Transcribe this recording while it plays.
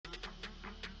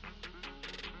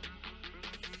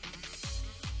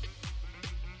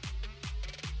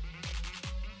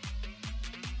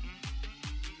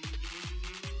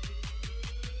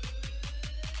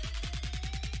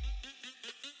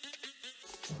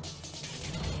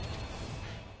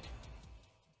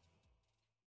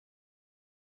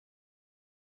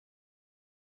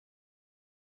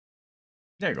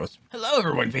There it goes. Hello,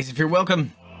 everyone. Vaesive here.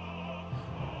 Welcome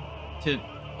to...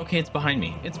 Okay, it's behind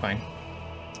me. It's fine.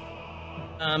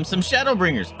 Some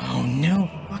Shadowbringers. Oh, no.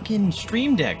 Fucking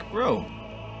Stream Deck, bro.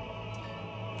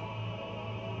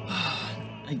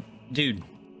 Dude.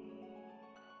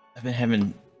 I've been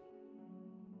having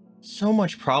so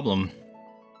much problem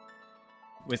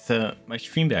with my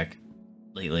Stream Deck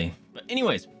lately. But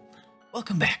anyways,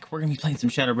 welcome back. We're going to be playing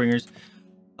some Shadowbringers.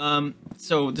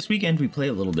 So this weekend we played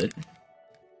a little bit.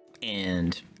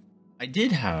 And I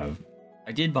did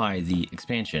buy the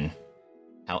expansion.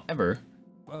 However,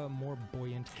 more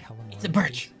buoyant calamari. It's a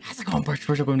Birch. How's it going, Birch?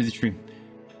 Welcome to the stream.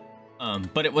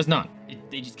 But it was not.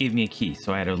 They just gave me a key,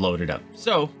 so I had to load it up.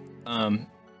 So,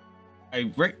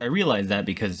 I realized that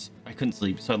because I couldn't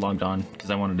sleep, so I logged on because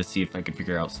I wanted to see if I could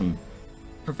figure out some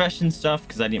profession stuff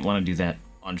because I didn't want to do that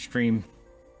on stream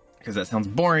because that sounds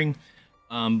boring.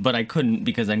 But I couldn't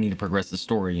because I need to progress the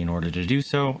story in order to do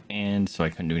so, and so I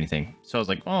couldn't do anything. So I was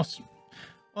like, oh,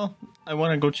 well, I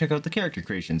want to go check out the character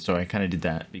creation, so I kind of did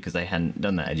that because I hadn't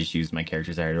done that. I just used my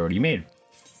characters I had already made.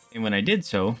 And when I did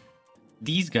so,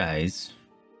 these guys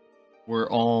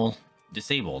were all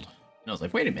disabled. And I was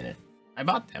like, wait a minute, I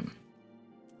bought them.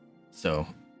 So,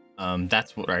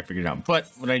 that's what I figured out. But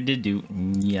what I did do,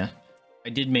 yeah, I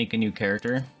did make a new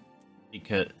character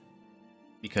because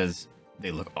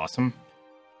they look awesome.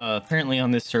 Apparently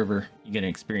on this server, you get an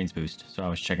experience boost, so I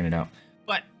was checking it out.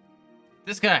 But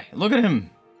this guy, look at him.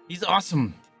 He's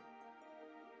awesome.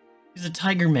 He's a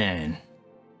tiger man.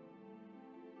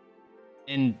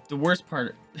 And the worst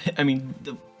part, I mean,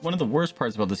 one of the worst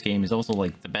parts about this game is also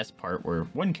like the best part where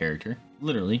one character,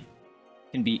 literally,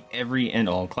 can be every and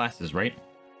all classes, right?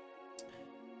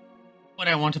 But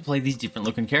I want to play these different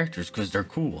looking characters because they're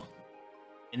cool.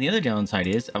 And the other downside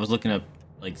is, I was looking up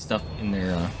like stuff in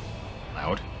their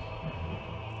loud.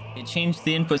 It changed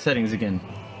the input settings again.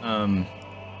 One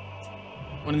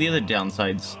of the other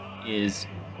downsides is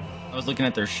I was looking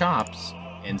at their shops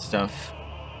and stuff,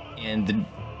 and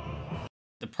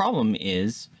the problem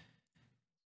is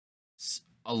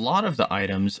a lot of the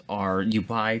items are you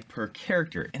buy per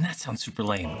character, and that sounds super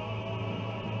lame.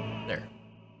 There,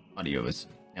 audio is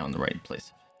now in the right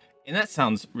place, and that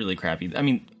sounds really crappy. I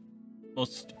mean,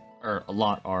 most or a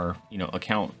lot are, you know,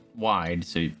 account wide,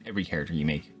 so every character you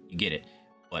make, you get it.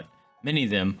 But many of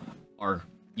them are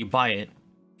you buy it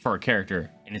for a character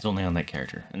and it's only on that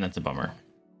character, and that's a bummer.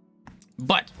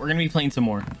 But we're gonna be playing some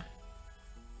more.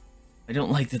 I don't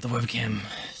like that the webcam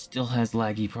still has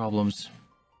laggy problems.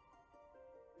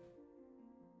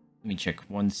 Let me check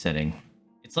one setting.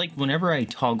 It's like whenever I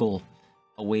toggle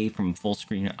away from full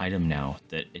screen item now,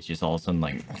 that it's just all of a sudden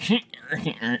like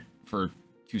for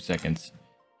 2 seconds,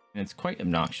 and it's quite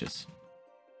obnoxious.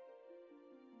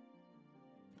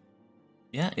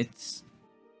 Yeah, it's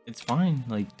fine.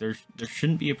 Like there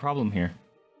shouldn't be a problem here.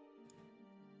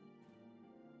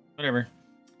 Whatever.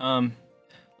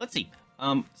 Let's see.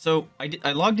 So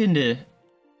I logged into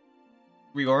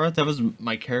Reborn. That was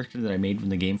my character that I made when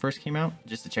the game first came out,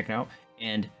 just to check it out.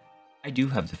 And I do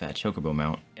have the fat chocobo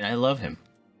mount, and I love him.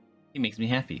 He makes me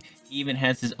happy. He even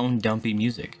has his own dumpy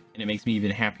music, and it makes me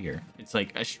even happier. It's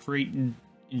like a straight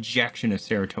injection of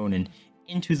serotonin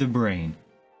into the brain.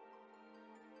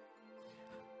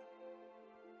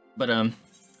 But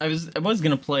I was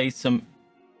gonna play some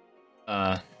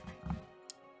either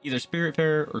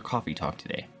Spiritfarer or Coffee Talk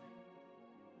today,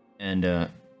 and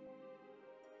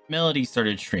Melody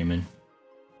started streaming,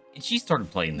 and she started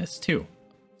playing this too.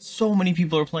 So many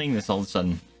people are playing this all of a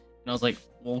sudden, and I was like,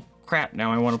 well, crap!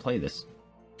 Now I want to play this.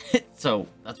 So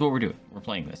that's what we're doing. We're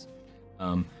playing this.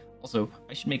 Also,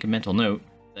 I should make a mental note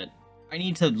that I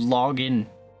need to log in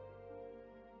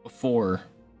before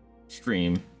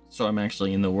stream, so I'm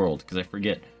actually in the world, because I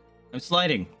forget. I'm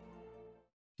sliding. Can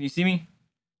you see me?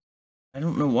 I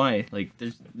don't know why. Like,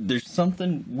 there's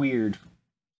something weird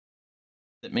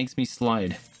that makes me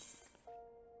slide.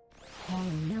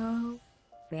 Hello,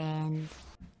 friend.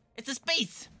 It's a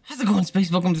Space! How's it going,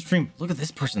 Space? Welcome to the stream. Look at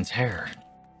this person's hair.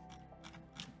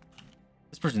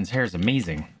 This person's hair is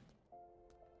amazing.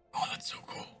 Oh, that's so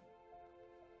cool.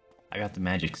 I got the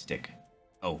magic stick.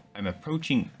 Oh, I'm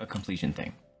approaching a completion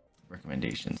thing.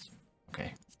 Recommendations.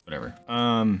 Okay, whatever.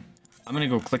 I'm gonna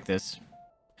go click this.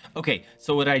 Okay,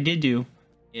 so what I did do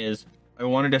is I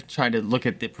wanted to try to look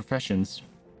at the professions,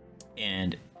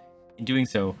 and in doing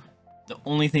so, the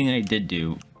only thing I did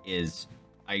do is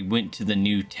I went to the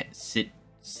new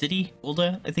city,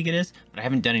 Ulda, I think it is, but I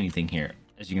haven't done anything here.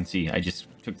 As you can see, I just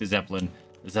took the Zeppelin.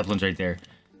 The Zeppelin's right there,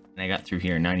 and I got through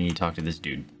here, and now I need to talk to this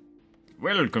dude.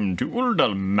 Welcome to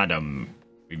Ulda, madam.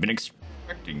 We've been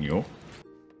expecting you.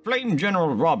 Flame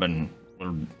General Robin.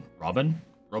 Well, Robin?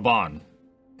 Reborn.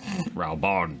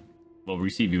 Reborn will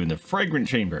receive you in the fragrant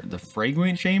chamber. The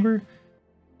fragrant chamber?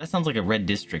 That sounds like a red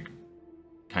district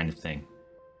kind of thing.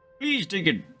 Please take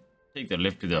the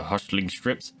lift to the hustling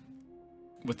strips.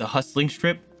 With the hustling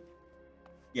strip?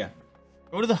 Yeah.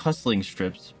 Go to the hustling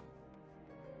strips.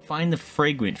 Find the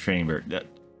fragrant chamber. That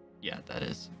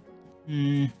is.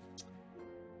 And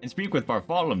speak with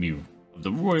Bartholomew of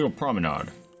the Royal Promenade.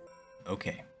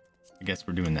 Okay. I guess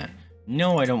we're doing that.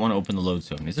 No, I don't want to open the load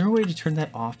zone. Is there a way to turn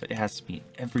that off? It has to be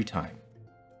every time.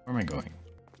 Where am I going?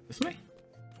 This way?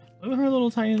 Look at her little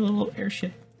tiny little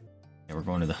airship. Yeah, we're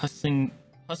going to the husting.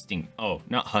 Oh,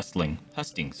 not hustling.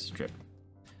 Husting strip.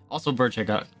 Also, Birch, I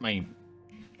got my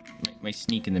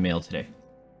sneak in the mail today.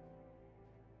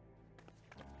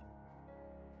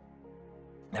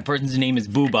 That person's name is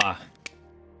Booba.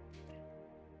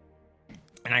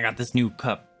 And I got this new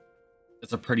cup.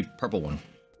 It's a pretty purple one.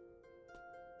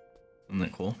 Isn't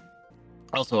that cool?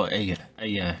 Also, I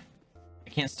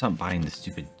can't stop buying the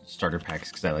stupid starter packs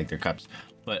because I like their cups.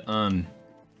 But I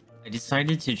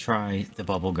decided to try the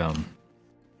bubble gum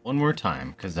one more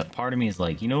time because that part of me is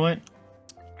like, you know what?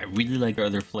 I really like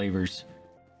other flavors.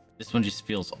 This one just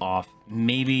feels off.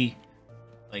 Maybe,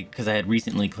 like, because I had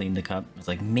recently cleaned the cup. I was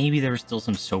like, maybe there was still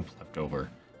some soap left over.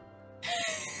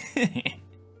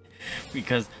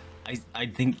 Because I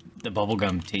think the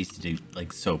bubblegum tasted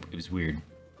like soap. It was weird.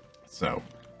 So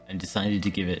I decided to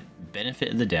give it benefit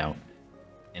of the doubt.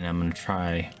 And I'm going to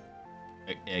try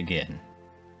again.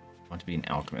 I want to be an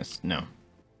alchemist. No.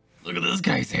 Look at this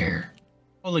guy's hair.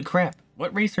 Holy crap.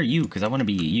 What race are you? Because I want to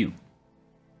be you.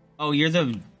 Oh, you're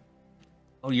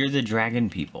the dragon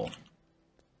people.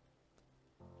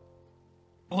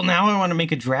 Well, now I want to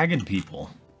make a dragon people.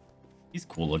 He's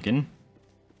cool looking.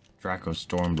 Draco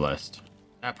Stormblessed.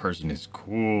 That person is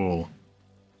cool.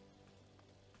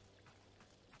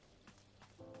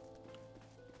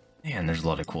 Man, there's a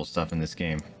lot of cool stuff in this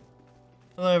game.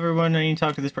 Hello, everyone. I need to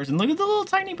talk to this person. Look at the little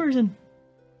tiny person.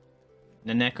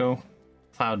 Naneko.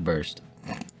 Cloudburst.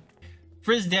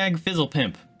 Frizdag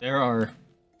Fizzlepimp. There are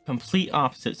complete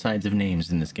opposite sides of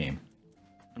names in this game.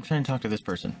 I'm trying to talk to this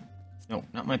person. No,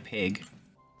 not my pig.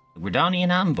 The Gridanian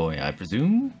envoy, I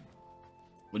presume?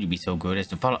 Would you be so good as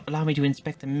to allow me to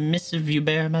inspect the missive you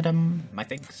bear, madam? My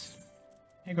thanks.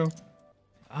 Here you go.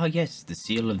 Ah, yes, the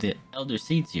seal of the Elder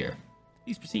Seeds here.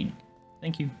 Please proceed.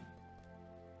 Thank you.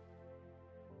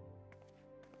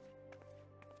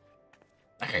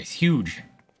 That guy's huge.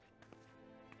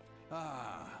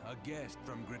 Ah, a guest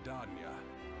from Gridania.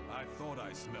 I thought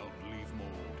I smelled leaf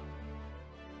mold.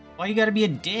 Why you gotta be a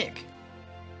dick?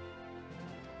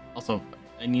 Also,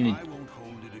 I need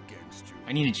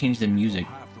to change the music.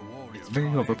 It's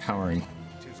very overpowering.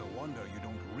 Tis a wonder you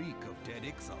don't reek of dead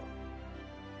Ixal.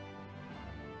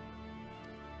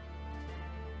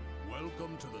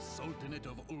 Welcome to the Sultanate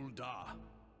of Ul'dah.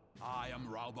 I am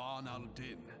Rauban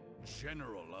al-Din,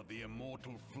 General of the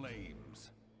Immortal Flames.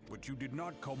 But you did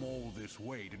not come all this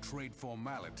way to trade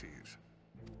formalities.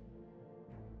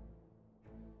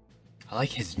 I like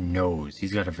his nose.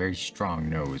 He's got a very strong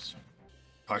nose.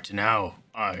 Cartanau.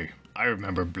 I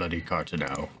remember bloody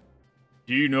Cartanau.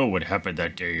 Do you know what happened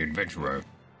that day, adventurer?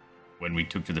 When we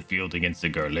took to the field against the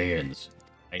Garleans?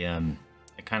 I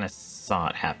kind of saw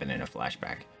it happen in a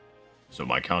flashback. So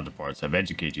my counterparts have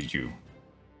educated you.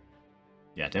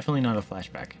 Yeah, definitely not a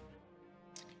flashback.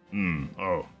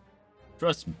 Oh.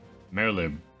 Trust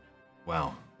Merlib.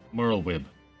 Wow. Merlwib.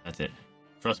 That's it.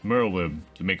 Trust Merlwib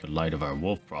to make a light of our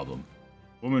wolf problem.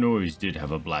 Women always did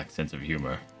have a black sense of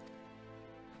humor.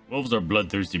 Wolves are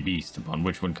bloodthirsty beasts upon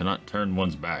which one cannot turn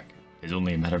one's back. It is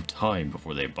only a matter of time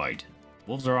before they bite.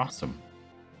 Wolves are awesome.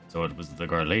 So it was the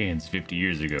Garleans 50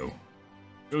 years ago.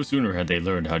 No sooner had they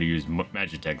learned how to use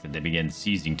Magitech than they began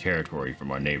seizing territory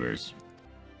from our neighbors.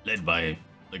 Led by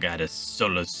Legatus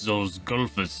Solus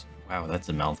Gulfus. Wow, that's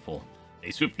a mouthful.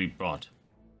 They swiftly brought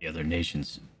the other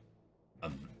nations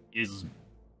of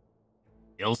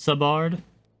Ilsabard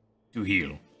to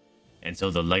heel. And so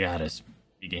the Legatus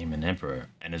became an emperor,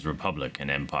 and his republic an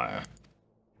empire.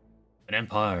 An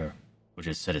empire which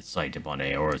has set its sight upon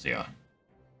Eorzea.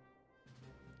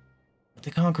 But the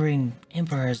conquering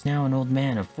emperor is now an old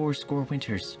man of 80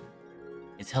 winters.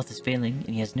 His health is failing,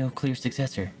 and he has no clear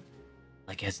successor.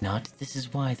 Like as not, this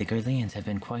is why the Garleans have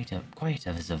been quiet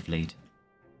as of late.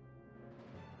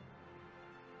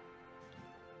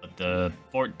 But the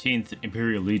 14th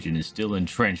Imperial Legion is still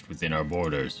entrenched within our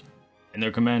borders, and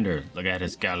their commander,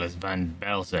 Legatus Gallus van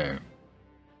Balsar,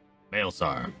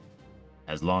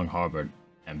 has long harbored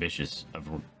ambitions of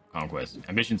conquest.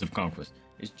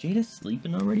 Is Jada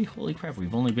sleeping already? Holy crap,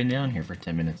 we've only been down here for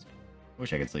 10 minutes. I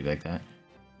wish I could sleep like that.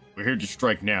 We're here to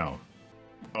strike now.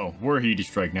 Oh, were he to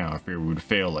strike now, I fear we would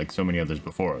fail like so many others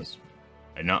before us.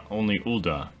 And not only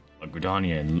Ul'dah, but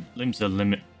Gridania and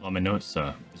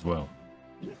Limsa as well.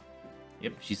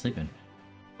 Yep, she's sleeping.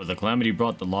 But the calamity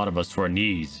brought the lot of us to our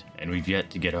knees, and we've yet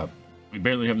to get up. We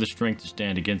barely have the strength to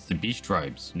stand against the beast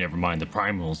tribes, never mind the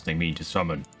primals they mean to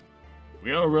summon.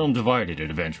 We are a realm divided,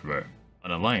 adventurer,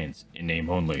 an alliance in name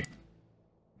only.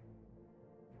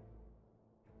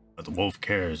 But the wolf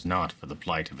cares not for the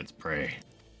plight of its prey.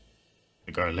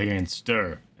 The Garleans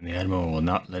stir, and the Admiral will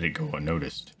not let it go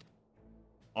unnoticed.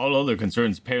 All other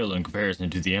concerns pale in comparison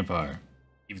to the Empire,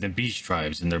 even the beast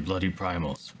tribes and their bloody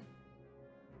primals.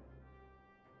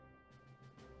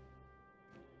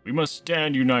 We must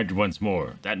stand united once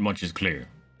more, that much is clear.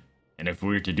 And if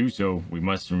we're to do so, we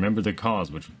must remember the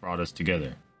cause which brought us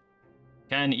together.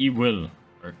 Can E will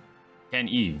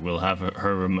have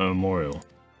her memorial.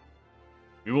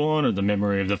 We will honor the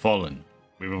memory of the fallen.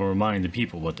 We will remind the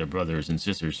people what their brothers and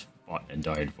sisters fought and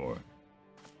died for.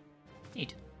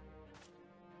 Neat.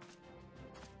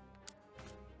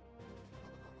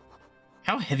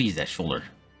 How heavy is that shoulder?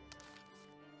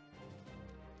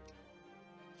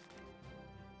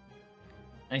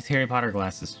 Nice Harry Potter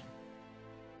glasses.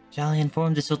 Shall I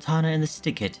inform the Sultana and the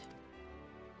Stickit?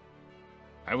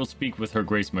 I will speak with her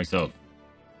grace myself.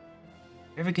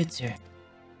 Very good, sir.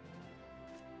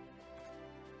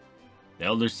 The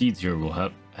Elder Seeds here will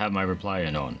have my reply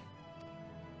anon.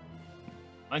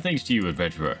 My thanks to you,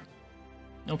 adventurer.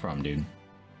 No problem, dude.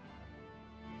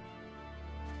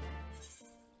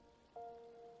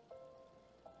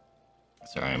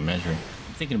 Sorry, I'm measuring.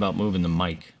 I'm thinking about moving the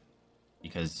mic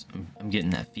because I'm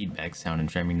getting that feedback sound and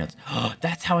driving me nuts. Oh,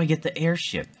 that's how I get the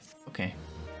airship. Okay.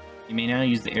 You may now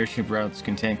use the airship routes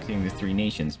contacting the 3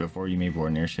 nations. Before you may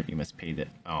board an airship, you must pay the...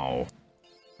 Oh.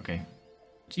 Okay.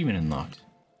 Achievement unlocked.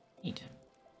 Neat.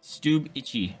 Stoob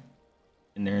Itchy.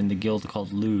 And they're in the guild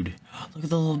called Lude. Look at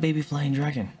the little baby flying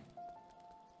dragon.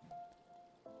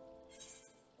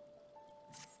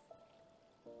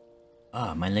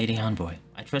 Ah, my lady envoy.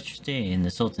 I trust your stay in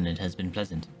the Sultanate has been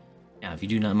pleasant. Now, if you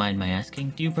do not mind my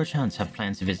asking, do you perchance have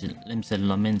plans to visit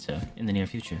Limsa in the near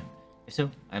future? If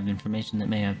so, I have information that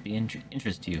may be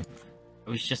interest to you. I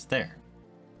was just there.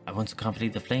 I once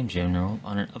accompanied the Flame General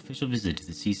on an official visit to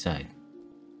the seaside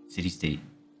city-state,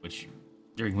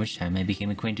 during which time I became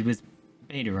acquainted with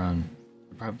Baderon,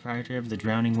 the proprietor of the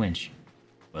Drowning Wench.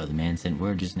 Well, the man sent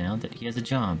word just now that he has a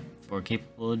job for a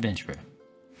capable adventurer.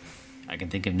 I can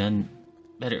think of none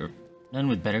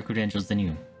with better credentials than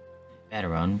you.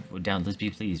 Baderon would doubtless be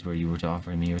pleased were you were to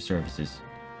offer me your services.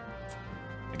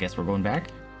 I guess we're going back?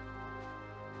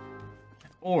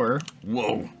 Or,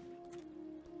 whoa.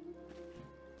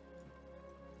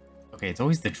 Okay, it's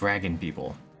always the dragon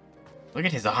people. Look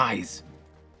at his eyes.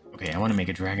 Okay, I want to make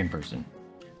a dragon person.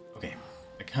 Okay,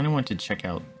 I kind of want to check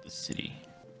out the city.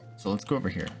 So let's go over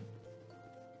here.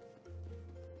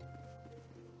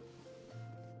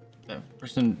 That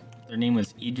person, their name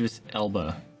was Idris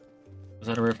Elba. Was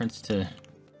that a reference to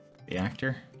the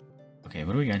actor? Okay,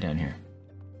 what do we got down here?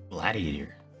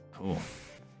 Gladiator. Cool.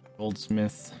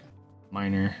 Goldsmith.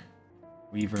 Miner.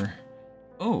 Weaver.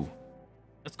 Oh!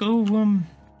 Let's go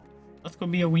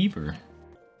be a weaver.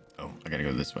 Oh, I gotta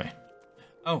go this way.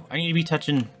 Oh, I need to be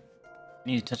touching... I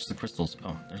need to touch the crystals.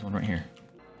 Oh, there's one right here.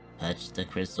 Touch the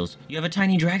crystals. You have a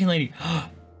tiny dragon lady!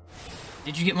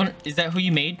 Did you get one? Is that who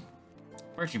you made?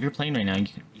 Birch, if you're playing right now, you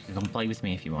can come play with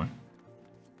me if you want.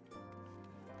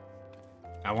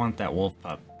 I want that wolf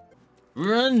pup.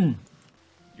 Run!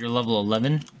 You're level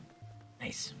 11?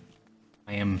 Nice.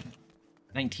 I am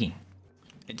 19.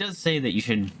 It does say that you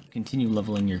should continue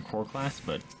leveling your core class,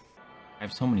 but I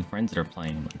have so many friends that are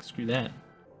playing. I'm like, screw that.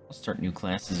 I'll start new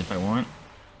classes if I want.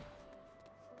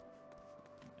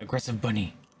 Aggressive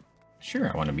bunny.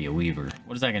 Sure, I want to be a weaver.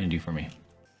 What is that going to do for me?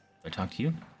 Do I talk to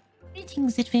you?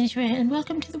 Greetings, adventurer, and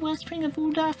welcome to the wellspring of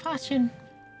Ul'dah fashion.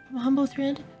 From a humble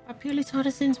thread, our peerless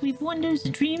artisans weave wonders,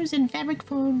 dreams, and fabric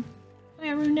form. We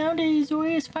are renowned as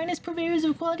Azoria's finest purveyors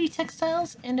of quality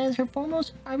textiles, and as her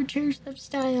foremost arbiters of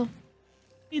style.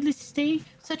 Needless to say,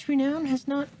 such renown was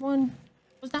not won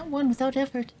without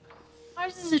effort.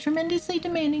 Ours is a tremendously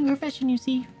demanding profession, you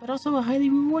see, but also a highly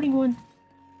rewarding one.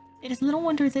 It is little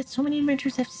wonder that so many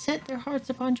adventurers have set their hearts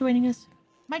upon joining us.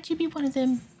 Might you be one of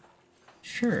them?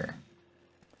 Sure.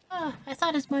 Ah, I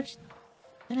thought as much.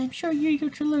 Then I'm sure you're eager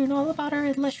to learn all about our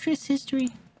illustrious history.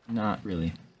 Not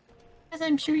really. As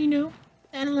I'm sure you know,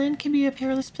 Adelan can be a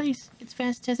perilous place. Its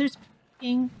vast deserts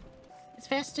being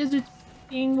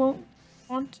won't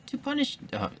want to punish.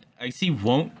 I see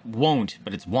won't,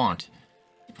 but it's want.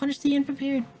 To punish the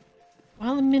unprepared.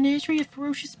 While a menagerie of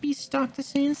ferocious beasts stalk the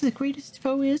sands, the greatest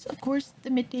foe is, of course, the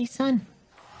midday sun.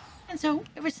 And so,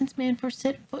 ever since man first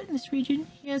set foot in this region,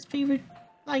 he has favored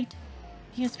light.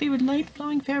 He has favored light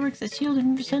flowing fabrics that shield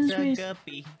him from sun's rays,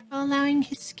 while allowing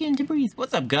his skin to breathe.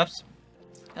 What's up, Gups?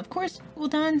 Of course,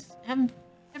 Uldans have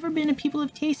ever been a people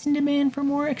of taste and demand for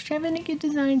more extravagant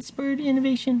design spurred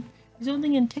innovation,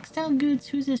 resulting in textile goods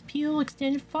whose appeal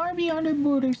extended far beyond our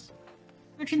borders.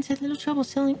 Merchants had little trouble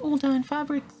selling Uldan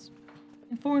fabrics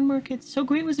in foreign markets, so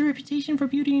great was the reputation for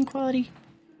beauty and quality.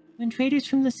 When traders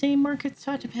from the same markets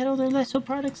sought to peddle their lesser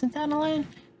products in Thanalan,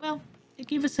 well, it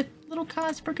gave us a little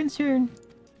cause for concern.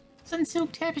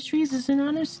 Sun-silk tapestries is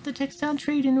synonymous with the textile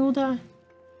trade in Ulda.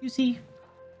 You see,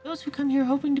 those who come here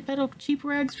hoping to peddle cheap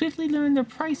rags swiftly learn the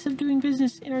price of doing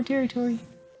business in our territory.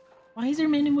 Wiser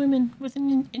men and women with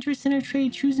an interest in our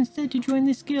trade choose instead to join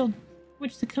this guild,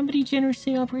 which the company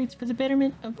generously operates for the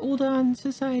betterment of Uldan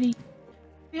society.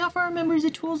 We offer our members the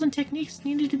tools and techniques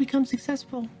needed to become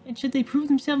successful, and should they prove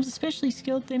themselves especially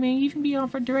skilled, they may even be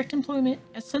offered direct employment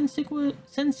as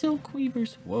sun-silk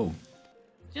weavers. Whoa.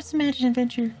 Just imagine,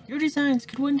 adventure. Your designs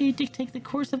could one day dictate the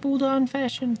course of Uldan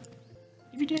fashion.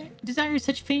 If you desire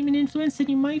such fame and influence, then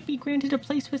you might be granted a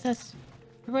place with us,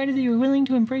 provided that you are willing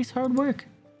to embrace hard work.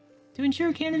 To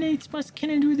ensure candidates can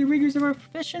endure the rigors of our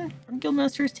profession, our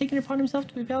guildmaster has taken upon himself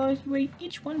to evaluate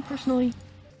each one personally.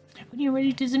 When you're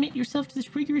ready to submit yourself to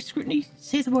this rigorous scrutiny,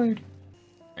 say the word.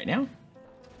 Right now?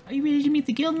 Are you ready to meet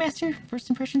the guildmaster? First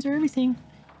impressions are everything,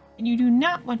 and you do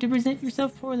not want to present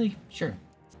yourself poorly. Sure.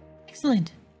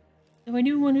 Excellent. Though I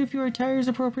do wonder if your attire is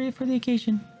appropriate for the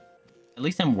occasion. At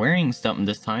least I'm wearing something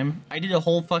this time. I did a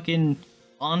whole fucking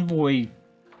envoy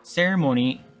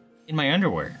ceremony in my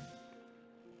underwear.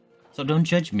 So don't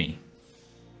judge me.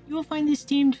 You will find the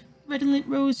esteemed Redolent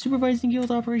Rose supervising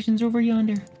guild operations over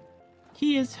yonder.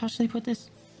 He is, how shall I put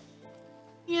this?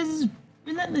 He is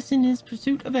relentless in his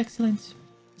pursuit of excellence.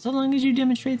 So long as you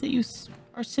demonstrate that you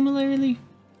are similarly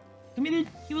committed,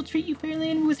 he will treat you fairly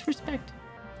and with respect.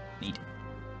 Neat.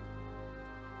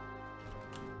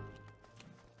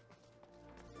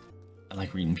 I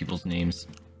like reading people's names.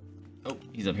 Oh,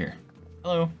 he's up here.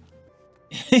 Hello.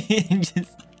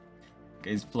 Just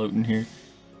guy's floating here,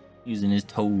 using his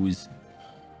toes.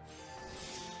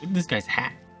 Look at this guy's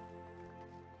hat.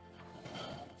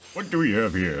 What do we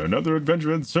have here? Another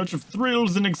adventure in search of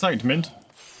thrills and excitement?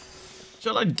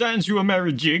 Shall I dance you a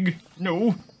merry jig?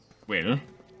 No? Well,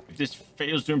 if this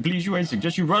fails to please you, I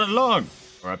suggest you run along.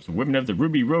 Perhaps women of the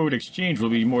Ruby Road Exchange will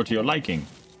be more to your liking.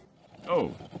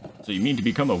 Oh, so you mean to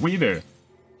become a weaver?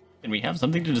 Then we have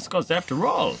something to discuss after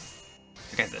all.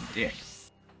 This guy's a dick.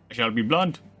 I shall be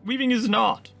blunt. Weaving is an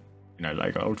art.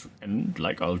 And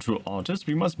like all true artists,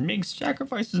 we must make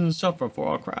sacrifices and suffer for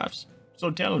our crafts. So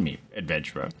tell me,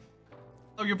 adventurer,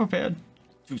 are you prepared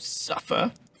to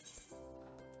suffer?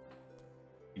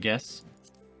 I guess.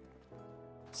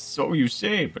 So you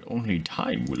say, but only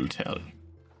time will tell.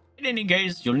 In any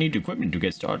case, you'll need equipment to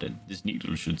get started. This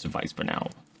needle should suffice for now.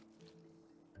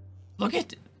 Look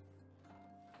at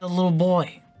the little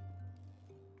boy.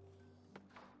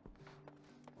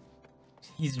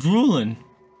 He's drooling.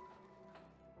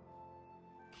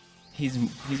 He's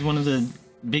one of the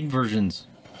big versions.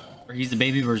 Or he's the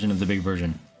baby version of the big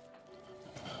version.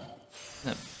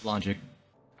 That logic.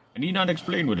 I need not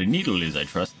explain what a needle is, I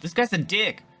trust. This guy's a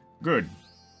dick. Good.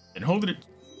 Then hold it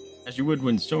as you would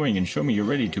when sewing and show me you're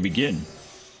ready to begin.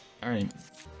 Alright.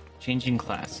 Changing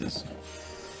classes.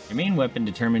 Your main weapon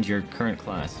determines your current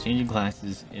class. Changing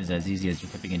classes is as easy as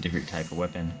equipping a different type of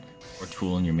weapon or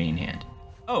tool in your main hand.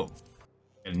 Oh,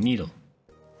 got a needle.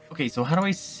 Okay, so how do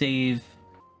I save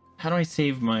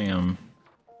my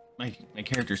my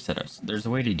character setups? There's a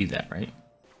way to do that, right?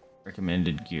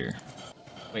 Recommended gear.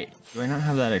 Wait, do I not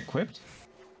have that equipped?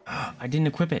 I didn't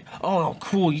equip it. Oh,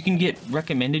 cool. You can get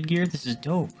recommended gear. This is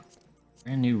dope.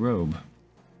 Brand new robe.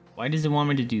 Why does it want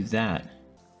me to do that?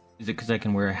 Is it because I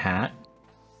can wear a hat?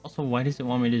 Also, why does it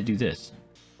want me to do this?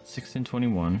 6 and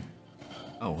 21.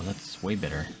 Oh, that's way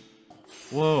better.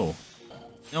 Whoa.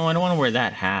 No, I don't want to wear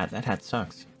that hat. That hat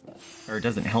sucks. Or it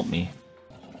doesn't help me.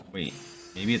 Wait,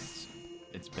 maybe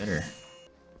it's better.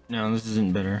 No, this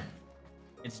isn't better.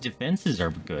 Its defenses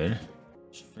are good.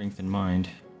 Strength in mind.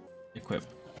 Equip.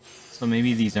 So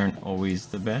maybe these aren't always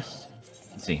the best.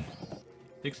 Let's see.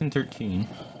 6 and 13.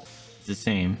 It's the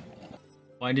same.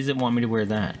 Why does it want me to wear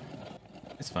that?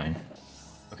 It's fine.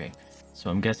 Okay, so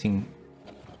I'm guessing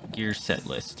gear set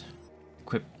list.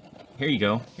 Equip. Here you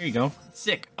go. Here you go.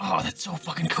 Sick. Oh, that's so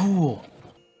fucking cool.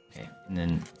 Okay, and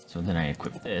then, so then I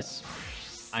equip this.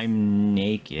 I'm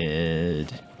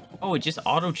naked. Oh, it just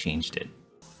auto-changed it.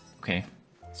 Okay,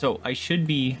 so I should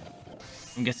be...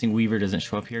 I'm guessing Weaver doesn't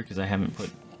show up here because I haven't put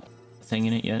a thing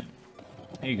in it yet.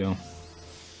 There you go.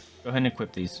 Go ahead and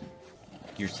equip these.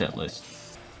 Gear set list.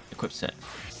 Equip set.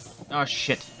 Oh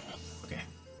shit. Okay.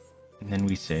 And then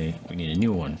we say we need a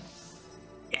new one.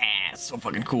 Yeah, so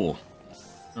fucking cool.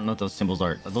 I don't know what those symbols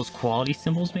are. Are those quality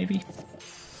symbols maybe?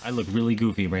 I look really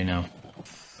goofy right now.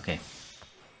 Okay.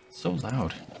 So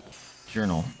loud.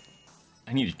 Journal.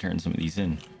 I need to turn some of these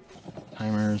in.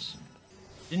 Timers.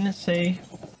 Didn't it say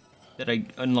that I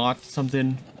unlocked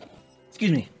something?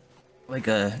 Excuse me. Like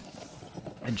a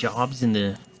jobs in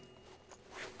the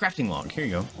crafting log. Here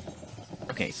you go.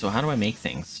 Okay, so how do I make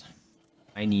things?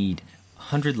 I need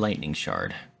 100 lightning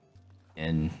shard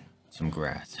and some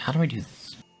grass. How do I do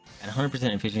this? At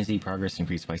 100% efficiency, progress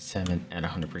increased by 7. At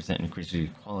 100% increase,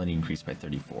 quality increased by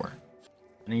 34.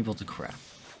 Unable to craft.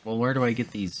 Well, where do I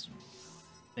get these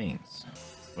things?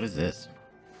 What is this?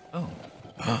 Oh.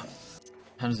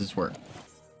 How does this work?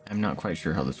 I'm not quite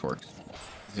sure how this works.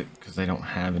 Is it because I don't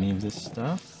have any of this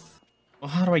stuff? Well,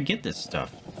 how do I get this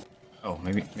stuff? Oh,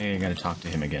 maybe I gotta talk to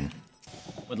him again.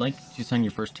 Would like to sign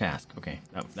your first task. Okay,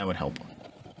 that would help.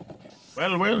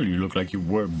 Well, you look like you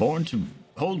were born to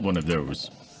hold one of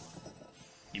those.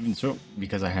 Even so,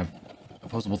 because I have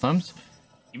opposable thumbs?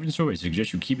 Even so, I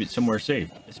suggest you keep it somewhere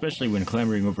safe, especially when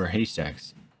clambering over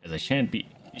haystacks, as I shan't be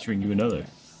issuing you another.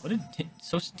 What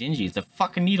so stingy, it's a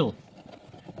fucking needle.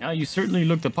 Now you certainly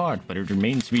look the part, but it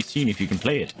remains to be seen if you can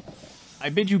play it. I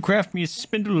bid you craft me a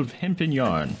spindle of hempen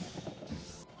yarn.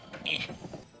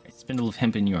 A spindle of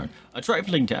hempen yarn. A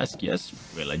trifling task, yes.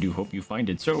 Well, I do hope you find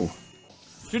it so.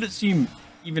 Should it seem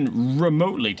even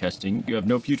remotely testing, you have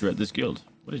no future at this guild.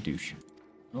 What a douche.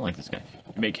 I don't like this guy.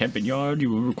 To make hempen yarn, you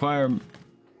will require...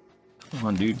 Come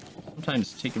on, dude.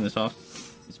 Sometimes taking this off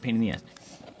is a pain in the ass.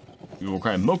 You will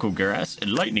require Miqo'te grass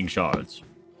and lightning shards.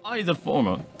 The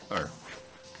former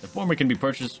can be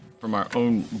purchased from our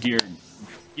own dear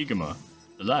Gigama.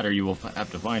 The latter you will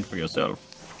have to find for yourself.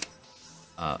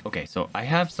 Okay, so I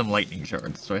have some lightning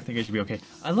shards, so I think I should be okay.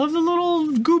 I love the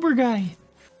little goober guy.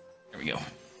 There we go.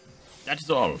 That is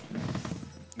all.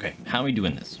 Okay, how are we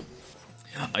doing this?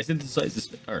 I synthesize this,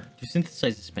 to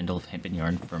synthesize a spindle of hempen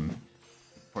yarn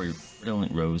for your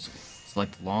redolent rose,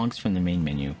 select logs from the main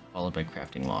menu, followed by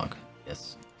crafting log.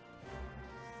 Yes.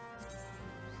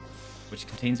 Which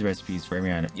contains the recipes for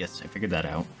every item. Yes, I figured that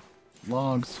out.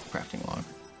 Logs, crafting log.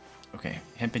 Okay,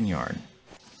 hempen yarn.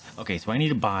 Okay, so I need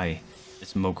to buy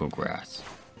this Miqo'te grass.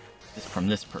 This from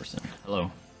this person.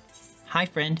 Hello. Hi,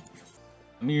 friend.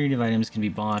 A myriad of items can be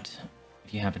bought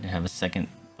if you happen to have a second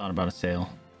thought about a sale.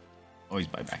 Always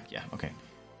buy back. Yeah, okay.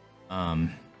 I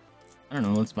don't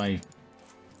know. Let's buy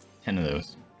 10 of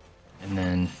those. And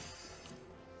then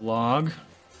log.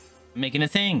 I'm making a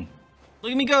thing.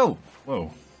 Look at me go.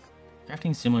 Whoa.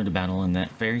 Crafting similar to battle in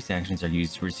that various actions are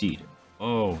used to proceed.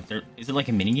 Oh, is it like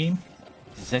a mini game?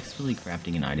 Successfully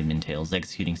crafting an item entails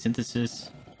executing synthesis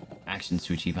actions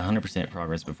to achieve 100%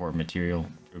 progress before material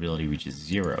durability reaches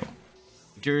 0.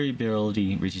 If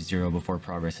durability reaches 0 before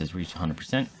progress has reached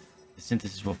 100%, the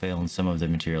synthesis will fail and some of the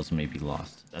materials may be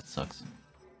lost. That sucks.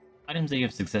 Items that you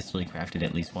have successfully crafted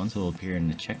at least once will appear in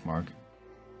the check mark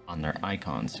on their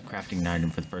icons. Crafting an item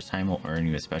for the first time will earn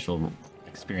you a special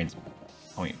experience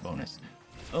point bonus.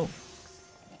 Oh.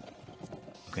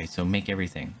 Okay, so make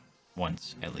everything.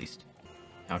 Once, at least.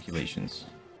 Calculations.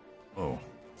 Oh.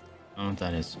 I don't know what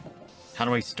that is. How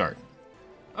do I start?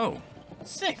 Oh.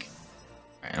 Sick!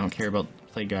 Alright, I don't care about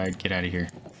play guide. Get out of here.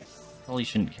 Probably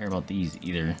shouldn't care about these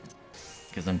either.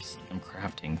 Because I'm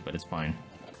crafting, but it's fine.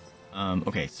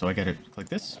 Okay, so I gotta click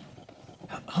this.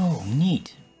 Oh,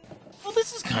 neat. Well,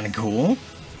 this is kind of cool.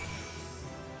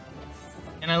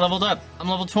 And I leveled up. I'm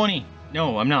level 20.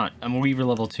 No, I'm not. I'm a Weaver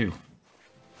level 2.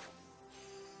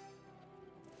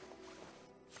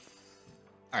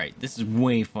 Alright, this is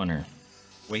way funner.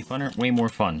 Way funner? Way more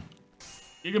fun.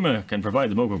 Gigama can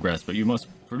provide the Miqo'te grass, but you must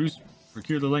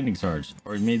procure the lightning shards,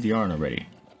 or you made the yarn already.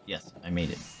 Yes, I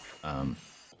made it. Here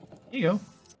you go.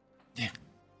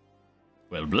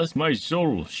 Well, bless my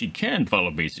soul, she can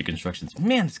follow basic instructions.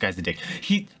 Man, this guy's a dick.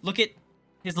 Look at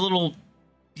his little,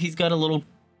 he's got a little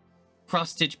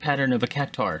cross-stitch pattern of a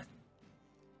cactar.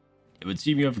 It would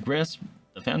seem you have grasped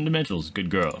the fundamentals, good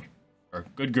girl. Or,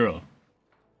 good girl.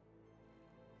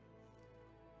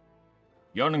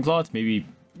 Yarn and cloth may be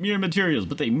mere materials,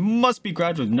 but they must be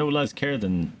crafted with no less care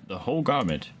than the whole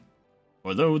garment.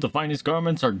 For though the finest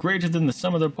garments are greater than the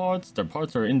sum of their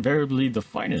parts are invariably the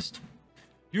finest.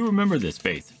 You remember this,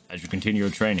 Faith, as you continue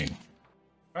your training.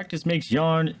 Practice makes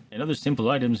yarn and other simple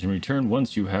items in return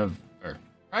once you have...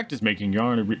 practice making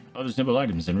yarn and other simple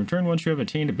items in return once you have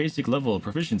attained a basic level of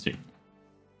proficiency.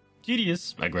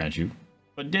 Tedious, I grant you,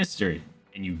 but necessary,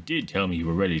 and you did tell me you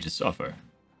were ready to suffer.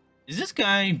 Is this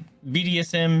guy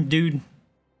BDSM dude?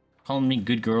 Calling me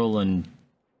good girl and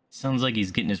Sounds like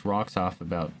he's getting his rocks off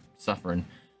about suffering.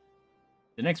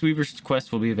 The next Weaver's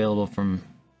quest will be available from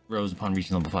Rose upon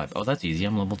reaching level 5. Oh, that's easy.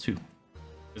 I'm level 2.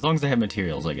 As long as I have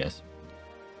materials, I guess.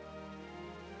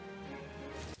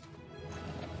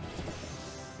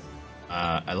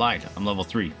 I lied. I'm level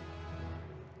 3.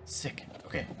 Sick.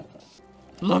 Okay.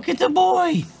 Look at the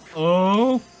boy!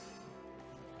 Oh!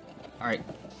 Alright.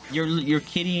 Your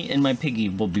kitty and my piggy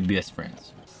will be best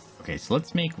friends. Okay, so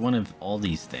let's make one of all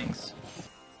these things.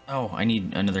 Oh, I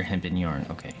need another hempen yarn.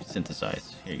 Okay,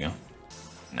 synthesize. Here you go.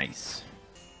 Nice.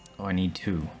 Oh, I need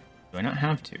 2. Do I not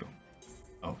have 2?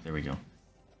 Oh, there we go.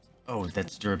 Oh,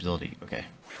 that's durability. Okay.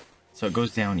 So it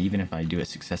goes down even if I do it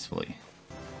successfully.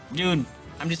 Dude,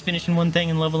 I'm just finishing one thing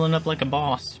and leveling up like a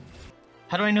boss.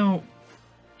 How do I know...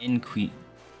 Inqueat.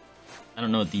 I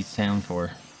don't know what these sound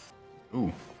for.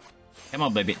 Ooh. Come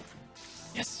on, baby.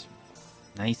 Yes.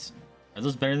 Nice. Are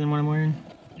those better than what I'm wearing?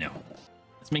 No.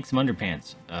 Let's make some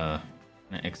underpants. Not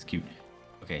execute.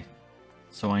 Okay.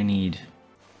 So I need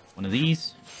one of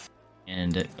these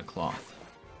and a cloth.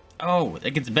 Oh,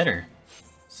 that gets better.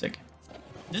 Sick.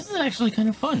 This is actually kind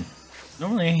of fun.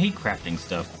 Normally I hate crafting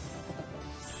stuff.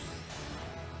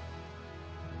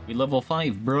 We level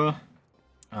 5, bruh.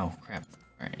 Oh, crap.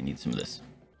 Alright, I need some of this.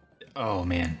 Oh,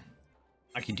 man.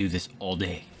 I could do this all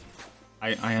day.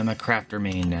 I am a crafter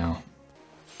main now.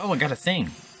 Oh, I got a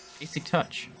thing. Basic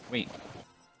touch. Wait.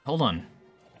 Hold on.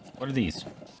 What are these?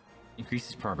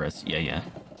 Increases progress. Yeah.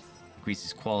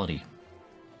 Increases quality.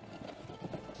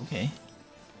 Okay.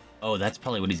 Oh, that's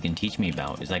probably what he's going to teach me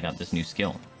about, is I got this new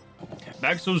skill.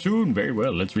 Back so soon? Very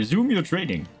well, let's resume your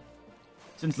trading.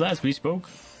 Since last we spoke,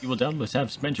 you will doubtless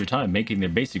have spent your time making the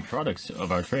basic products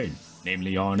of our trade,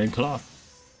 namely yarn and cloth.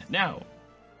 Now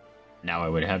I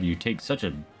would have you take such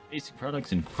a basic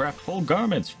products and craft whole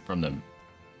garments from them.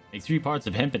 Make 3 parts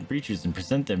of hempen breeches and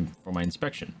present them for my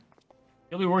inspection.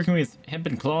 You'll be working with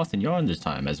hempen cloth and yarn this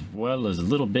time, as well as a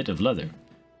little bit of leather.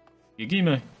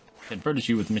 Yagima can furnish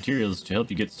you with materials to help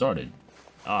you get started.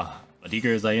 But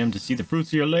eager as I am to see the fruits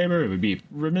of your labor, it would be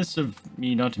remiss of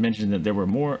me not to mention that there were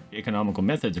more economical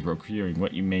methods of procuring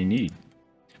what you may need.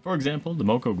 For example, the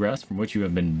Miqo'te grass from which you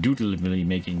have been dutifully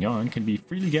making yarn can be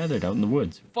freely gathered out in the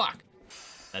woods. Fuck!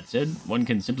 That said, one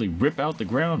can simply rip out the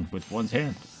ground with one's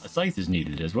hand. A scythe is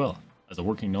needed as well, as a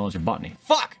working knowledge of botany.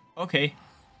 Fuck! Okay.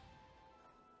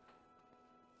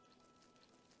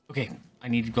 Okay, I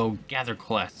need to go gather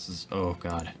quests. Oh,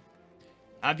 God.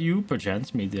 Have you,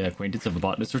 perchance, made the acquaintance of a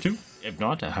botanist or two? If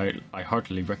not, I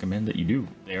heartily recommend that you do.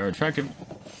 They are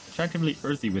attractively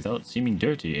earthy without seeming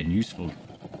dirty and useful.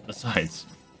 Besides,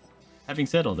 having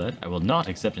said all that, I will not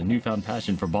accept a newfound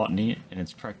passion for botany and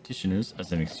its practitioners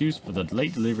as an excuse for the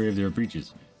late delivery of their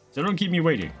breeches. So don't keep me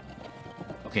waiting.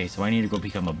 Okay, so I need to go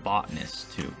become a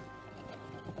botanist, too.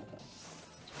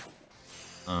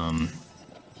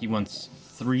 He wants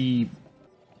 3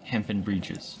 hempen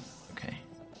breeches. Okay.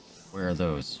 Where are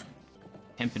those?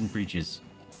 Hempen breeches.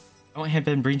 I want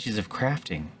hempen breeches of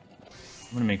crafting.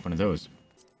 I'm gonna make one of those.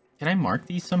 Can I mark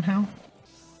these somehow?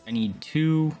 I need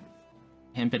 2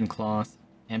 hempen cloth,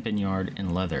 hempen yard,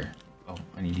 and leather. Oh,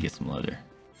 I need to get some leather.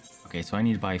 Okay, so I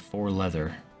need to buy 4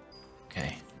 leather.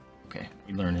 Okay,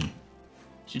 we learning.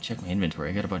 Should check my inventory.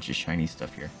 I got a bunch of shiny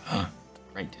stuff here.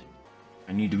 Right.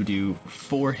 I need to do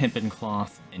 4 hempen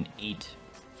cloth and 8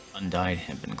 undyed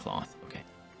hempen cloth. Okay.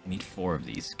 I need 4 of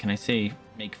these. Can I say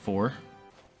make 4?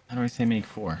 How do I say make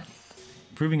 4?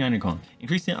 Improving item quality.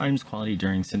 Increasing the item's quality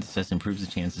during synthesis improves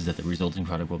the chances that the resulting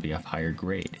product will be of higher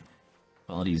grade.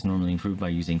 Quality is normally improved by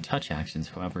using touch actions.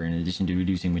 However, in addition to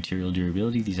reducing material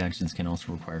durability, these actions can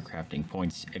also require crafting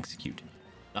points to execute.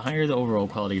 The higher the overall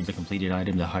quality of the completed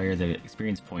item, the higher the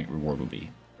experience point reward will be.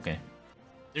 Okay.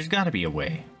 There's gotta be a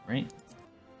way, right?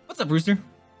 What's up, Rooster?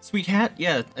 Sweet hat?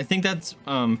 Yeah, I think that's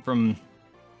from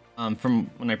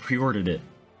when I pre-ordered it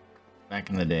back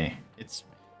in the day. It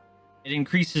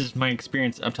increases my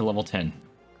experience up to level 10.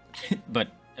 But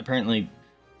apparently,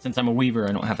 since I'm a weaver,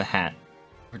 I don't have a hat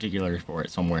particular for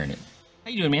it, so I'm wearing it.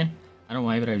 How you doing, man? I don't know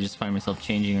why, but I just find myself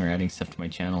changing or adding stuff to my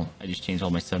channel. I just changed all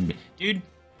my sub. Dude,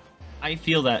 I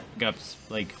feel that, Gups.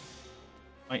 Like,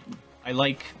 I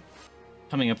like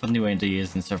coming up with new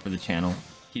ideas and stuff for the channel.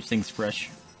 Keeps things fresh.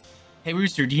 Hey,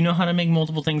 Rooster, do you know how to make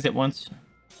multiple things at once?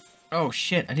 Oh,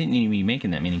 shit. I didn't need to be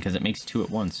making that many because it makes 2 at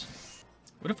once.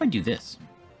 What if I do this?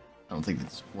 I don't think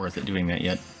it's worth it doing that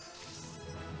yet.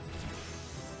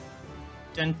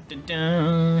 Dun, dun,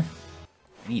 dun.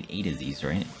 I need 8 of these,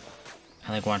 right?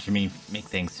 I like watching me make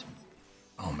things.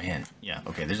 Oh, man. Yeah,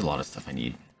 okay, there's a lot of stuff I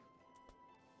need.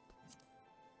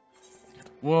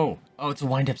 Whoa. Oh, it's a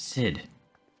wind-up Sid.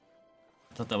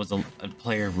 I thought that was a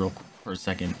player real quick for a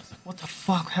second. I was like, what the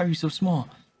fuck? How are you so small?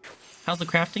 How's the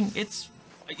crafting?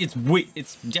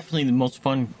 It's definitely the most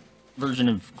fun version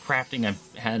of crafting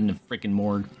I've had in a freaking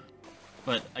morgue.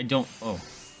 But I don't, oh,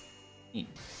 neat.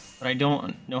 But I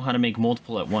don't know how to make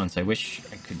multiple at once. I wish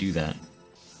I could do that.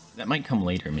 That might come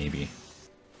later, maybe.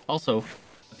 Also,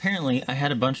 apparently I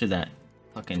had a bunch of that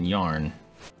fucking yarn.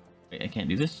 Wait, I can't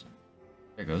do this?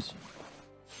 There it goes.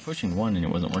 Pushing one and it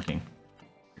wasn't working.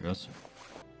 There it goes.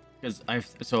 Because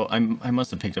I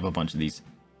must have picked up a bunch of these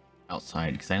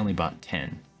outside because I only bought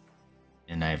 10.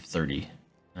 And I have 30.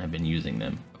 And I've been using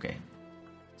them. Okay.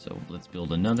 So let's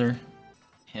build another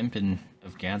hempen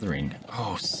of gathering.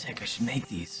 Oh, sick. I should make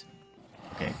these.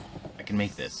 Okay. I can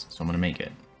make this. So I'm going to make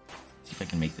it. See if I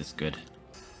can make this good.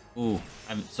 Ooh.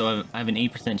 I have an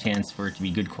 8% chance for it to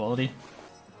be good quality.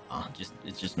 Ah,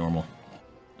 it's just normal.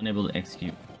 Unable to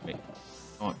execute. Wait.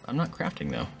 Oh, I'm not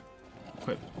crafting though.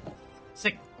 Equip.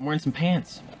 Sick. I'm wearing some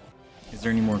pants. Is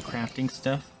there any more crafting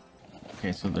stuff?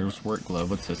 Okay, so there's work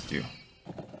glove. What's this do?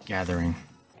 Gathering.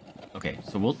 Okay,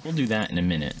 so we'll do that in a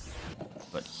minute.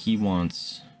 But he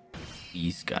wants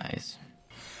these guys.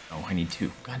 Oh, I need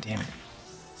 2. God damn it.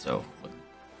 So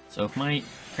if my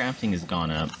crafting has gone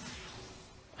up,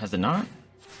 has it not?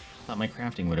 I thought my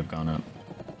crafting would have gone up.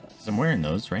 Because I'm wearing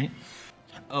those, right?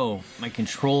 Oh, my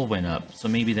control went up, so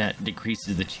maybe that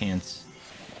decreases the chance.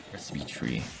 Recipe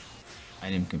tree.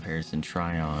 Item comparison,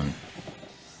 try on.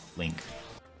 Link.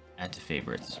 Add to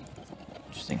favorites.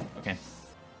 Interesting. Okay.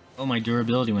 Oh, my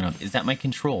durability went up. Is that my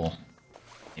control?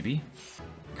 Maybe?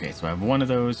 Okay, so I have one of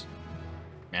those.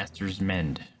 Master's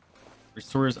Mend.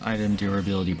 Restores item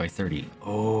durability by 30.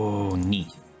 Oh, neat.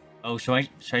 Oh, so I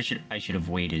should have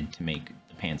waited to make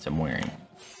the pants I'm wearing.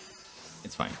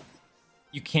 It's fine.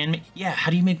 You can make... Yeah, how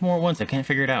do you make more at once? I can't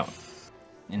figure it out.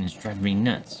 And it's driving me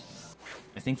nuts.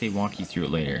 I think they walk you through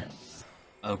it later.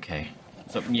 Okay.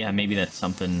 So, yeah, maybe that's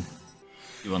something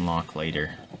you unlock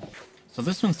later. So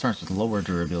this one starts with lower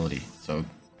durability. So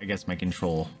I guess my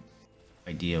control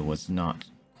idea was not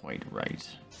quite right.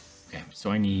 Okay,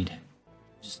 so I need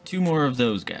just 2 more of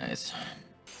those guys.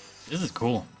 This is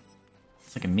cool.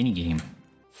 It's like a mini game.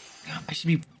 I should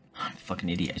be... I'm a fucking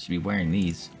idiot. I should be wearing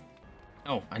these.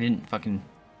 Oh, I didn't fucking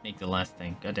make the last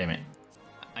thing. God damn it.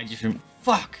 I just...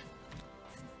 Fuck!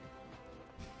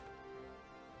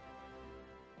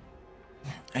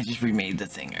 I just remade the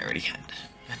thing I already had.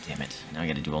 God damn it. Now I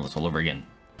gotta do all this all over again.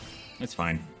 It's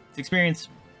fine. It's experience.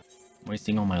 I'm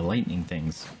wasting all my lightning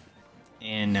things.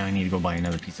 And now I need to go buy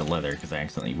another piece of leather because I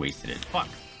accidentally wasted it. Fuck!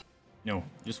 No,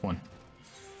 just one.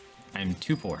 I'm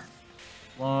too poor.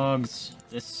 Logs.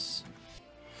 This.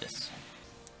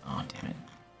 Oh, damn it.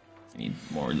 I need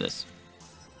more of this.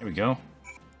 There we go.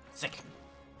 Sick.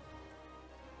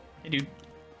 Hey, dude.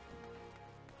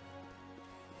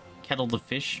 Kettle the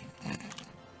fish.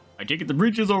 I take it the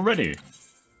breach is already.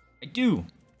 I do.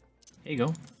 Here you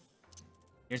go.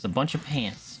 Here's a bunch of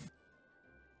pants.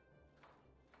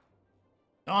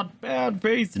 Not bad,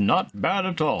 Faith. Not bad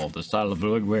at all. The style of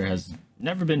footwear has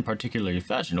never been particularly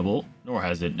fashionable, nor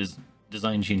has its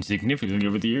design changed significantly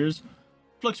over the years.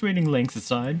 Fluctuating lengths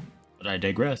aside, but I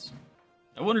digress.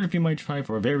 I wondered if you might try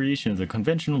for a variation of the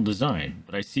conventional design,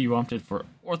 but I see you opted for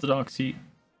orthodoxy.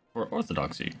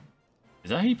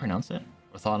 Is that how you pronounce that?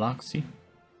 Orthodoxy?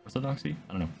 Orthodoxy?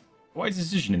 I don't know. Wise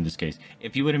decision in this case.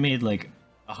 If you would have made like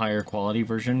a higher quality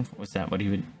version, was that what he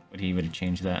would have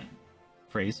changed that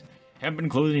phrase? Hempen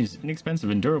clothing is inexpensive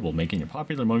and durable, making it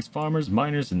popular amongst farmers,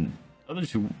 miners, and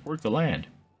others who work the land.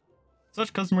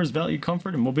 Such customers value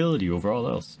comfort and mobility over all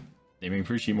else. They may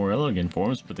appreciate more elegant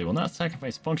forms, but they will not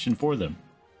sacrifice function for them.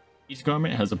 Each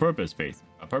garment has a purpose, Faith.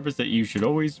 A purpose that you should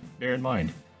always bear in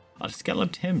mind. A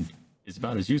scalloped hem is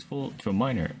about as useful to a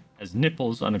miner as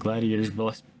nipples on a gladiator's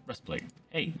breastplate.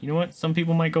 Hey, you know what? Some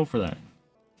people might go for that.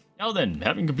 Now then,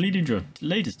 having completed your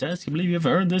latest task, I believe you have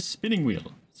earned this spinning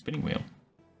wheel. Spinning wheel.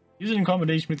 Use it in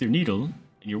combination with your needle,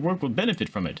 and your work will benefit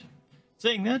from it.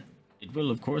 Saying that, it will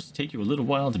of course take you a little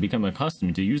while to become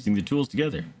accustomed to using the tools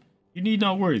together. You need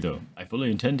not worry though, I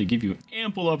fully intend to give you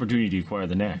ample opportunity to acquire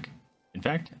the knack. In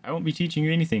fact, I won't be teaching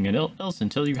you anything else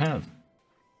until you have.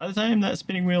 By the time that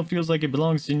spinning wheel feels like it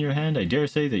belongs in your hand, I dare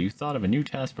say that you thought of a new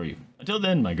task for you. Until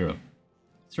then, my girl.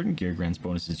 Certain gear grants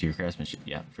bonuses to your craftsmanship.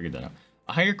 Yeah, figured that out.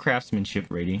 A higher craftsmanship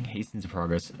rating hastens the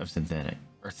progress of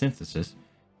synthesis.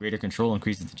 Greater control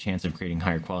increases the chance of creating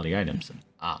higher quality items.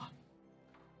 Ah.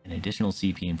 An additional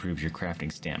CP improves your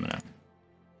crafting stamina.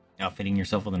 Outfitting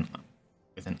yourself with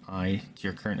an eye to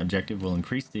your current objective will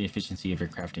increase the efficiency of your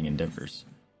crafting endeavors.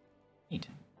 Neat.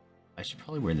 I should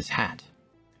probably wear this hat.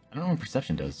 I don't know what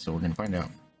perception does, so we're gonna find out.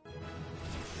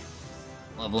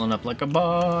 Leveling up like a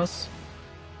boss.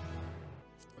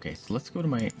 Okay, so let's go to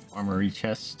my armory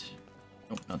chest.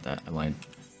 Nope, not that. I lied.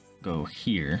 Go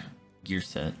here. Gear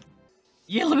set.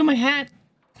 Yeah, look at my hat!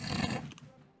 I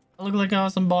look like an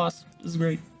awesome boss. This is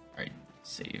great. Alright,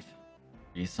 save.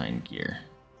 Reassign gear.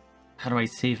 How do I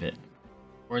save it?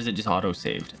 Or is it just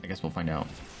auto-saved? I guess we'll find out.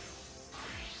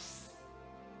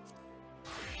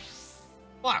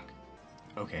 Fuck!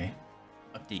 Okay.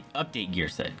 Update gear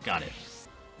set. Got it.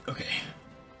 Okay.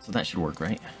 So that should work,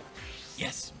 right?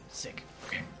 Yes. Sick.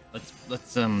 Okay. Let's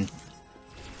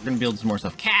we're gonna build some more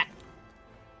stuff. Cat!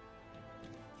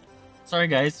 Sorry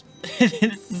guys.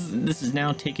 this is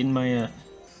now taking my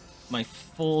my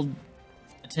full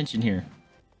attention here.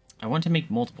 I want to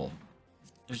make multiple.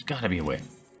 There's gotta be a way.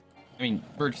 I mean,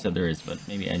 Birch said there is, but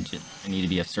maybe I need to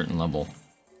be a certain level.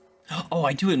 Oh,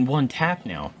 I do it in one tap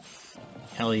now.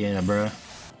 Hell yeah, bruh.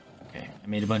 Okay, I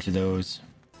made a bunch of those.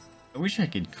 I wish I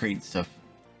could create stuff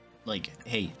like,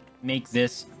 hey, make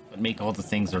this, but make all the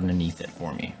things underneath it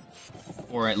for me.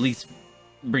 Or at least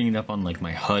bring it up on like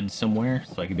my HUD somewhere,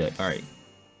 so I could be like, alright,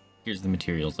 here's the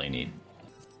materials I need.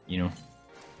 You know?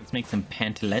 Let's make some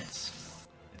pantalettes.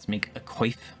 Let's make a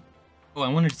coif. Oh, I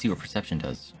wanted to see what perception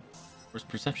does. Where's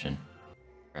perception?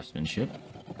 Craftsmanship.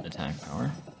 Attack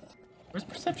power. Where's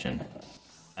perception?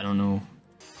 I don't know.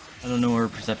 I don't know where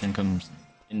perception comes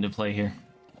into play here.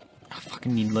 I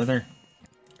fucking need leather.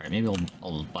 Alright, maybe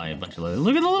I'll buy a bunch of leather.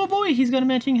 Look at the little boy! He's got a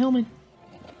matching helmet.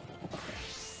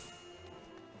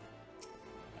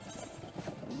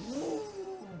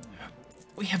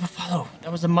 We have a follow.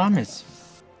 That was a Monmouth.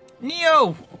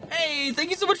 Neo! Hey,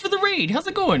 thank you so much for the raid. How's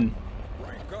it going?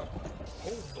 Rank up.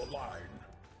 Hold the line.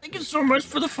 Thank you so much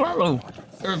for the follow.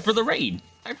 Or for the raid.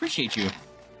 I appreciate you.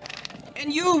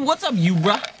 And you, what's up, you,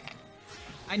 bruh?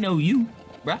 I know you,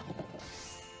 bruh.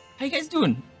 How you guys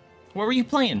doing? What were you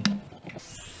playing?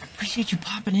 I appreciate you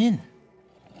popping in.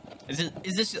 Is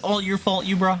this all your fault,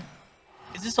 you, bruh?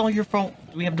 Is this all your fault?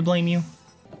 Do we have to blame you?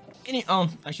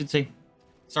 I should say.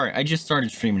 Sorry, I just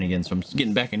started streaming again, so I'm just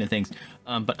getting back into things.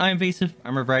 But I'm Vaesive.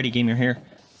 I'm a variety gamer here.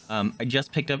 I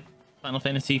just picked up Final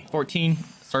Fantasy 14.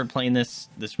 Started playing this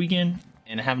weekend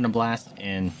and having a blast.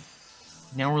 And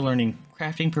now we're learning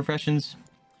crafting professions.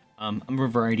 I'm a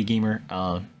variety gamer.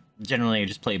 Generally, I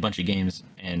just play a bunch of games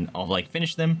and I'll like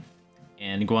finish them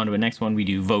and go on to the next one. We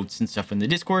do votes and stuff in the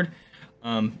Discord.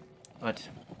 But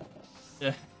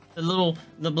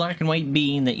the black and white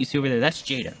being that you see over there, that's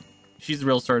Jada. She's the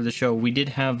real star of the show. We do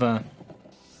have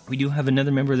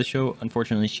another member of the show.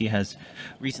 Unfortunately, she has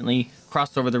recently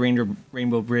crossed over the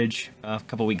Rainbow Bridge a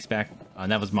couple weeks back.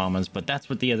 That was Mama's, but that's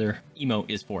what the other emote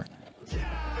is for.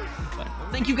 But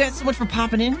thank you guys so much for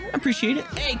popping in. I appreciate it.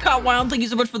 Hey, Caught Wild, thank you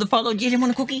so much for the follow. Jada,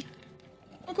 want a cookie?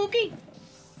 A cookie?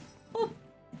 Oh,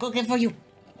 cooking for you.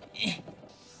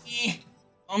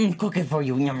 I'm cooking for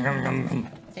you. Yum, yum, yum, yum.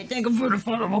 Hey, thank you for the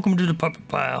follow. Welcome to the puppet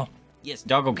pile. Yes,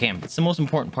 doggo cam. It's the most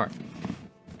important part.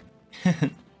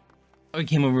 Oh, he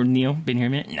came over with Neo. Been here a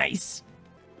minute. Nice.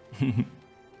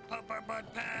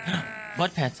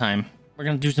 Butt pat time. We're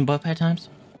gonna do some butt pat times.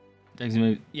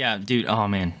 Yeah, dude. Oh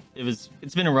man,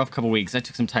 it's been a rough couple weeks. I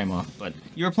took some time off, but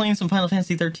you were playing some Final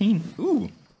Fantasy 13. Ooh,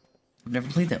 I've never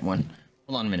played that one.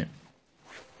 Hold on a minute.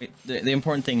 Wait, the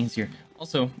important thing is here.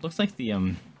 Also, looks like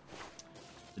the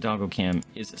doggo cam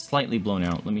is slightly blown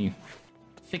out. Let me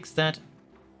fix that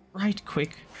right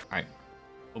quick. All right,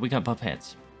 but we got butt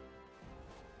pads.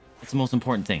 That's the most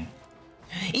important thing.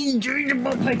 Enjoy the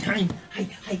butt pad time.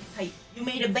 Hi. You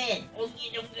made a bed. Oh,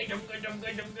 yeah, I'm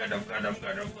good.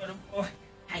 Oh,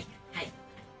 hi.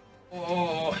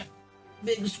 Oh,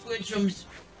 big squidrums.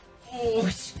 Oh,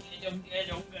 I'm good.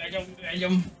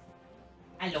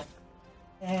 Hello.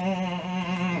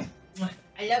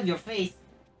 I love your face.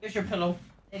 Here's your pillow.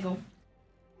 There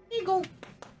you go.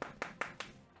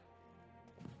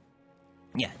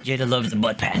 Yeah, Jada loves the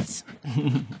butt pads.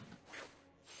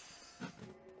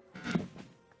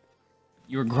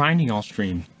 You were grinding all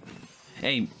stream.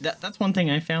 Hey, that's one thing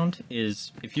I found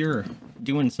is if you're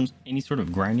doing any sort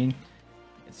of grinding,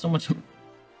 it's so much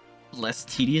less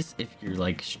tedious if you're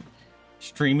like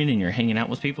streaming and you're hanging out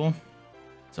with people.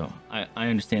 So I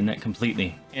understand that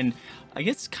completely. And I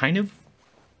guess kind of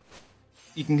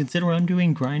you can consider what I'm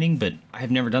doing grinding, but I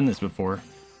have never done this before.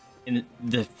 And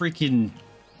the freaking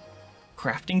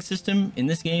crafting system in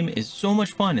this game is so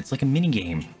much fun. It's like a mini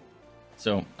game.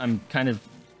 So I'm kind of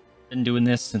been doing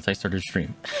this since I started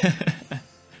stream.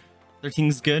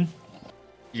 13's good.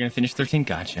 You're gonna finish 13?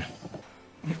 Gotcha.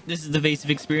 This is the Vaesive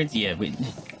experience? Yeah,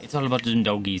 it's all about the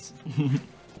doggies.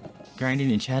 Grinding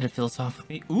and chat at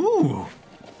philosophically. Ooh!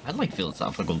 I like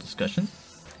philosophical discussions.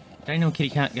 Did I know Kitty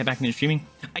Cat get back into streaming?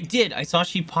 I did! I saw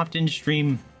she popped into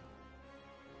stream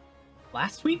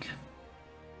last week?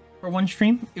 for one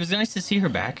stream. It was nice to see her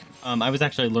back. I was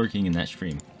actually lurking in that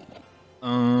stream.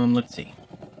 Let's see.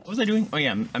 What was I doing? Oh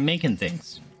yeah, I'm making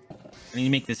things. I need to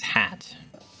make this hat,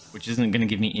 which isn't going to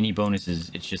give me any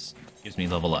bonuses. It just gives me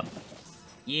level up.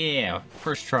 Yeah,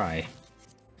 first try.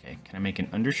 Okay, can I make an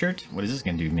undershirt? What is this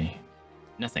going to do to me?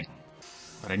 Nothing.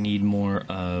 But I need more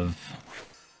of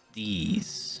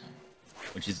these,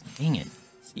 which is, dang it,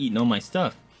 it's eating all my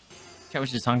stuff. Chat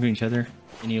was just talking to each other,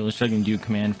 and he was struggling to do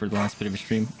command for the last bit of a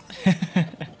stream.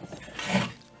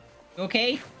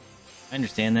 Okay, I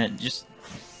understand that. Just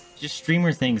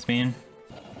streamer things, man.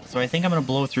 So I think I'm gonna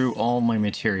blow through all my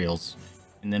materials,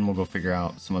 and then we'll go figure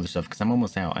out some other stuff, because I'm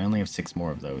almost out. I only have 6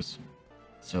 more of those.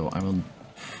 So I will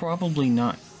probably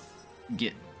not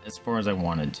get as far as I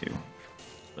wanted to,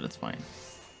 but it's fine.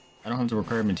 I don't have to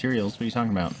require materials. What are you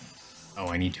talking about? Oh,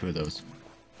 I need 2 of those.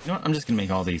 You know what? I'm just gonna make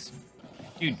all these.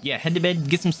 Dude, yeah, head to bed,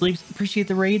 get some sleep. Appreciate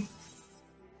the raid.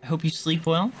 I hope you sleep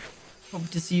well. Hope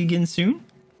to see you again soon.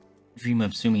 Dream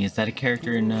of Sumi. Is that a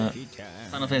character in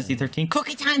Final Fantasy 13?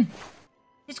 Cookie time!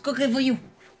 It's cooking for you.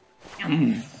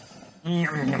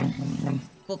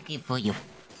 Cookie for you.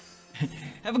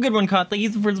 Have a good one, Kot. Thank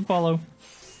you for the follow.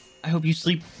 I hope you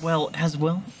sleep well as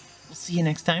well. We'll see you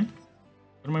next time.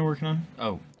 What am I working on?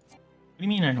 Oh. What do you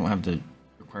mean I don't have the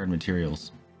required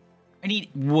materials? I need...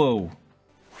 Whoa.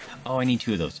 Oh, I need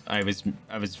 2 of those. I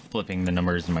was flipping the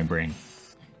numbers in my brain.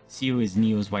 Sio is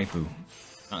Neo's waifu.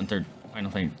 Not in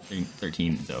Final Fantasy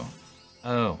 13, though.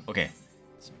 Oh, okay.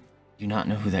 Do not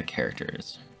know who that character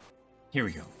is. Here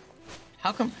we go.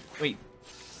 How come... Wait.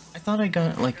 I thought I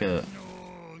got, like, a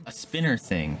spinner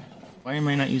thing. Why am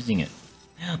I not using it?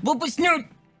 Boop snoot!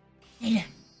 Yeah.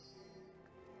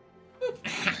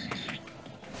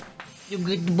 You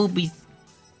good boobies.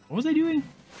 What was I doing?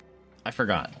 I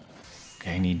forgot.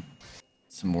 Okay, I need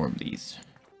some more of these.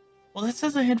 Well, that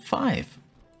says I had 5.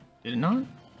 Did it not?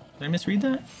 Did I misread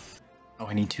that? Oh,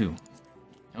 I need 2.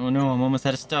 Oh no, I'm almost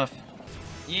out of stuff.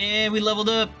 Yeah, we leveled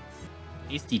up.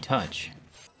 Hasty touch.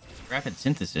 Rapid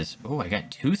synthesis. Oh, I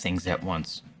got 2 things at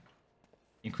once.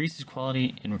 Increases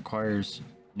quality and requires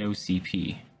no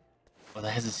CP. Well,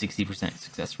 that has a 60%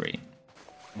 success rate.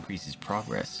 Increases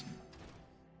progress.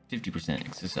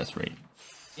 50% success rate.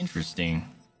 Interesting.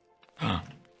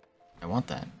 I want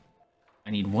that.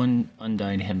 I need 1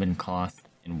 undyed hempen cloth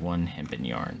and 1 hempen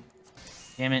yarn.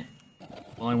 Damn it.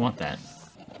 Well, I want that.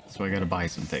 So I gotta buy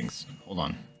some things. Hold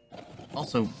on.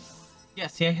 Also, yeah,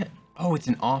 see, I had... Oh, it's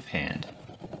an offhand.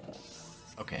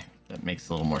 Okay, that makes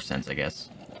a little more sense, I guess.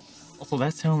 Also,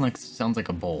 that sounds like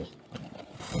a bowl.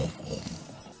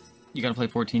 You gotta play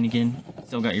 14 again?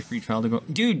 Still got your free trial to go?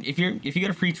 Dude, if you got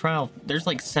a free trial, there's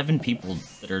like 7 people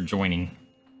that are joining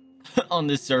on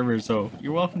this server, so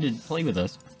you're welcome to play with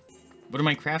us. What am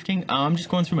I crafting? I'm just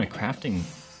going through my crafting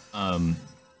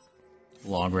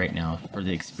log right now for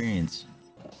the experience.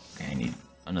 Okay, I need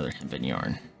another hempen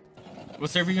yarn. What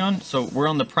server are you on? So we're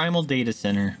on the Primal Data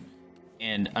Center,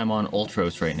 and I'm on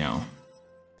Ultros right now.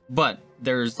 But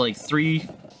there's like 2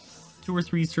 or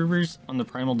 3 servers on the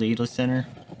Primal Data Center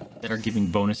that are giving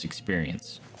bonus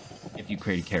experience if you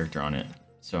create a character on it.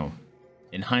 So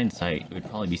in hindsight, it would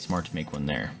probably be smart to make one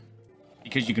there,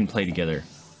 because you can play together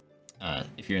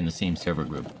if you're in the same server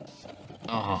group.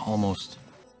 Oh, almost.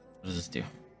 What does this do?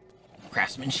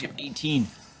 Craftsmanship 18.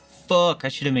 Fuck, I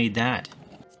should have made that.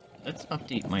 Let's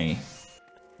update my...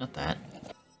 Not that.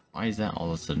 Why is that all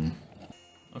of a sudden?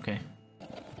 Okay.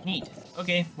 Neat.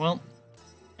 Okay, well,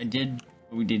 I did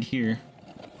what we did here.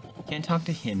 Can't talk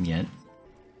to him yet.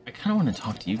 I kind of want to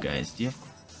talk to you guys. Do you have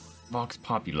Vox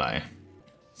Populi?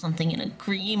 Something in a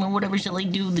cream or whatever shall I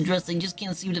do? The dress, I just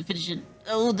can't seem to finish it.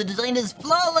 Oh, the design is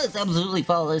flawless! Absolutely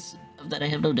flawless. Of that I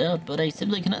have no doubt, but I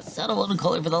simply cannot settle on a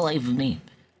color for the life of me.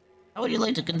 How would you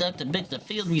like to conduct a bit of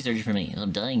field research for me?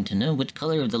 I'm dying to know which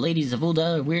color of the ladies of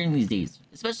Ul'dah are wearing these days,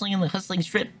 especially in the hustling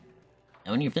strip.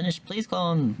 Now when you're finished, please call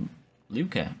on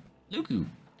Luku,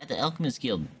 at the Alchemist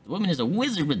Guild. The woman is a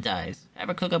wizard with dyes. Have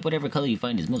her cook up whatever color you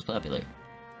find is most popular.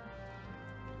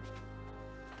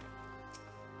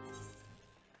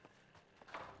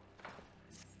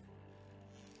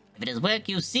 If it is work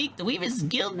you seek, the Weavers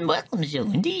Guild welcomes you.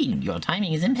 Indeed, your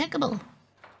timing is impeccable.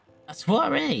 A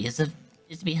soiree is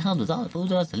to be held with all of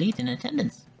Uldah's elite in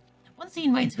attendance. Once the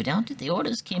invites were out, the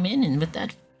orders came in, and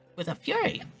with a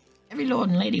fury. Every lord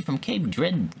and lady from Cape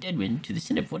Deadwind to the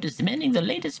Cinderfort is demanding the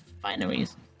latest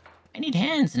fineries. I need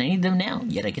hands, and I need them now,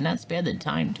 yet I cannot spare the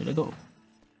time to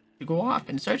go off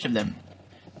in search of them.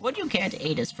 Would you care to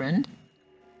aid us, friend?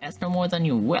 Ask no more than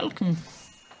you welcome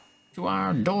to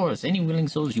our doors any willing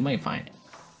souls you may find.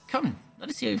 Come, let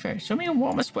us see you first. Show me your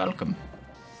warmest welcome.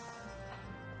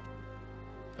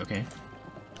 Okay.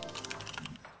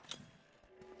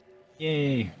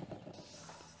 Yay.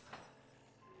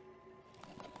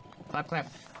 Clap,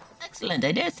 clap. Excellent.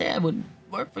 I dare say I would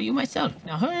work for you myself.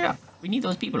 Now hurry up. We need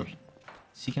those people.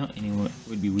 Seek out anyone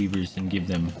would-be weavers and give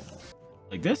them...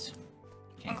 Like this?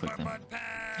 Can't click them.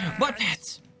 Butt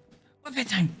pats! Butt pat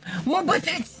time! More butt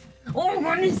pats! Oh,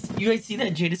 goodness! You guys see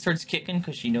that Jada starts kicking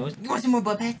because she knows? You want some more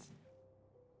butt pats?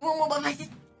 You want more butt pats?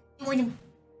 You want them?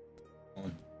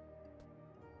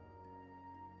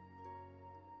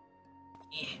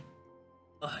 Yeah.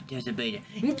 Oh, there's a beta.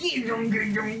 Get them, get them,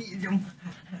 get them.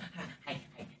 Hi,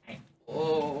 hi, hi. Oh.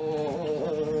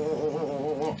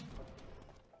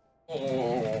 Oh.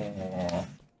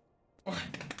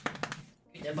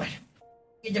 Get the butt.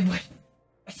 Get the butt.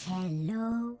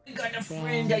 Hello. We got a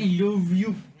friend. I love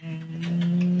you.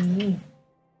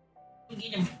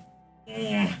 Get him.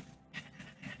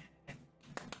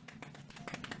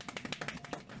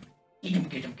 Get him,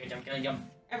 get him, get him, get him.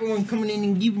 Everyone coming in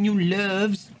and giving you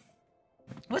loves.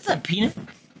 What's up, Peanut?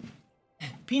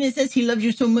 Peanut says he loves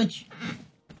you so much.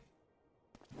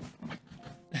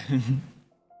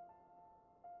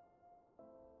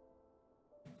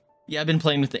 Yeah, I've been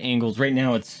playing with the angles. Right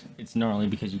now it's gnarly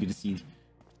because you get to see...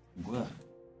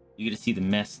 You get to see the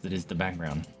mess that is the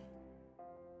background.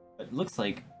 But it looks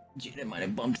like Jada might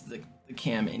have bumped the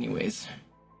cam anyways.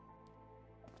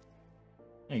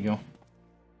 There you go.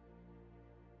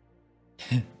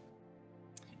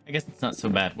 I guess it's not so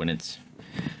bad when it's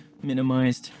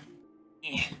minimized.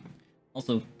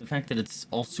 Also, the fact that it's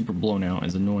all super blown out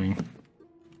is annoying.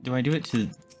 Do I do it to,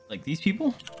 like, these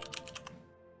people?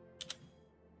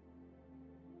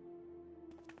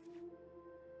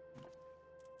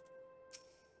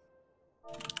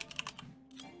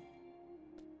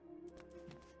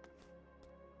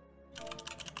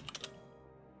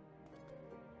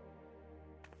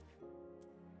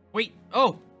 Wait,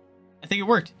 oh! I think it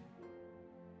worked.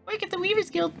 Work at the Weavers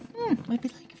Guild.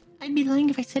 I'd be lying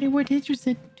if I said I weren't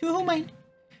interested. To whom I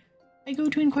go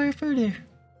to inquire further.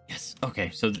 Yes, okay,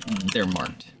 so they're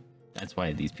marked. That's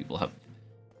why these people have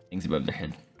things above their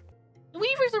head. The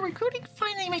Weavers are recruiting.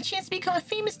 Finally, my chance to become a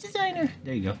famous designer.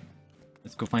 There you go.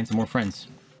 Let's go find some more friends.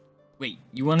 Wait,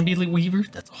 you want to be the Weaver?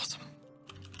 That's awesome.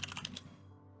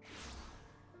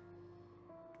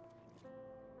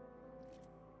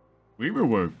 Weaver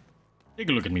work. Take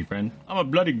a look at me, friend. I'm a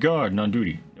bloody guard on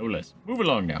duty, no less. Move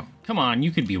along now. Come on, you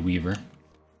could be a Weaver.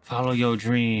 Follow your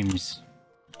dreams.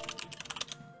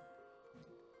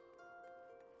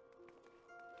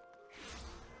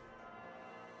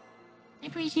 I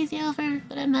appreciate the offer,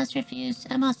 but I must refuse.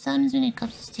 I'm all thumbs when it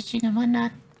comes to stitching and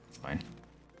whatnot. It's fine.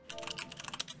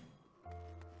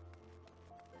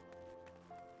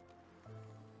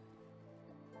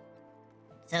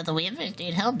 So the Weavers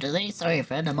need help, do they? Sorry,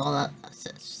 friend, I'm all out of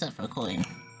stuff for coin.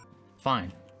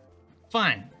 Fine.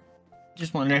 Fine.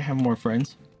 Just wanted to have more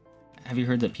friends. Have you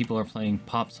heard that people are playing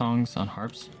pop songs on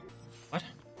harps? What?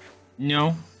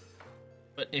 No.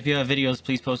 But if you have videos,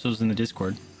 please post those in the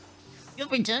Discord.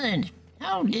 You've returned.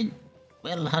 How did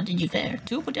you fare?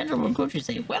 Two potential recruiters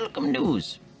say, welcome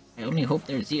news. I only hope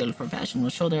their zeal for fashion will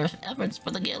show their efforts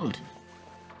for the guild.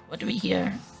 What we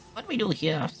do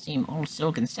here seem all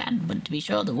silk and satin, but to be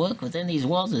sure the work within these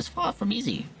walls is far from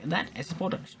easy. And that, I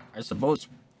suppose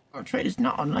our trade is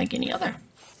not unlike any other.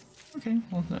 Okay,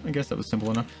 well, I guess that was simple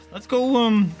enough. Let's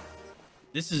go,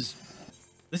 this is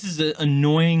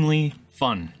annoyingly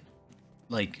fun.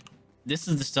 Like, this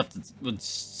is the stuff that would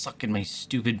suck in my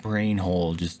stupid brain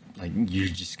hole. Just, like, you're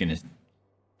just gonna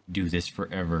do this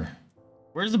forever.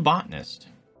 Where's the botanist?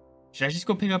 Should I just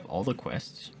go pick up all the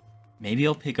quests? Maybe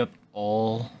I'll pick up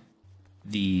all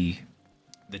the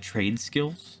trade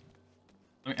skills.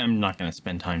 I'm not gonna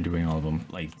spend time doing all of them.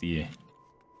 Like I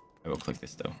will click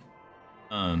this though.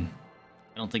 I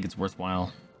don't think it's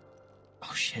worthwhile.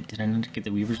 Oh shit! Did I not get the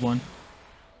Weavers one?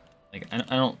 Like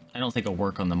I don't think I'll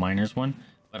work on the Miners one,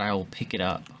 but I will pick it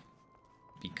up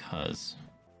because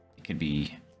it could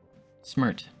be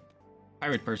smart.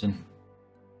 Pirate person.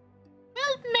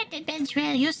 Well met,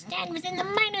 adventurer. You stand within the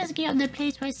Miners Guild, the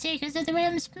place where seekers of the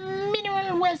realm's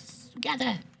mineral wealth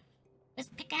gather.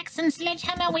 With pickaxe and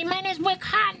sledgehammer, we miners work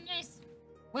hard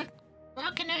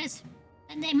on earth,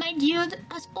 and they might yield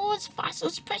us ores,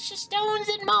 fossils, precious stones,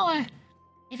 and more.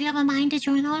 If you have a mind to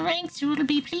join our ranks, you will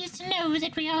be pleased to know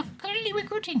that we are currently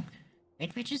recruiting.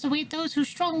 Great riches await those whose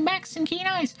strong backs and keen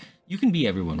eyes. You can be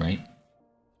everyone, right?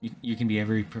 You can be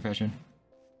every profession.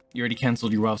 You already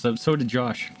canceled your WoW sub. So did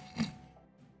Josh.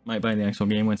 Might buy the actual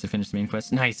game once I finish the main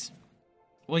quest. Nice.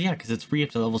 Well, yeah, because it's free up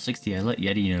to level 60. I let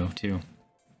Yeti know, too.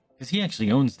 Because he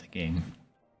actually owns the game.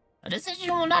 A decision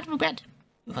you will not regret.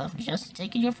 You have just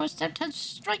taken your first step to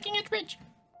striking it rich.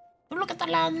 To look at the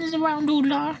lands around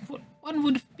Ular, one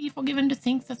would be forgiven to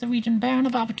think that the region barren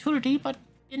of opportunity, but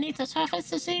beneath the surface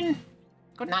the scene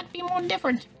could not be more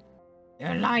different.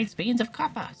 There lies veins of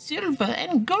copper, silver,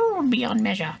 and gold beyond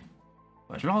measure.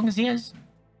 For as long as he has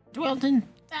dwelt in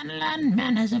that land,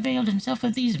 man has availed himself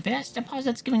of these vast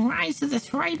deposits, giving rise to the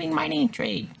thriving mining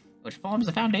trade, which forms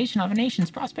the foundation of a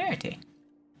nation's prosperity.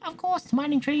 Of course, the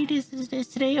mining trade is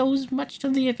today owes much to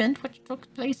the event which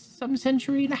took place some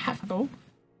century and a half ago,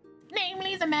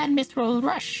 namely the Mad Mithril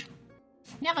Rush.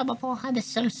 Never before had the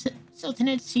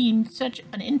Sultanate seen such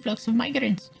an influx of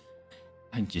migrants.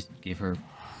 I just gave her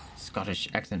Scottish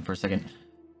accent for a second.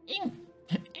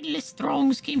 Endless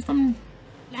throngs came from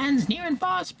lands near and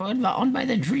far, spurred on by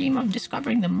the dream of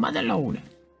discovering the mother lode.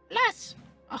 Alas,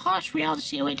 a harsh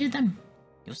reality awaited them.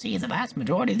 You see, the vast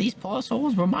majority of these poor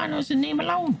souls were miners in name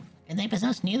alone, and they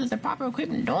possessed neither the proper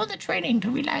equipment nor the training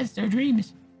to realize their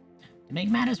dreams. To make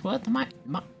matters worse,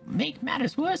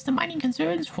 the mining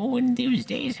concerns, who in those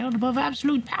days held above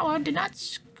absolute power, did not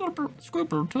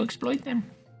scruple to exploit them.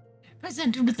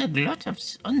 Presented with a glut of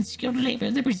unskilled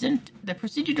labor, they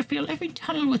proceeded to fill every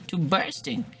tunnel with to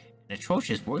bursting, and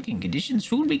atrocious working conditions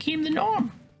soon became the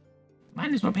norm.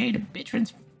 Miners were paid a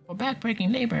pittance for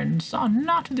backbreaking labor and saw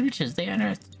not the riches they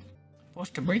unearthed.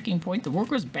 Forced to breaking point, the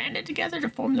workers banded together to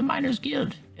form the Miners'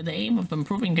 Guild, in the aim of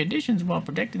improving conditions while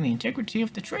protecting the integrity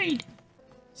of the trade.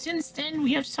 Since then,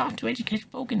 we have sought to educate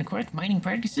folk in correct mining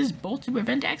practices, both to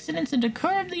prevent accidents and to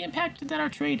curb the impact that our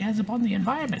trade has upon the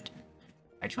environment.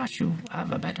 I trust you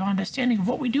have a better understanding of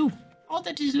what we do. All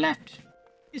that is left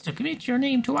is to commit your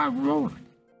name to our role.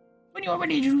 When you are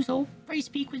ready to do so, pray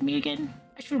speak with me again.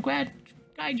 I shall guide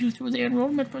you through the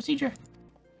enrollment procedure.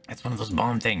 That's one of those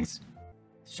bomb things.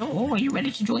 So, are you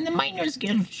ready to join the Miners'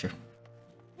 Guild? Sure.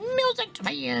 Music to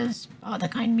my ears. Oh, the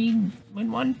kind mean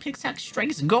when one pickaxe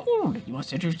strikes gold. You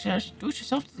must introduce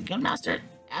yourself to the Guildmaster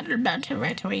Adalberta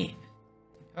right away.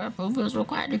 Her approval is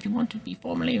required if you want to be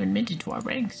formally admitted to our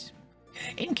ranks.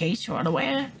 In case you're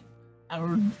unaware,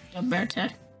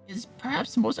 Adalberta is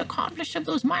perhaps the most accomplished of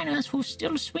those miners who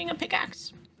still swing a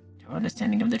pickaxe. Her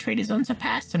understanding of the trade is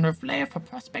unsurpassed and her flair for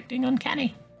prospecting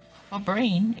uncanny. Her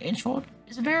brain, in short,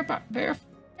 is a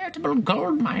veritable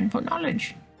gold mine for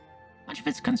knowledge. Much of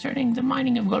it's concerning the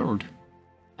mining of gold.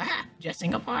 Ah,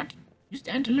 jesting apart, you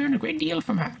stand to learn a great deal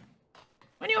from her.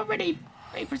 When you're ready,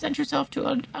 pray present yourself to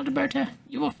Adalberta.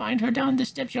 You will find her down the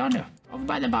steps yonder, over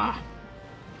by the bar.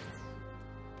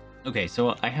 Okay,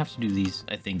 so I have to do these,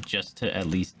 I think, just to at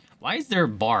least... Why is there a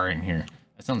bar in here?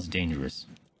 That sounds dangerous.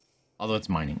 Although it's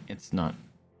mining. It's not...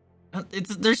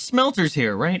 There's smelters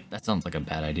here, right? That sounds like a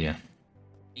bad idea.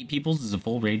 8 peoples is a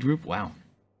full raid group? Wow.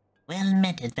 Well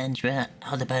met, adventurer.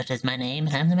 Adalberta is my name,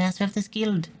 and I'm the master of this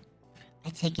guild. I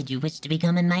take it you wish to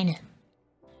become a miner.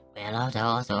 Well, our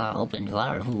doors are open to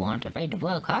all who aren't afraid to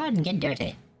work hard and get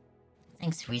dirty.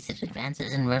 Thanks to recent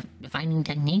advances in refining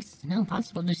techniques, it's now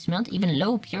possible to smelt even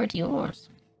low-purity ores.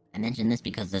 I mention this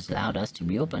because this allowed us to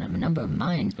reopen a number of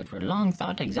mines which were long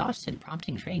thought exhausted,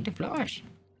 prompting trade to flourish.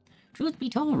 Truth be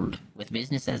told, with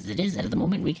business as it is at the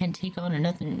moment, we can't take on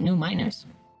enough new miners.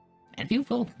 And few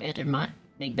folk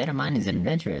make better miners and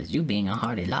adventurers, you being a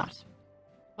hardy lot.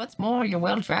 What's more, you're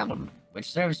well-traveled,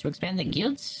 which serves to expand the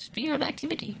guild's sphere of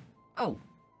activity. Oh,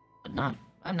 but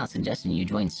I'm not suggesting you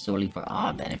join solely for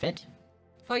our benefit.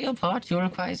 For your part, you'll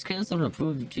acquire skills that will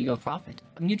prove to your profit.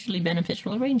 A mutually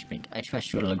beneficial arrangement. I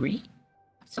trust you'll agree.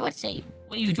 So what say?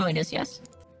 Will you join us, yes?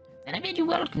 Then I bid you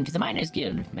welcome to the Miners'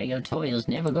 Guild. May your toils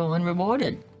never go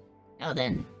unrewarded. Now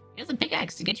then, here's a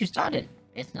pickaxe to get you started.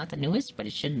 It's not the newest, but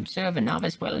it should serve a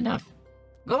novice well enough.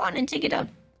 Go on and take it up.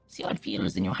 See how it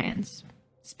feels in your hands.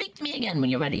 Speak to me again when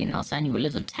you're ready, and I'll assign you a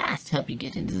little task to help you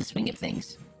get into the swing of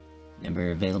things.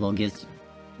 Number of available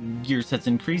gear sets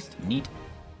increased. Neat.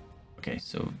 Okay,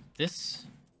 so this,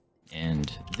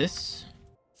 and this,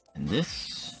 and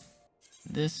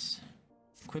this,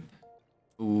 equip.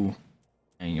 Ooh,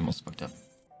 I almost fucked up.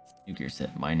 New gear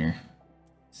set, miner.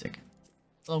 Sick.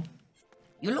 Hello.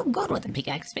 You look good with the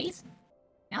pickaxe face.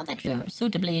 Now that you're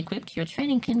suitably equipped, your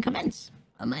training can commence.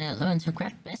 A miner learns her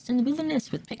craft best in the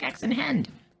wilderness with pickaxe in hand.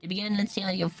 To begin, let's see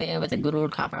how you fare with a good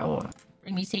old copper ore.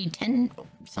 Bring me, say, 10...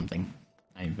 something.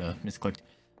 I misclicked.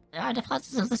 There are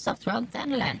deposits of the stuff throughout the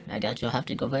land. I doubt you'll have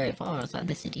to go very far outside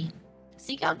the city.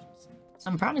 Seek out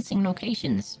some promising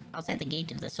locations outside the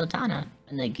gate of the Sultana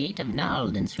and the gate of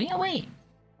Nald and swing away.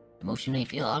 The motion may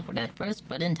feel awkward at first,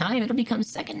 but in time it'll become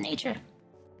second nature.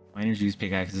 Miners use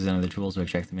pickaxes and other tools to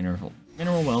extract the mineral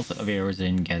wealth of areas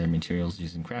and gather materials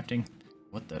used in crafting.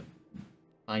 What the?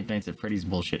 Five Nights at Freddy's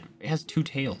bullshit. It has 2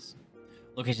 tails.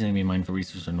 Locations that can be mined for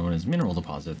resources are known as mineral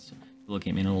deposits.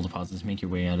 Locate mineral deposits, make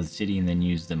your way out of the city, and then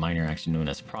use the minor action known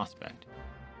as Prospect.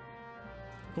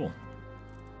 Cool.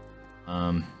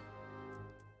 Well,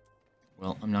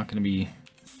 I'm not gonna be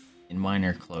in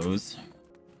miner clothes.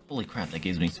 Holy crap, that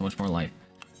gives me so much more life.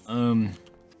 I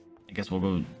guess we'll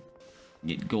go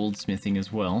get goldsmithing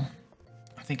as well.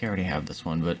 I think I already have this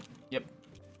one, but yep.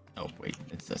 Oh, wait,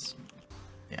 it's this.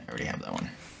 Yeah, I already have that one.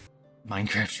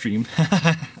 Minecraft stream.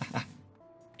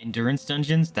 Endurance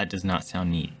dungeons? That does not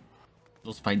sound neat.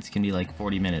 Those fights can be like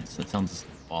 40 minutes. That sounds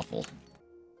awful.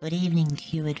 Good evening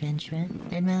to you, adventurer,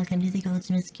 and welcome to the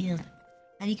Goldsmith's Guild.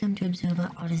 Have you come to observe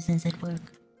our artisans at work?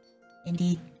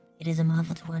 Indeed, it is a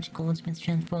marvel to watch goldsmiths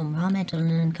transform raw metal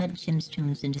and uncut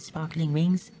gemstones into sparkling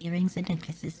rings, earrings, and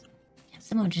necklaces.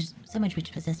 Some of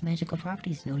which possess magical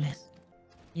properties, no less.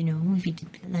 You know, if you'd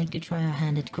like to try our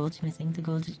hand at goldsmithing, the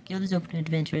Guild is open to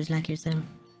adventurers like yourself.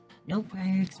 No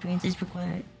prior experience is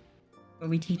required, where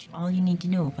we teach all you need to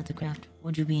know about the craft.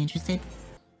 Would you be interested?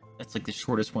 That's like the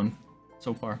shortest one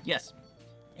so far. Yes.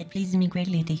 It pleases me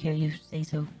greatly to hear you say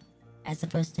so. As the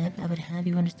first step, I would have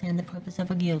you understand the purpose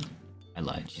of a guild. I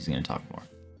lied. She's gonna talk more.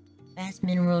 Vast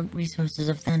mineral resources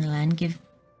of Thunderland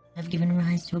have given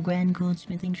rise to a grand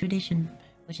goldsmithing tradition,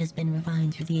 which has been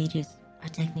refined through the ages. Our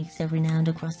techniques are renowned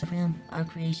across the realm, our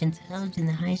creations held in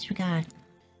the highest regard.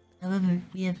 However,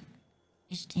 we have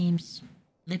Ishtame's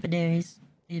lapidaries,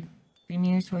 the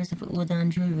premier source of Uldan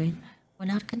jewelry. We're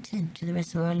not content to the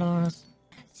rest of our laurels.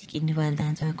 Seeking to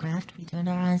advance our craft, we turned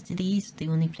our eyes to the east, the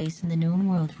only place in the known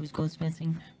world whose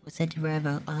goldsmithing was said to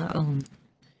rival our own.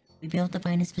 We built the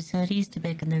finest facilities to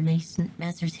beckon their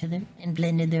masters hither, and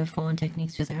blended their foreign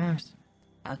techniques with ours.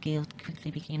 Our guild quickly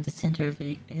became the center of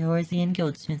Eorthian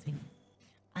goldsmithing.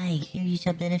 Aye, here you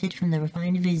shall benefit from the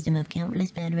refined wisdom of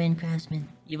countless veteran craftsmen.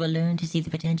 You will learn to see the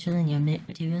potential in your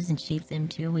materials and shape them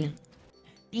to your will.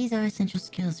 These are essential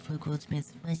skills for a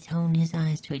goldsmith must hone his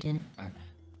eyes to identify.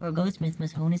 For a goldsmith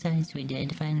must hone his eyes to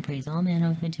identify and praise all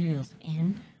manner of materials,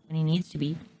 and, when he needs to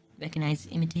be, recognize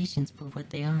imitations for what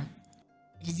they are.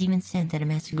 It is even said that a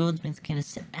master goldsmith can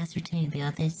ascertain the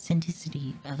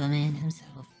authenticity of a man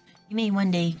himself. You may one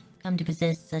day come to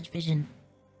possess such vision,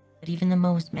 but even the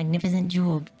most magnificent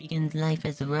jewel begins life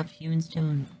as a rough-hewn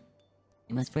stone.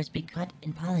 It must first be cut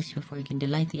and polished before it can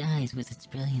delight the eyes with its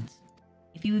brilliance.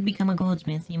 If you would become a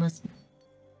goldsmith, you must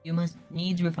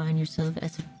needs refine yourself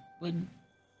as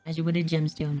you would a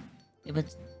gemstone. It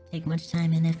would take much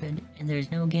time and effort, and there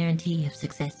is no guarantee of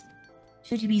success.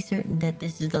 Should you be certain that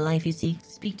this is the life you seek,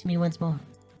 speak to me once more.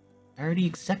 I already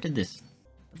accepted this.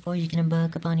 Before you can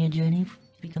embark upon your journey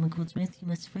to become a goldsmith, you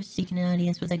must first seek an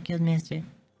audience with a guildmaster.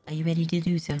 Are you ready to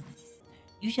do so?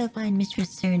 You shall find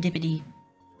Mistress Serendipity.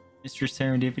 Mistress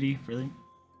Serendipity? Really?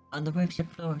 On the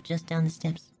workshop floor, just down the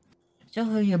steps. Show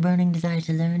her your burning desire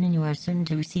to learn, and you are certain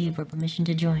to receive her permission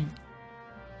to join.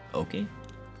 Okay.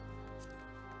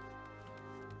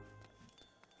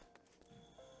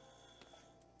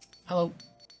 Hello.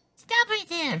 Stop right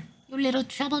there, you little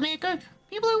troublemaker.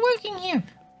 People are working here.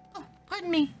 Oh, pardon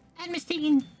me. I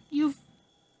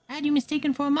had you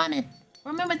mistaken for a monad.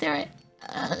 Remember there.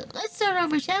 Let's start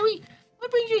over, shall we?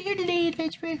 What brings you here today,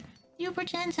 adventurer? Do you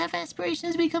perchance have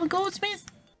aspirations to become a goldsmith?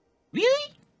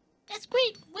 Really? That's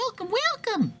great. Welcome,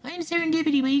 welcome. I am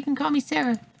Serendipity, but you can call me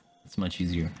Sarah. It's much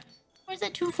easier. Or is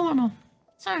that too formal?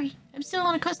 Sorry, I'm still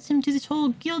unaccustomed to this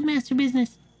whole guildmaster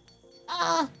business.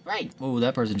 Right. Whoa,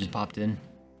 that person just popped in.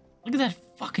 Look at that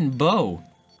fucking bow.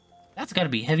 That's gotta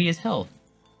be heavy as hell.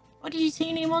 What did you say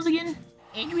your name was again?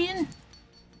 Adrian?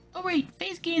 Oh right,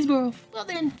 Face Gainsborough. Well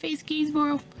then, Face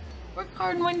Gainsborough. Work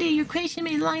hard and one day your creation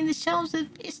may line the shelves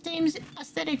of Istame's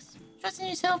aesthetics. Trust in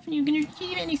yourself and you can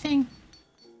achieve anything.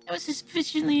 That was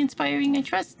sufficiently inspiring, I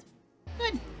trust.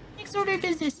 Good. Next order of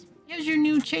business. Here's your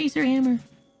new chaser hammer.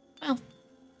 Well,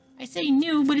 I say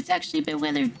new, but it's actually a bit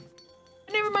weathered.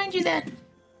 But never mind you that.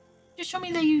 Just show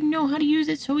me that you know how to use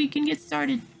it so we can get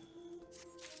started.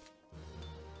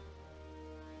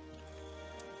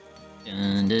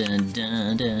 Dun, dun,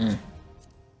 dun, dun.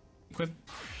 Equip.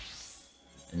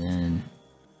 And then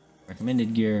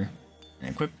recommended gear. And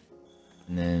equip.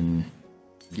 And then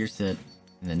gear set.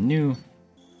 And then new.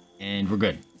 And we're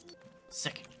good.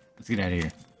 Sick. Let's get out of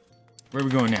here. Where are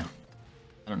we going now?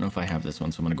 I don't know if I have this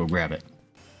one, so I'm gonna go grab it.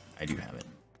 I do have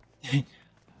it.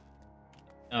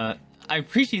 I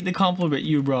appreciate the compliment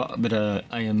you brought, but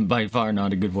I am by far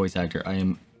not a good voice actor.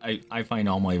 I find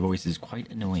all my voices quite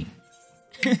annoying.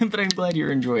 But I'm glad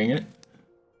you're enjoying it.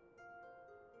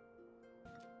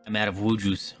 I'm out of woo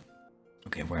juice.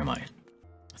 Okay, where am I?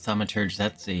 Thaumaturge,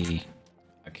 that's a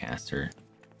caster.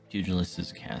 Pugilist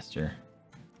is a caster.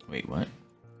 Wait, what?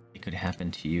 It could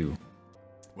happen to you.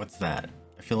 What's that?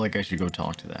 I feel like I should go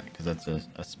talk to that because that's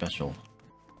a special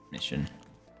mission.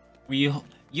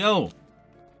 Yo!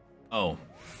 Oh,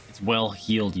 it's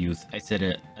well-heeled youth. I said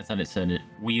it. I thought it said it.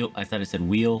 I thought it said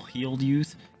wheel-heeled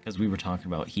youth because we were talking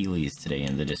about Heelys today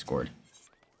in the Discord.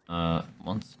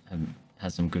 Once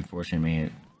has some good fortune,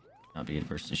 may not be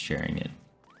adverse to sharing it.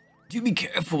 Do be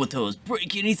careful with those.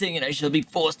 Break anything and I shall be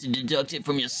forced to deduct it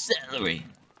from your salary.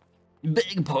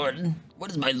 Beg pardon? What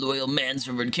is my loyal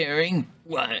manservant carrying?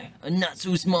 Why, a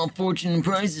not-so-small fortune in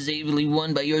prizes ably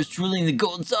won by yours truly in the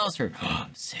Gold Saucer.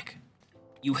 Sick.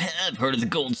 You have heard of the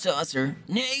Gold Saucer?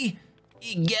 Nay?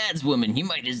 Egads, woman, you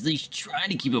might at least try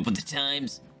to keep up with the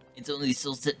times. It's only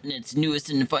still sitting in its newest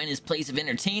and finest place of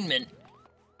entertainment.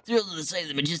 Thrilled at the sight of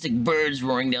the majestic birds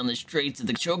roaring down the straits of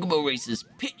the chocobo races,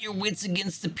 pit your wits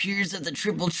against the peers at the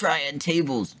triple triad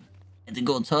tables. At the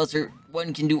Gold Saucer,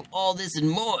 one can do all this and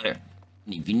more.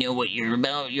 And if you know what you're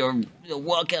about, you'll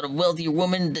walk out a wealthier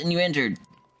woman than you entered.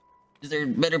 Is there a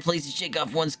better place to shake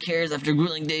off one's cares after a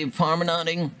grueling day of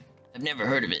promenading? I've never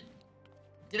heard of it.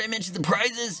 Did I mention the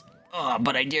prizes? Oh,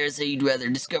 but I dare say you'd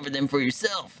rather discover them for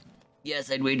yourself.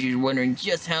 Yes, I'd wager you're wondering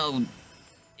just how,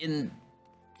 in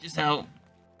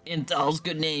Thal's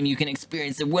good name, you can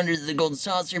experience the wonders of the Gold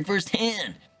Saucer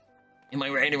firsthand. Am I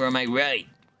right or am I right?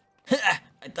 Ha!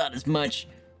 I thought as much.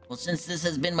 Well, since this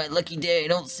has been my lucky day, I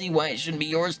don't see why it shouldn't be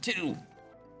yours too.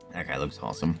 That guy looks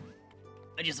awesome.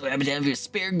 I just so happen to have your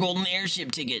spare golden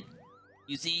airship ticket.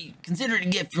 You see, consider it a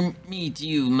gift from me to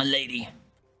you, my lady.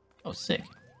 Oh, sick.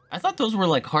 I thought those were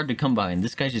like hard to come by, and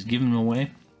this guy's just giving them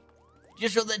away.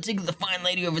 Just show that ticket to the fine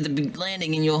lady over the big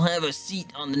landing, and you'll have a seat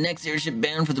on the next airship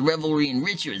bound for the revelry and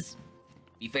rituals.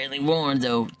 Be fairly warned,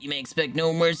 though, you may expect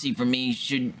no mercy from me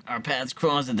should our paths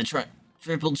cross at the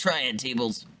triple triad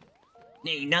tables.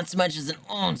 Nay, not so much as an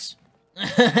ounce.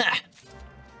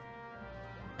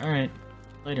 Alright.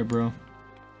 Later, bro.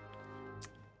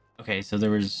 Okay, so there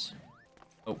was...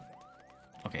 Oh.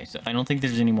 Okay, so I don't think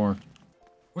there's any more...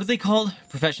 What are they called?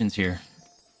 Professions here.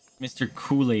 Mr.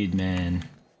 Kool-Aid Man.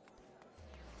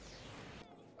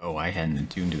 Oh, I hadn't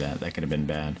attuned to that. That could have been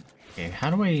bad. Okay,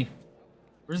 how do I...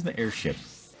 Where's the airship?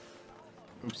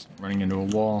 Oops, running into a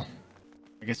wall.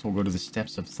 I guess we'll go to the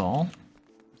Steps of Thal.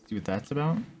 See what that's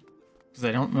about. Because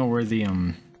I don't know where the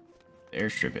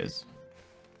airstrip is.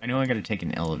 I know I gotta take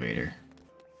an elevator.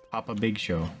 Papa Big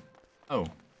Show. Oh,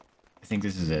 I think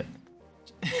this is it.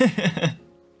 I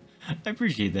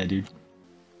appreciate that, dude.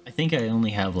 I think I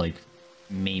only have like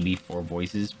maybe 4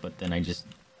 voices, but then I just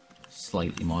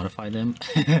slightly modify them.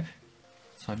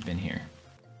 So I've been here.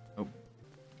 Oh,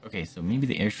 okay, so maybe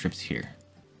the airstrip's here.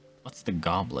 What's the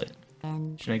goblet?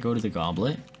 Should I go to the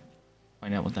goblet?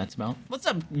 Find out what that's about. What's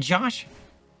up, Josh?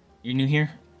 You're new here?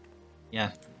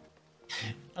 Yeah.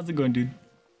 How's it going, dude?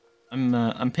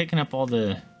 I'm picking up all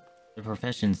the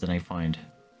professions that I find.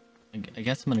 I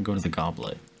guess I'm gonna go to the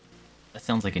goblet. That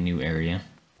sounds like a new area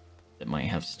that might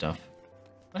have stuff.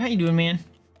 But how you doing, man?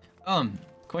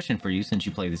 Question for you since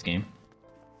you play this game.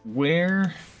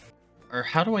 Where or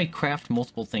how do I craft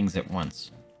multiple things at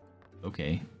once?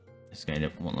 Okay. This guy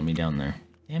won't let me down there.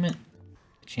 Damn it.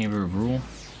 Chamber of Rule.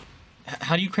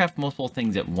 How do you craft multiple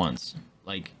things at once?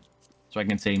 Like, so I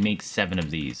can say make 7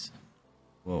 of these.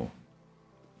 Whoa.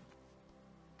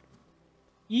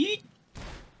 Yeet.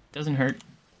 Doesn't hurt.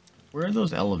 Where are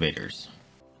those elevators?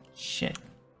 Shit.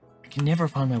 I can never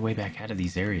find my way back out of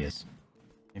these areas.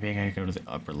 Maybe I gotta go to the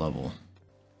upper level.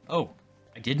 Oh,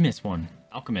 I did miss one.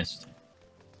 Alchemist.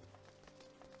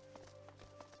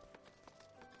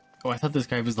 Oh, I thought this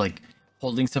guy was like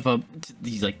holding stuff up to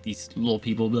these little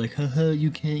people be like, haha,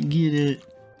 you can't get it.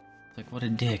 It's like, what a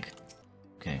dick.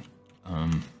 Okay,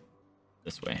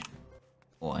 this way.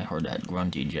 Oh, I heard that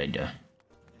grunty Jada.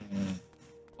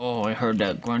 Oh, I heard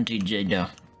that grunty Jada.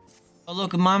 Oh,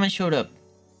 look, Mama showed up.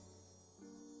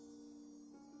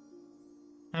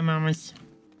 Hi, Mamas.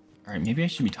 Alright, maybe I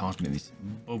should be talking to these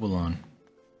Bobolon.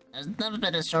 There's never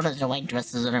been a shortage of white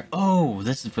dresses in her. Oh,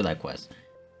 this is for that quest.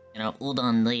 You know,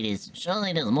 Udon ladies,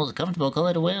 surely it is the most comfortable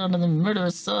color to wear under the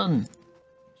murderous sun.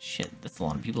 Shit, that's a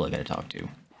lot of people I gotta talk to.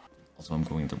 Also, I'm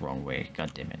going the wrong way.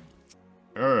 God damn it.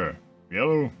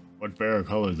 Yellow? What fair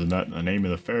color is that in the name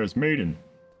of the fairest maiden?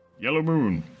 Yellow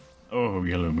Moon. Oh,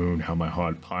 Yellow Moon, how my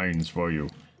heart pines for you.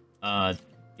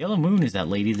 Yellow Moon is that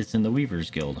lady that's in the Weavers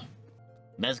Guild.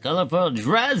 Best color for a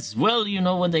dress? Well, you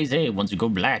know what they say. Once you go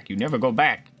black, you never go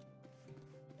back.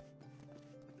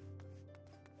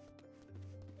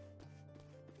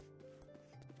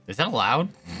 Is that loud?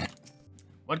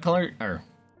 What color? Or,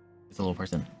 it's a little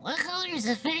person. What color is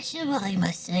the fashionable, I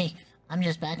must say? I'm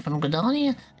just back from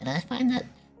Gdonia, and I find that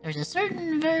there's a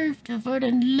certain verve to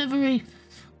verdant livery.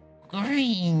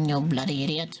 Green, you bloody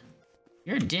idiot.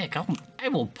 You're a dick. I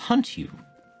will punch you.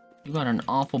 You got an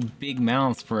awful big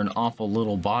mouth for an awful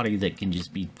little body that can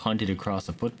just be punted across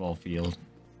a football field.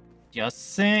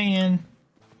 Just saying.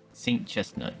 Saint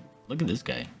Chestnut. Look at this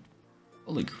guy.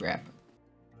 Holy crap.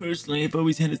 Personally, I've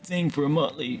always had a thing for a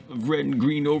motley of red and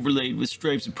green overlaid with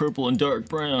stripes of purple and dark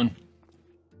brown.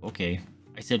 Okay,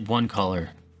 I said one color.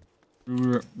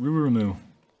 Ruramu.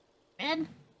 Bad?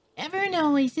 Ever and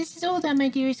always, this is Ulda, my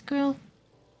dearest girl.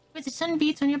 Where the sun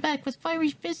beats on your back with fiery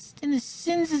fists, and the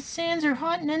sins of sands are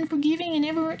hot and unforgiving and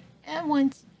ever at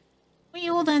once. We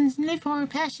Uldans live for our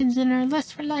passions, and our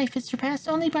lust for life is surpassed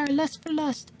only by our lust for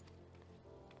lust.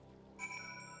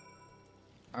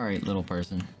 Alright, little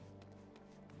person.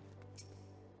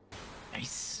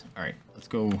 Nice. Alright, let's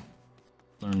go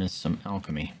learn this some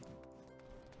alchemy.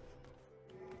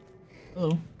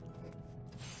 Hello.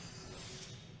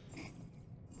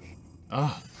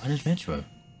 Ah, an adventurer.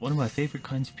 One of my favorite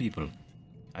kinds of people.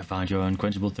 I find your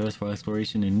unquenchable thirst for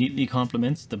exploration and neatly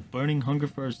complements the burning hunger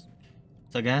for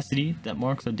sagacity that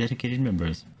marks our dedicated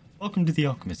members. Welcome to the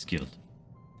Alchemist Guild.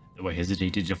 Though I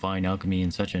hesitate to define alchemy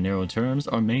in such a narrow terms,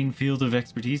 our main field of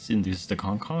expertise in this is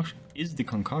the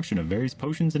concoction of various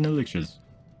potions and elixirs.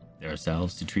 There are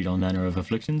salves to treat all manner of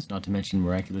afflictions, not to mention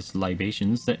miraculous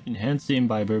libations that enhance the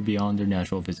imbiber beyond their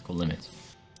natural physical limits.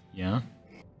 Yeah?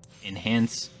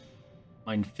 Enhance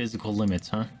my physical limits,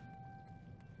 huh?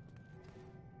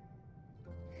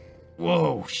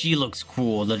 Whoa, she looks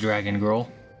cool, the dragon girl.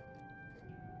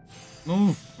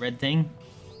 Move, red thing.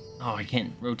 Oh, I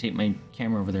can't rotate my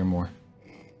camera over there more.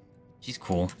 She's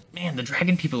cool. Man, the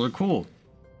dragon people are cool.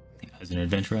 As an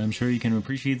adventurer, I'm sure you can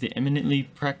appreciate the eminently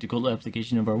practical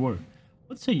application of our work.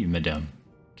 What say you, madame?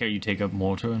 Care you take up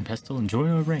mortar and pestle and join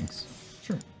our ranks?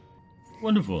 Sure.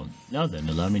 Wonderful. Now then,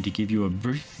 allow me to give you a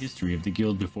brief history of the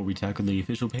guild before we tackle the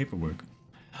official paperwork.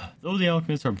 Though the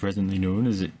alchemists are presently known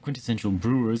as quintessential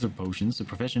brewers of potions, the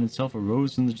profession itself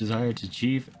arose from the desire to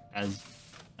achieve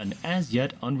an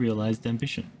as-yet unrealized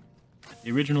ambition.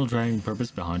 The original driving purpose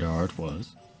behind our art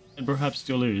was, and perhaps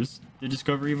still is, the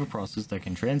discovery of a process that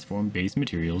can transform base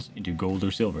materials into gold or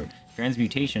silver,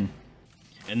 transmutation,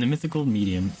 and the mythical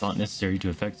medium thought necessary to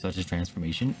effect such a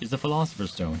transformation is the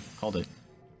Philosopher's Stone, called it,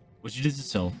 which is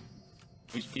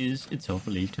itself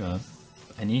believed to have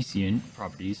Phanasian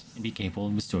properties and be capable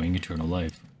of bestowing eternal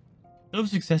life. Though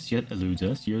success yet eludes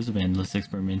us, years of endless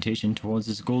experimentation towards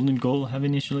this golden goal have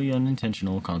initially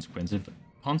unintentional consequence of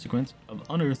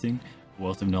unearthing a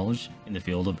wealth of knowledge in the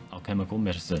field of alchemical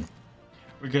medicine.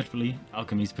 Regretfully,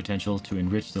 alchemy's potential to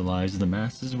enrich the lives of the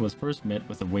masses was first met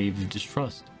with a wave of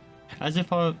distrust, as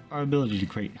if our ability to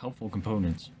create helpful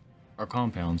components, or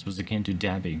compounds, was akin to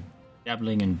dabbling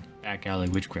in back-alley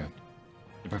witchcraft.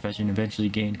 The profession eventually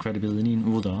gained credibility in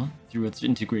Ulda through its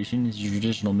integration into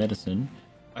traditional medicine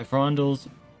by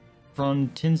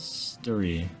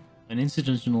Frontinstery, an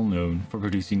institution known for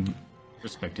producing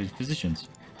respected physicians.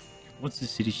 Once the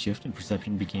city's shift in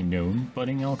perception became known,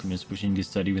 budding alchemists wishing to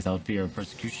study without fear of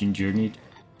persecution journeyed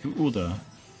to Ulda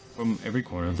from every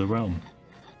corner of the realm.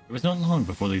 It was not long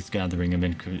before this gathering of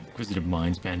inquisitive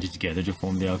minds banded together to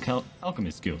form the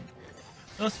Alchemist Guild.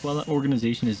 Thus, while that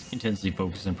organization is intensely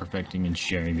focused on perfecting and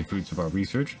sharing the fruits of our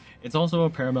research, it's also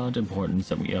of paramount importance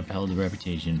that we upheld the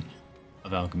reputation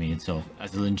of alchemy itself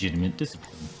as a legitimate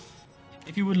discipline.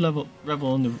 If you would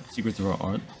revel in the secrets of our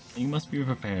art, then you must be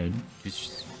prepared to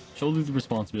shoulder the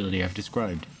responsibility I've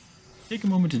described. Take a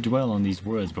moment to dwell on these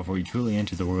words before you truly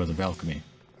enter the world of alchemy.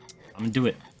 I'm gonna do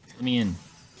it. Let me in.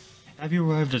 Have you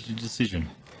arrived at a decision?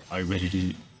 Are you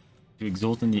ready to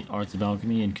exult in the arts of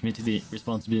alchemy and commit to the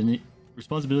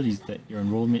responsibilities that your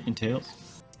enrollment entails?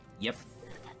 Yep.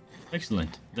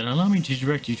 Excellent. Then allow me to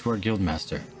direct you to our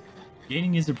guildmaster.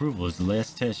 Gaining his approval is the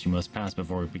last test you must pass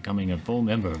before becoming a full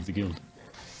member of the guild.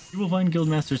 You will find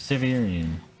Guildmaster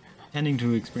Severian tending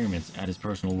to experiments at his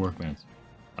personal workbench.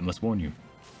 I must warn you,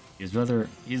 he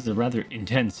is a rather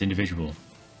intense individual.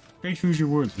 Pray choose your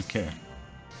words with care.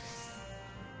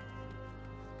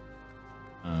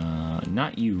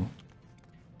 Not you.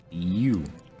 You.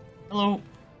 Hello.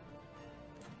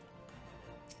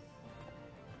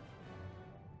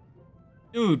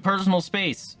 Dude, personal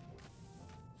space.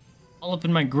 All up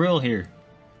in my grill here.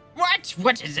 What?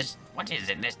 What is this? What is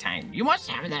it this time? You must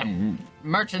have the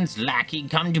merchant's lackey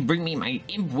come to bring me my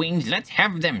imp wings. Let's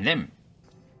have them.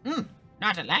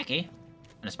 Not a lackey.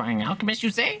 An aspiring alchemist, you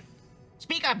say?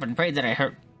 Speak up and pray that I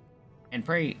heard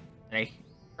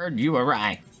you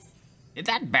awry. Did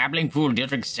that babbling fool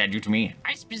Dietrich send you to me?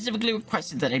 I specifically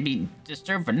requested that I be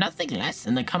disturbed for nothing less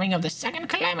than the coming of the second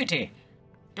calamity.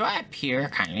 Do I appear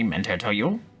kindly mentor to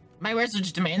you? My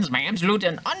message demands my absolute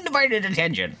and undivided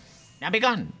attention. Now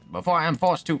begone, before I am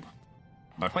forced to...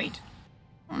 But wait.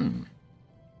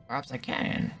 Perhaps I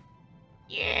can.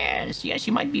 Yes,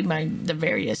 you might be the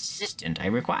very assistant I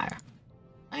require.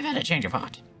 I've had a change of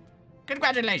heart.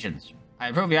 Congratulations. I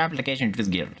approve your application to this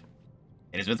guild.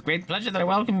 It is with great pleasure that I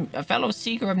welcome a fellow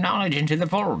seeker of knowledge into the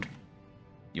fold.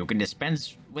 You can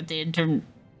dispense with the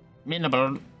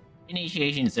interminable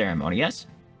initiation ceremony, yes?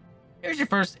 Here's your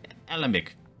first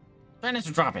alembic. Try not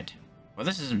to drop it. Well,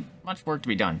 this is much work to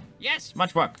be done. Yes,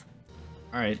 much work.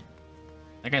 Alright.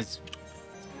 That guy's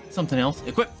something else.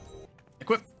 Equip!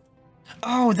 Equip!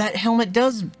 Oh, that helmet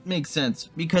does make sense,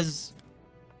 because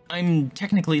I'm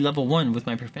technically level 1 with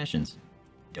my professions.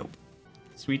 Dope.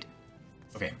 Sweet.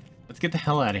 Okay, let's get the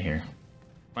hell out of here.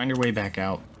 Find your way back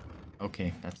out.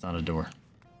 Okay, that's not a door.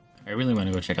 I really want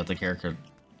to go check out the character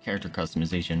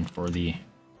customization for the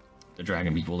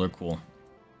dragon people. They're cool.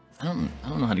 I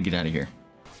don't know how to get out of here.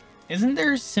 Isn't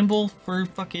there a symbol for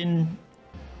fucking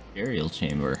burial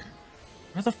chamber?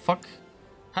 Where the fuck?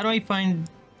 How do I find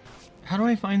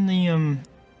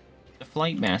the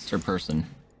flight master person?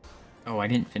 Oh, I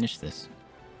didn't finish this.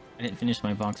 I didn't finish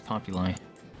my Vox Populi.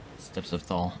 Steps of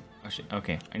Thal. Oh shit.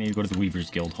 Okay, I need to go to the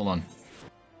Weaver's Guild. Hold on.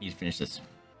 I need to finish this.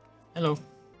 Hello.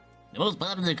 The most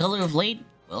popular color of late?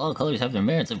 Well, all colors have their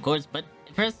merits, of course, but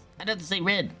first, I'd have to say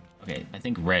red. Okay, I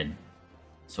think red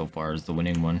so far is the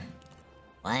winning one.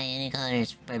 Why, any color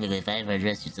is perfectly fine for a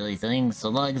dress you silly thing, so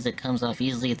long as it comes off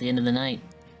easily at the end of the night.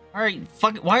 Alright,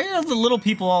 fuck. Why are the little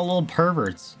people all little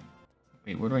perverts?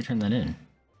 Wait, where do I turn that in?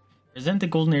 Present the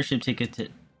golden airship ticket to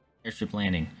airship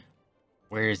landing.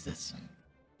 Where is this?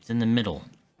 It's in the middle.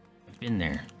 I've been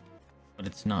there. But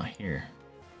it's not here.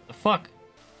 The fuck?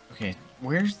 Okay,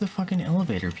 where's the fucking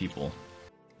elevator people?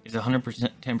 Is 100%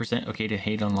 10% okay to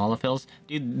hate on Lalafels?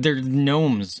 Dude, they're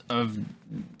gnomes of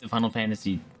the Final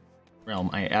Fantasy realm.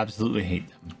 I absolutely hate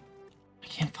them. I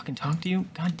can't fucking talk to you?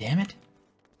 God damn it.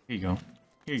 Here you go.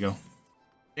 Here you go.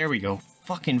 There we go.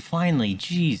 Fucking finally.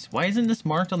 Jeez. Why isn't this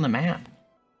marked on the map?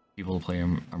 People who play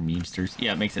are memesters.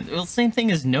 Yeah, it makes sense. Well, same thing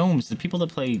as gnomes. The people that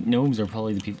play gnomes are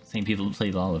probably the same people that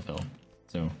play Lalafell.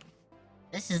 So.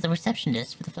 This is the reception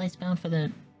desk for the flights bound for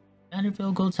the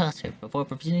Vanderbilt Gold Saucer. Before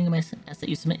proceeding, I ask that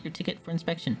you submit your ticket for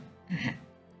inspection.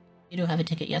 You do have a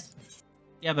ticket, yes?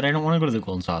 Yeah, but I don't want to go to the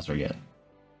Golden Saucer yet.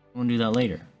 I want to do that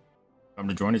later. Come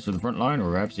to join us for the front line,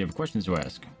 or perhaps you have questions to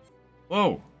ask.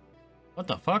 Whoa! What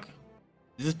the fuck?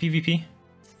 Is this PvP?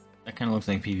 That kind of looks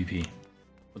like PvP.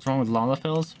 What's wrong with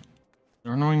Lalafels?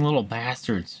 They're annoying little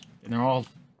bastards, and they're all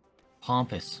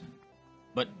pompous.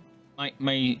 But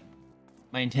my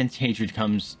intense hatred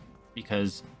comes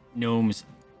because gnomes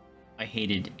I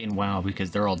hated in WoW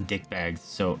because they're all dickbags,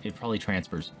 so it probably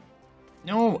transfers.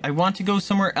 No, I want to go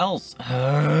somewhere else.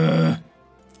 Apparently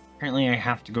I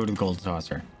have to go to Gold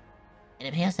Saucer. It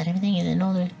appears that everything is in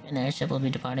order, and the airship will be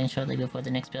departing shortly before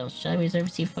the next bill. Shall I reserve a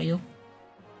seat for you?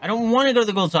 I don't want to go to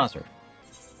the Gold Saucer.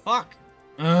 Fuck.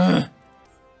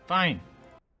 Fine.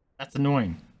 That's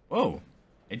annoying. Whoa.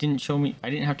 It didn't show me. I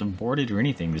didn't have to board it or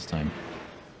anything this time.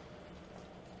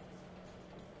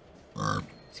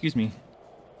 Excuse me.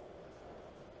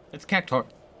 It's Cactar.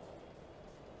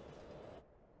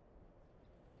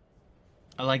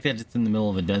 I like that it's in the middle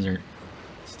of a desert.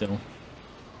 Still.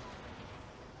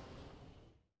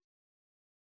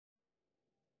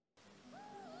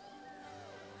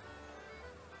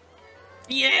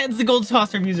 Yeah, it's the Gold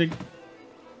Saucer music.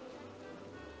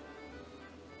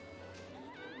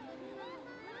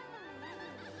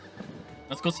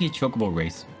 Let's go see a chocobo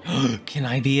race. Can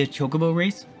I be a chocobo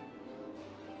race?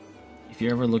 If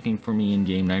you're ever looking for me in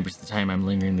game, 9% of the time I'm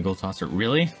lingering the Gold Saucer.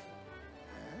 Really?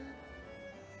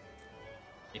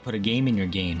 They put a game in your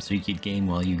game so you could game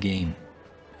while you game.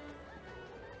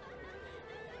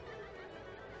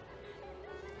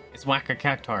 It's Whacker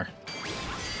Cactar.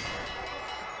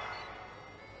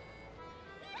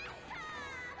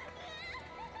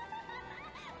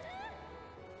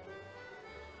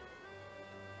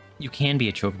 You can be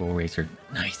a chocobo racer.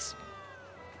 Nice.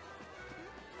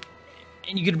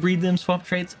 And you could breed them, swap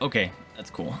traits? Okay, that's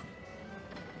cool.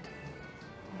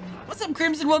 What's up,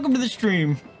 Crimson? Welcome to the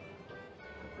stream.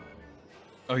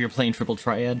 Oh, you're playing Triple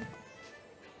Triad?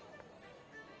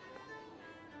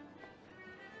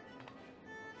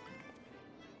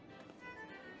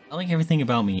 I like everything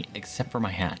about me except for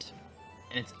my hat.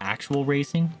 And it's actual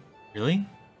racing? Really?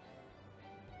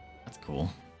 That's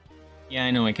cool. Yeah,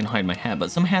 I know I can hide my hat,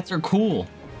 but some hats are cool.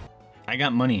 I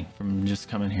got money from just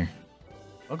coming here.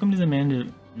 Welcome to the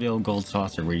Mandeville Gold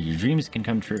Saucer, where your dreams can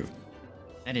come true.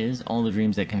 That is, all the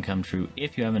dreams that can come true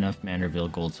if you have enough Mandeville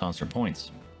Gold Saucer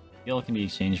points. The all can be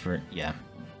exchanged for... yeah.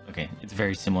 Okay, it's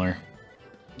very similar.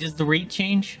 Does the rate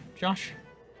change, Josh?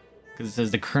 Because it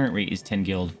says the current rate is 10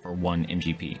 guild for 1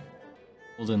 MGP.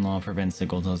 Golden Law prevents the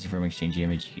gold toss from exchanging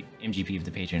MGP if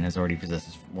the patron has already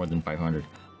possesses more than 500.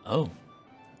 Oh,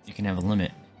 you can have a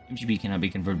limit. MGP cannot be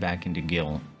converted back into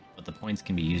gil, but the points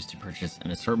can be used to purchase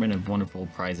an assortment of wonderful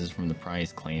prizes from the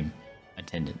prize claim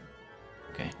attendant.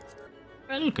 Okay.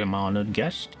 Welcome, honored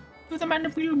guest, to the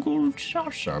Mandeville Gold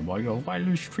Saucer, while your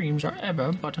wildest dreams are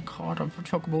ever but a cart of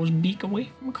Chocobo's beak away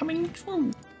from coming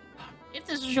true. If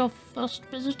this is your first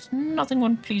visit, nothing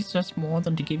would please us more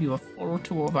than to give you a full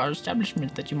tour of our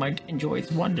establishment that you might enjoy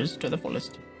its wonders to the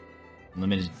fullest.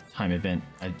 Limited time event.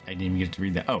 I didn't even get to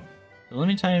read that. Oh. The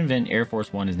limited time event Air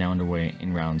Force One is now underway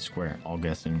in Round Square. All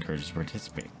guests are encouraged to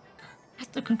participate.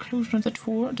 At the conclusion of the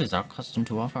tour, it is our custom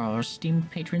to offer our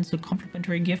esteemed patrons a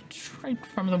complimentary gift straight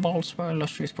from the vaults of our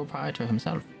illustrious proprietor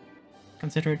himself.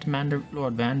 Consider it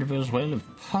Lord Vanderville's way of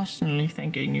personally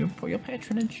thanking you for your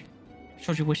patronage.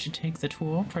 Should you wish to take the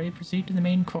tour, pray proceed to the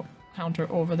main counter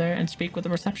over there and speak with the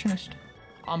receptionist.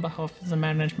 On behalf of the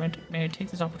management, may I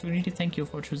take this opportunity to thank you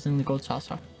for choosing the Gold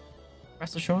Saucer.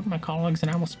 Rest assured, my colleagues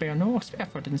and I will spare no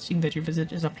effort in seeing that your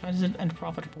visit is a pleasant and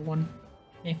profitable one.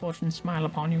 May fortune smile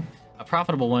upon you. A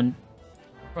profitable one?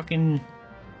 Fucking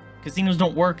casinos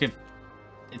don't work if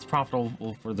it's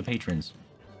profitable for the patrons.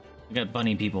 We got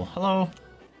bunny people. Hello?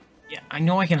 Yeah, I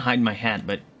know I can hide my hat,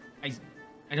 but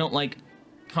I don't like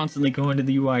constantly going to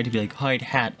the UI to be like, hide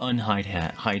hat, unhide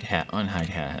hat, hide hat, unhide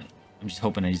hat. I'm just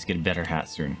hoping I just get a better hat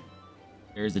soon.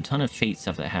 There's a ton of fate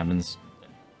stuff that happens.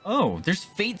 Oh, there's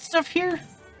fate stuff here?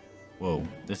 Whoa,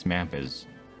 this map is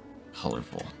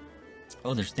colorful.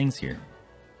 Oh, there's things here.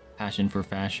 Passion for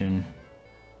fashion.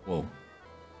 Whoa.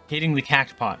 Hitting the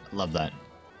cactpot. Love that.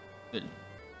 But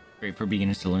great for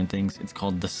beginners to learn things. It's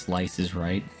called The Slice is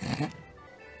Right.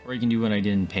 Or you can do what I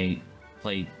did and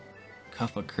play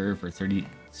Cuff a Curve for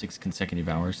 36 consecutive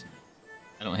hours.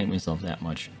 I don't hate myself that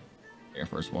much. Air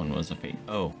Force One was a fate.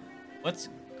 Oh, what's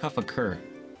Cuff a Curve?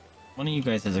 One of you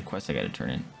guys has a quest I gotta turn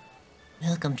in.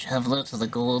 Welcome, traveler, to the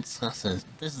Gold Saucer.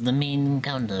 This is the main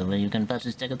counter where you can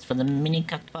purchase tickets for the mini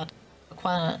cockpot,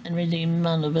 acquire and redeem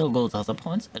Mandeville Gold Saucer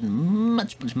points, and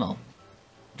much, much more.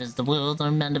 What is the world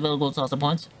of Mandeville Gold Saucer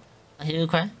points? I hear you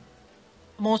cry.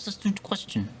 A most astute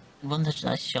question, and one that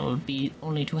I shall be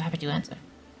only too happy to answer.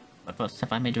 But first,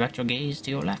 if I may direct your gaze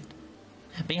to your left.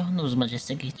 Beyond those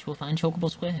majestic gates, you will find Chocobo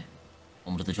Square,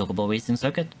 home to the Chocobo Racing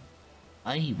Circuit.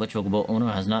 Aye, what Chocobo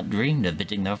owner has not dreamed of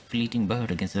bidding their fleeting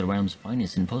bird against the realm's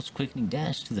finest in post-quickening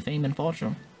dash to the fame and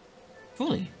fortune?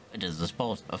 Truly, it is the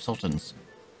sport of sultans.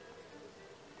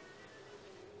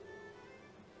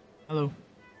 Hello.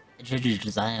 Should you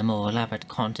desire a more elaborate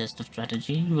contest of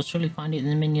strategy, you will surely find it in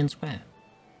the Minion Square,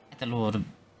 at the Lord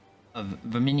of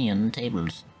Verminion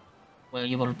tables, where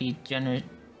you will be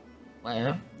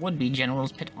where would-be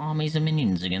generals pit armies of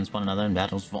minions against one another in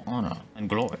battles for honor and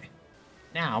glory.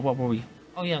 Now, what were we?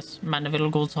 Oh yes, Mandeville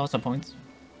Gold Saucer points.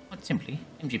 Put simply,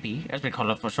 MGP, as we call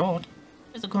it for short,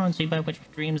 is the currency by which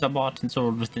dreams are bought and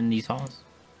sold within these halls.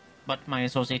 But my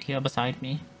associate here beside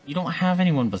me, You don't have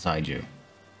anyone beside you.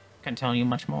 can tell you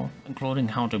much more, including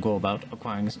how to go about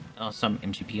acquiring some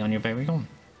MGP on your very own.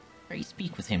 Pray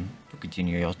speak with him to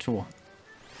continue your tour.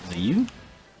 Is it you?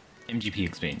 MGP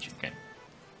exchange. Okay.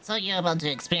 So you're about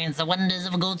to experience the wonders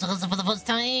of a Gold Saucer for the first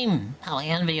time. How I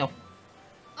envy you.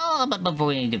 Oh, but before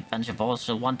we venture forth,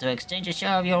 you'll want to exchange a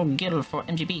share of your guild for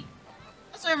MGP.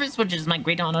 A service which it is my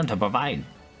great honor to provide.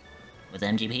 With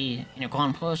MGP in your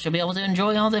coin purse, you'll be able to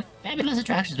enjoy all the fabulous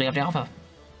attractions we have to offer.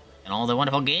 And all the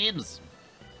wonderful games.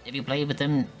 If you play with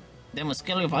them with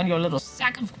skill, you'll find your little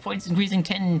sack of points increasing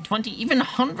 10, 20, even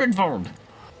 100-fold.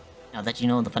 Now that you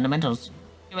know the fundamentals,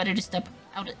 you ready to step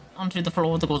out onto the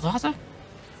floor of the Gold Saucer?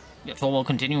 Your tour will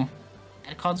continue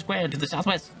at Cod Square to the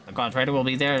southwest. The guard trader will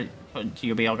be there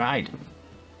to be your guide.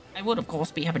 I would, of course,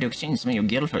 be happy to exchange some of your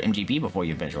guild for MGP before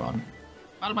you venture on.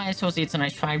 While my associates and I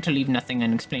strive to leave nothing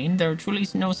unexplained, there truly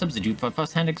is no substitute for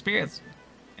first-hand experience.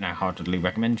 And I heartily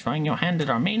recommend trying your hand at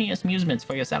our manious amusements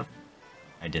for yourself.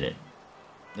 I did it.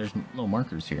 There's little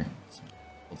markers here.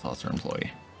 Gold Saucer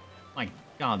employee. My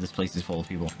god, this place is full of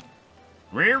people.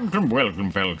 Welcome, welcome,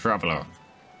 fellow traveler.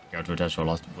 Got to attach your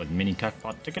lost with mini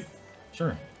cockpot ticket?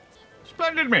 Sure.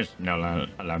 Splendid, miss. Now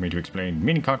allow me to explain.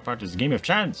 Mini cockpot is a game of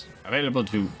chance, available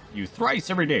to you thrice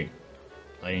every day.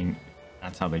 Playing,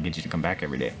 that's how they get you to come back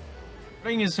every day.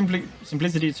 Playing is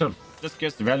simplicity itself. Just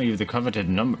guess the value of the coveted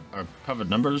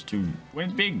numbers to win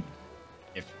it big.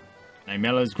 If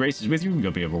Nymella's grace is with you,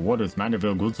 you'll be rewarded with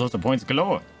Mandeville Gold Saucer points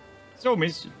galore. So,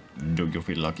 miss, do you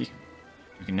feel lucky?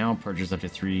 You can now purchase up to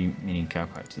 3 mini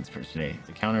cockpot tickets per today.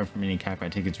 The counter for mini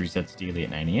cockpot tickets resets daily at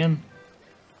 9 AM.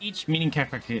 Each meeting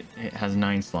cap packet has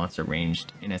 9 slots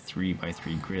arranged in a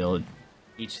 3x3 grid.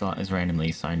 Each slot is randomly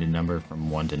assigned a number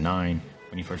from 1 to 9.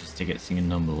 When you purchase a ticket, a single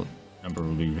number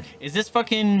will be... Is this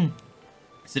fucking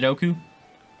Sudoku?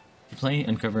 To play,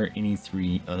 uncover any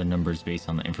 3 other numbers based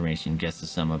on the information. Guess the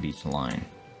sum of each line.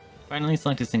 Finally,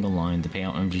 select a single line. The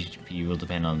payout MGP will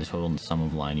depend on the total sum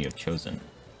of line you have chosen.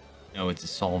 No, it's a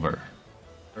solver.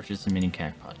 Purchase a mini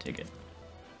cacpot ticket.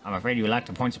 I'm afraid you lack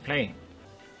the points to play.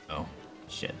 Oh,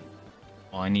 shit.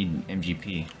 Oh, I need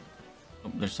MGP.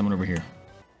 Oh, there's someone over here.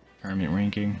 Tournament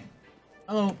ranking.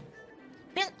 Hello.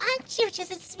 Well, aren't you just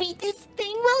the sweetest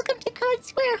thing? Welcome to Card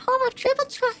Square, home of triple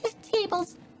triad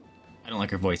tables. I don't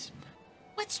like her voice.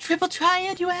 What's triple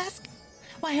triad, you ask?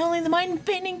 Why, only the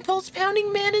mind-bending,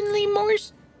 pulse-pounding, maddeningly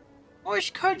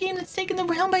Moorish card game that's taken the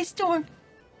realm by storm.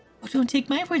 Oh, don't take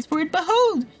my words for it.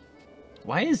 Behold!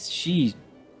 Why is she...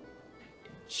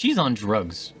 She's on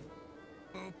drugs.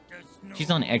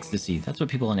 She's on ecstasy. That's what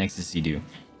people on ecstasy do.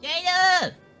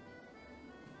 Jada!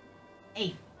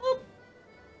 Hey, boop!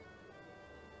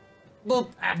 Boop!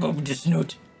 I booped the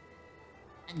snoot.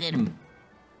 I get him.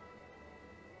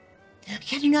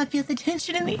 Can you not feel the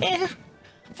tension in the air?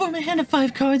 Form a hand of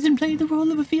 5 cards and play the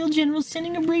role of a field general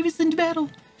sending a bravest into battle.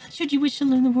 Should you wish to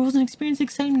learn the rules and experience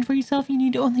excitement for yourself, you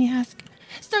need to only ask.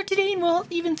 Start today and we'll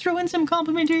even throw in some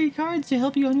complimentary cards to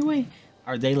help you on your way.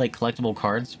 Are they like collectible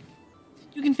cards?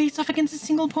 You can face off against a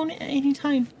single opponent at any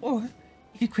time, or,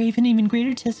 if you crave an even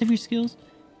greater test of your skills,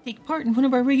 take part in one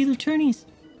of our regular tourneys.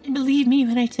 And believe me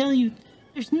when I tell you,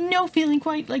 there's no feeling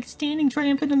quite like standing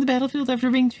triumphant on the battlefield after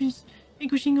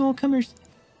vanquishing all comers.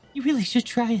 You really should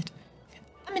try it.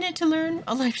 A minute to learn,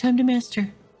 a lifetime to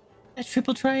master. That's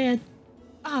triple triad.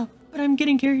 Ah, but I'm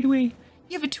getting carried away.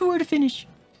 You have a tour to finish.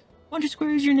 Wonder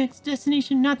Square is your next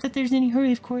destination, not that there's any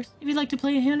hurry, of course. If you'd like to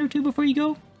play a hand or two before you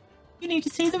go, you need to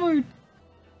say the word.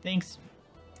 Thanks.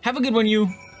 Have a good one, you.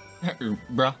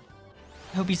 Bruh.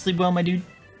 I hope you sleep well, my dude.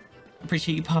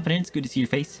 Appreciate you popping in. It's good to see your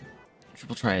face.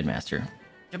 Triple Triad Master.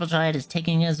 Triple Triad is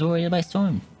taking Azoria by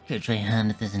storm. Here, try a hand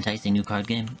at this enticing new card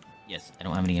game. Yes, I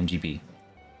don't have any MGP.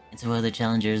 And so other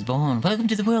challenger is born. Welcome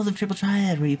to the world of Triple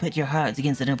Triad, where you put your hearts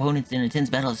against an opponent in an intense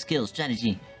battle of skill,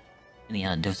 strategy, and the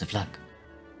odd dose of luck.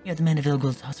 Here at the Mandeville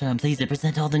Gold Tosser, I'm pleased to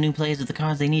present all the new players with the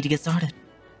cards they need to get started.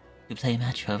 To play a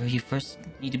match, however, you first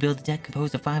need to build a deck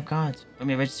composed of 5 cards from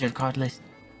your registered card list.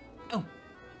 Oh,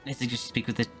 I suggest you speak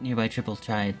with the nearby Triple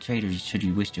Triad traders should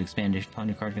you wish to expand upon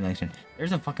your card collection.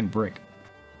 There's a fucking brick.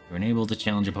 You're unable to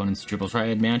challenge opponents to Triple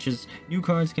Triad matches. New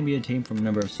cards can be obtained from a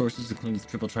number of sources, including the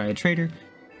Triple Triad Trader,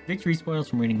 victory spoils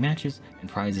from winning matches, and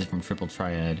prizes from Triple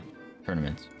Triad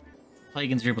tournaments. Play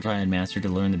against Triple Triad Master to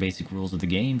learn the basic rules of the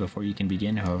game before you can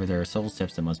begin. However, there are several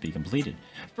steps that must be completed.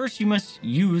 First, you must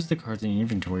use the cards in your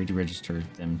inventory to register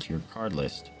them to your card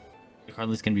list. The card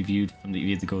list can be viewed from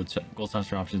via the Gold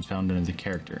Saucer options found under the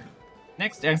character.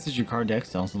 Next, access your card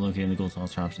decks, also located in the Gold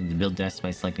Saucer options, and build decks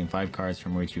by selecting 5 cards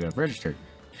from which you have registered.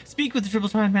 Speak with the Triple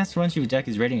Triad Master once your deck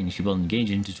is ready, and you should be able to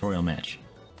engage in a tutorial match.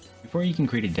 Before you can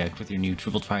create a deck with your new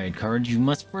Triple Triad cards, you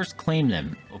must first claim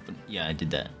them. Yeah, I did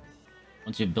that.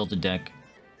 Once you have built a deck,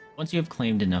 once you have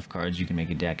claimed enough cards, you can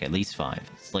make a deck, at least 5.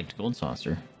 Select Gold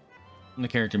Saucer from the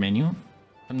character menu.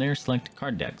 From there, select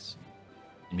Card Decks,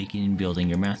 and begin building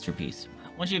your masterpiece.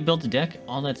 Once you have built a deck,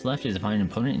 all that's left is to find an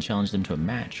opponent and challenge them to a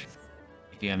match.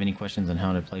 If you have any questions on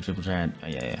how to play Triple Triad,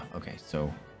 okay,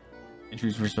 so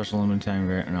entries for special limited time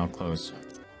event, and I'll close.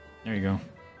 There you go.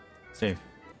 Save.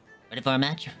 Ready for a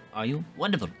match? Are you?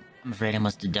 Wonderful. I'm afraid I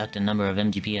must deduct a number of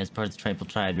MGP as part of the Triple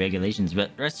Triad regulations,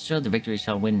 but rest assured the victory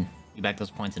shall win. You back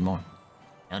those points and more.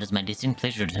 Now it is my distinct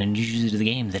pleasure to introduce you to the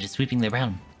game that is sweeping the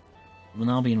realm. You will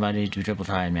now be invited to a Triple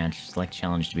Triad match. Select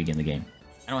challenge to begin the game.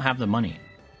 I don't have the money.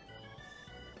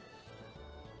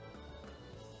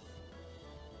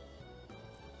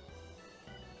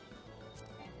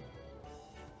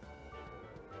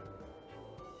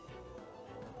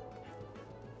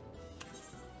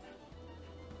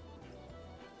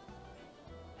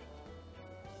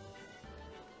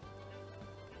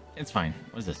 It's fine.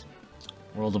 What is this?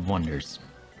 World of Wonders.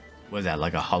 What is that,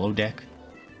 like a hollow deck?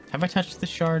 Have I touched this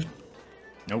shard?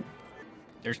 Nope.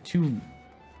 There's 2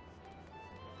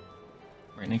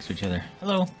 right next to each other.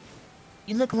 Hello.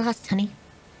 You look lost, honey.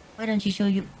 Why don't I show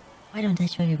you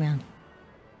around?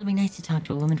 It'll be nice to talk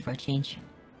to a woman for a change.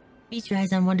 Feast your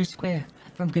eyes on Wonder Square.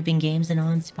 From gripping games and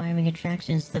awe-inspiring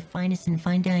attractions to the finest in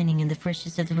fine dining and the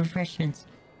freshest of the refreshments.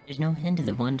 There's no end to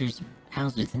the wonders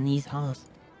housed within these halls.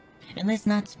 And let's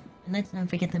not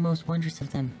forget the most wondrous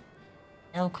of them.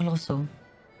 El Colosso,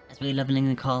 as we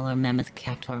lovingly call our mammoth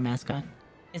cactuar mascot,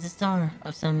 is the star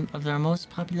of some of our most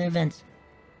popular events.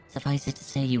 Suffice it to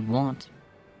say, you won't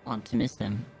want to miss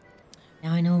them.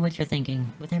 Now I know what you're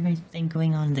thinking. With everything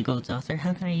going on in the Gold Saucer,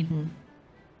 how can I even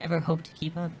ever hope to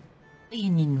keep up? But you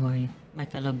needn't worry. My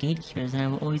fellow gatekeepers and I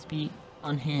will always be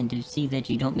on hand to see that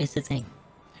you don't miss a thing.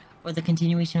 For the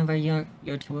continuation of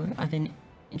your tour, I've been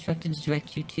instructed to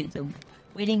direct you to the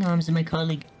waiting arms of my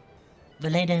colleague,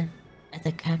 Valeda, at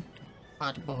the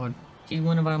Catpot board. She's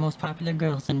one of our most popular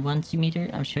girls, and once you meet her,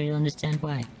 I'm sure you'll understand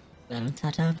why. Well,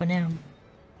 ta-ta for now.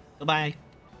 Goodbye.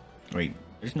 Wait,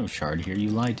 there's no shard here. You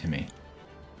lied to me.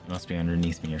 It must be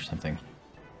underneath me or something.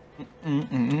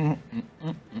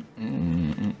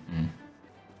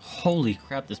 Holy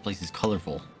crap, this place is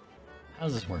colorful. How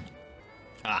does this work?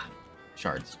 Ah,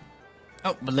 shards.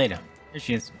 Oh, Valeda. Here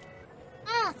she is.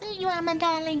 Ah, there you are, my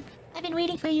darling. I've been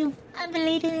waiting for you. I'm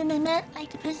Valeda, and I'd like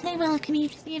to personally welcome you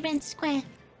to the event square.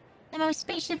 The most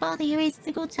spacious of all the areas of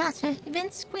the Gold Saucer,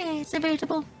 Event Square is a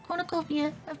veritable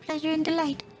cornucopia of pleasure and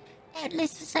delight.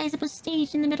 Doubtless a sizable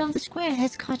stage in the middle of the square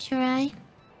has caught your eye.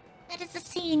 That is the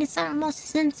scene of our most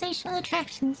sensational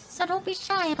attractions, so don't be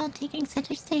shy about taking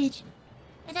center stage.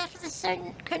 And after the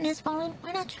certain curtain has fallen,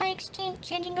 why not try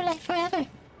changing your life forever?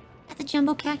 At the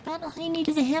Jumbo Cactbot, all you need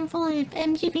is a handful of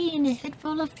MGP and a head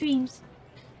full of dreams.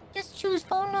 Just choose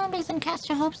phone numbers and cast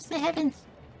your hopes to the heavens.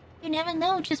 You never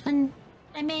know just when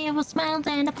my mayor will smile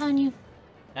down upon you.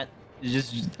 I'm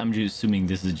just assuming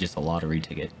this is just a lottery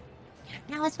ticket.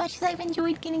 Now, as much as I've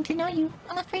enjoyed getting to know you,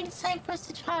 I'm afraid it's time for us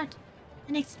to part.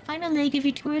 The next final leg of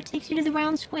your tour takes you to the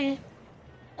round square.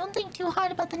 Don't think too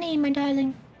hard about the name, my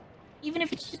darling. Even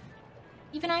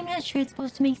I'm not sure it's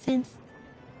supposed to make sense.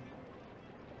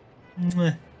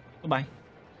 Mwah. Goodbye.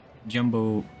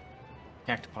 Jumbo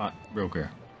Cactpot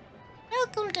Broker.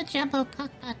 Welcome to Jumbo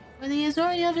Cockpot, where the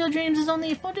Azoria of your dreams is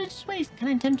only a 4 ways. Can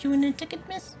I tempt you in a ticket,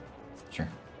 miss? Sure.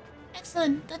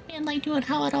 Excellent. Let me enlighten you on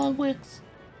how it all works.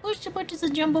 First, you purchase a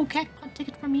Jumbo Cactpot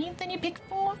ticket from me, then you pick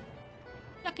 4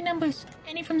 lucky numbers,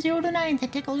 any from 0 to 9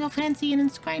 that tickle your fancy and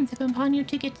inscribe them upon your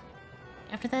ticket.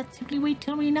 After that, simply wait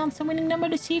till we announce the winning number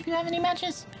to see if you have any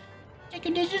matches. Check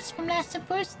your digits from last to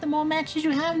first. The more matches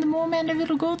you have, the more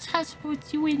Mandeville Gold's house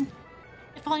points you win.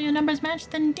 If all your numbers match,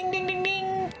 then ding ding ding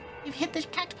ding! If you hit the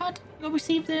Cactpot, you'll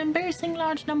receive the embarrassing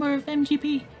large number of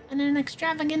MGP and an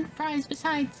extravagant prize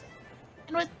besides.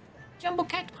 And with Jumbo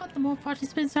Cactpot, the more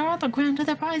participants there are, the grander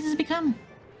the prizes become.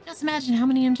 Just imagine how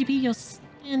many MGP you'll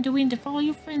stand to win if all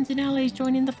your friends and allies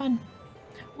join in the fun.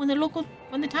 When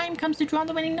the time comes to draw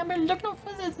the winning number, look no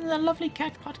further than the lovely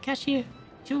Cactpot cashier.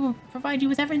 She will provide you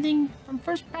with everything from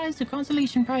first prize to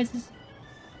consolation prizes.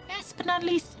 Last but not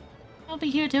least, I'll be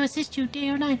here to assist you day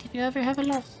or night if you ever have a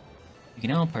loss. You can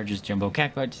now purchase Jumbo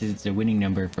Cactpot since the winning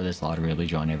number for this lottery will be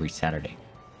drawn every Saturday.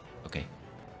 Okay.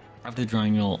 After the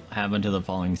drawing, you'll have until the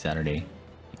following Saturday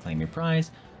to claim your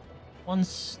prize.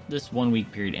 Once this 1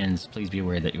 week period ends, please be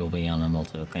aware that you will be unable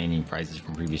to claim any prizes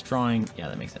from previous drawing. Yeah,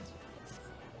 that makes sense.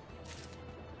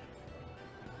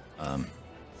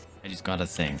 I just got a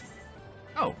thing.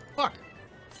 Oh, fuck!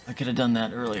 I could have done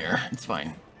that earlier. It's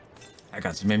fine. I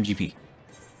got some MGP.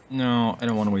 No, I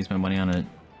don't want to waste my money on a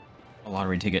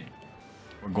lottery ticket.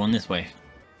 We're going this way.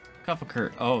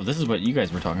 Cuffakurt. Oh, this is what you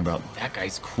guys were talking about. That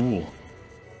guy's cool.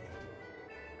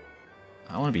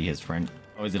 I want to be his friend.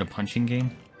 Oh, is it a punching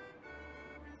game?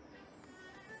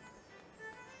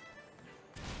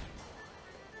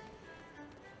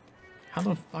 How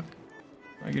the fuck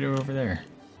do I get over there?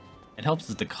 It helps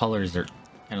that the colors are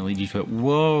kind of lead you to it.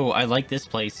 Whoa, I like this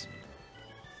place.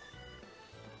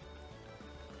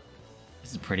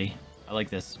 This is pretty. I like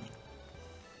this.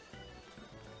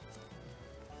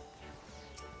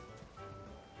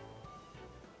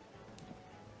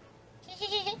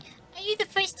 Are you the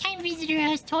first-time visitor I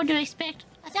was told to expect?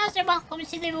 1,000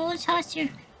 welcomes to the Gold Saucer.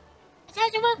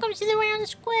 1,000 welcomes to the round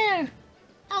square.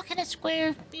 How can a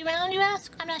square be round, you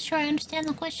ask? I'm not sure I understand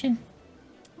the question.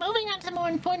 Moving on to the more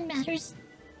important matters.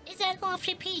 Is that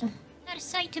lofty peak not a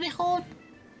sight to behold?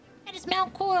 That is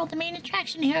Mount Coral, the main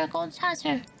attraction here at Gold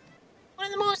Saucer. One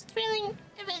of the most thrilling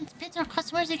events pits our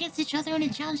customers against each other and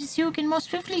it challenges who can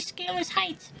most swiftly scale its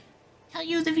heights. I tell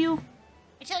you,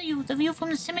 the view from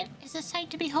the summit is a sight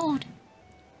to behold.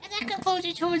 And that concludes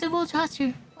your tour of the Gold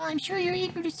Saucer. While I'm sure you're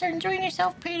eager to start enjoying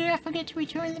yourself, pray do not forget to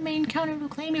return to the main counter to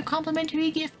claim your complimentary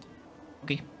gift.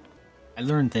 Okay. I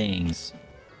learned things.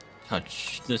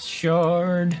 Touch the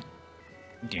shard.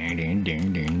 Ding, ding,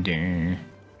 ding, ding, ding.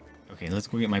 Okay, let's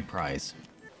go get my prize.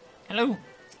 Hello.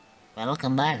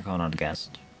 Welcome back, honored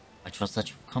guest. I trust that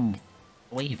you've come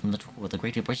away from the tour with a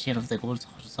great appreciation of the Gold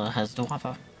Saucer has to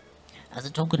offer. As a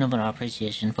token of our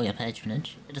appreciation for your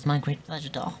patronage, it is my great pleasure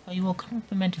to offer you a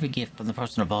complimentary gift from the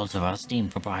person of all of our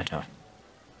esteemed proprietor.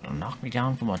 You'll knock me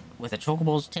down with a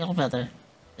chocobo's tail feather,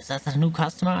 Is that the new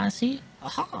customer I see?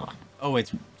 Aha! Oh,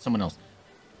 it's someone else.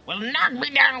 Well, knock me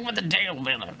down with the tail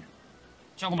feather.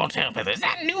 Chocobo tail feather. Is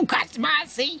that a new customer I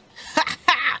see? Ha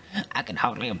ha! I could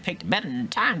hardly have picked a better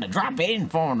time to drop in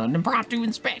for an impromptu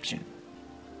inspection.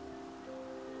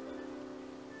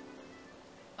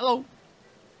 Hello.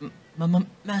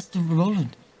 Master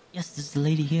Roland. Yes, this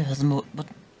lady here has but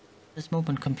this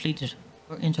moment completed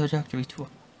her introductory tour.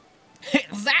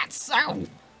 Is that so?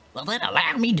 Well, then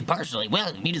allow me to personally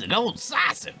welcome you to the Gold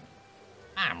Saucer.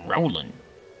 I'm Roland.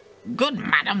 Good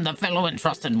madam, the fellow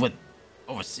entrusted with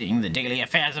overseeing the daily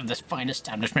affairs of this fine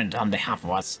establishment on behalf of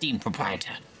our esteemed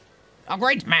proprietor. A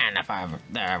great man, if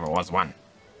there ever was one.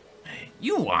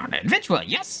 You are an adventurer,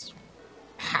 yes?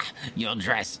 Ha! Your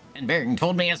dress and bearing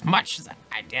told me as much.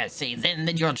 I dare say then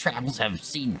that your travels have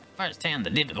seen firsthand the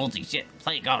difficulties yet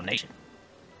plague our nation.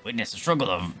 Witness the struggle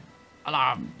of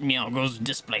Allah Miogo's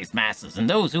displaced masses and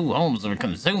those whose homes were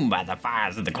consumed by the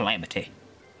fires of the calamity.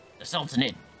 The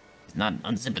Sultanate is not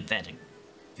unsympathetic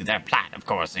to their plight, of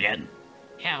course, yet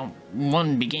how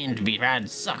one began to provide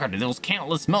succor to those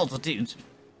countless multitudes.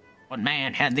 What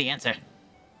man had the answer?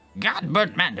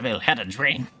 Godbert Mandeville had a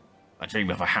dream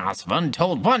of a house of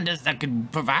untold wonders that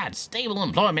could provide stable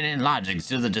employment and lodgings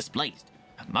to the displaced,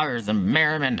 mirth and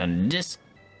merriment and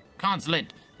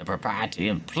disconsolate, the propriety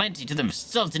and plenty to the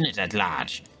Sultanate at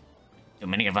large. To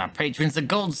many of our patrons, the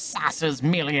Gold Saucer is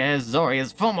merely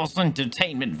Azoria's foremost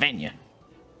entertainment venue,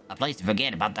 a place to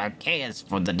forget about their cares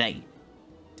for the day.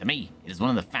 To me, it is one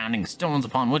of the founding stones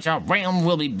upon which our realm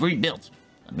will be rebuilt,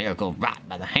 a miracle wrought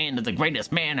by the hand of the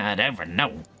greatest man I had ever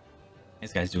known.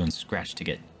 This guy's doing scratch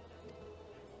ticket.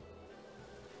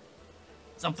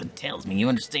 Something tells me you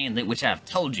understand that which I have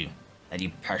told you, that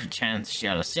you perchance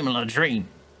share a similar dream.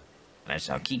 But I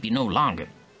shall keep you no longer.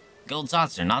 Gold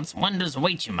Saucer Knots wonders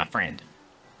await you, my friend.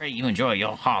 Pray you enjoy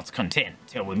your heart's content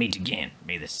till we meet again.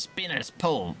 May the spinner's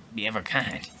pole be ever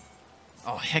kind.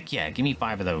 Oh, heck yeah. Give me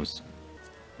 5 of those.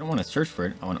 I don't want to search for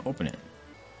it. I want to open it.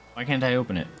 Why can't I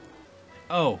open it?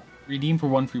 Oh, redeem for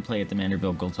 1 free play at the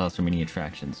Manderville Gold Saucer mini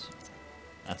attractions.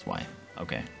 That's why.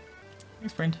 Okay.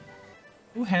 Thanks, friend.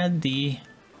 Who had the...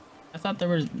 I thought there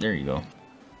was... There you go.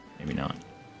 Maybe not.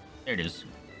 There it is.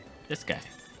 This guy.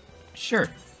 Sure.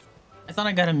 I thought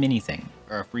I got a mini thing.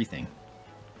 Or a free thing.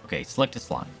 Okay, select a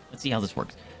slot. Let's see how this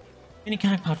works. Mini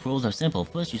counterpart rules are simple.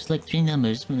 First, you select 3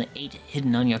 numbers from the 8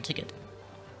 hidden on your ticket.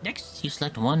 Next, you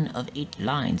select one of 8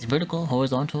 lines, vertical,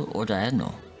 horizontal, or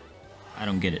diagonal. I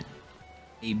don't get it.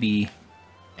 A, B,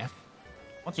 F?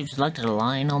 Once you've selected a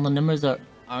line, all the numbers are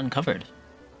uncovered.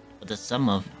 But the sum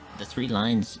of the 3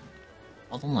 lines...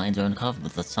 All the lines are uncovered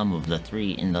with the sum of the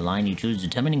 3 in the line you choose,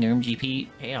 determining your MGP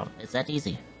payout. It's that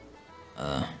easy.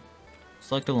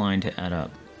 Select a line to add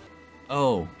up.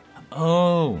 Oh!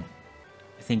 Oh!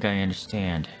 I think I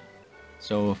understand.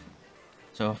 So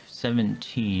if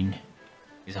 17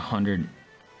 is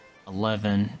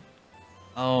 111...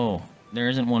 Oh, there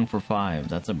isn't one for 5.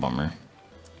 That's a bummer.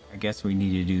 I guess we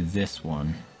need to do this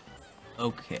one.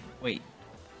 Okay, wait.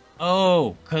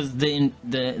 Oh, because the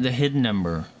hidden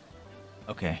number.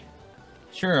 Okay.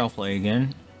 Sure, I'll play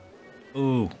again.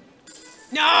 Ooh.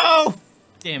 No!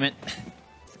 Damn it.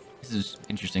 This is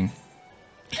interesting.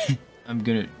 I'm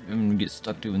gonna get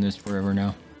stuck doing this forever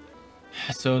now.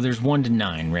 So there's 1 to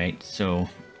 9, right? So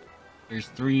there's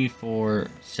 3, 4,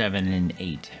 7, and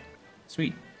 8.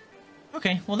 Sweet.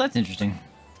 Okay, well that's interesting.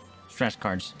 Stress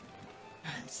cards.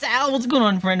 Sal, what's going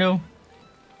on, friendo?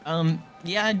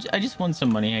 Yeah, I just won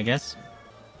some money, I guess.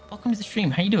 Welcome to the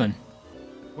stream. How you doing?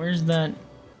 Where's that?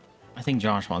 I think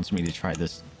Josh wants me to try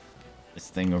this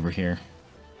thing over here.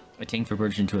 I tanked for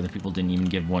purchasing 2 other people, didn't even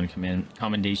give 1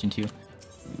 commendation to.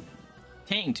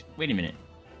 Tanked. Wait a minute.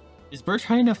 Is Birch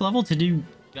high enough level to do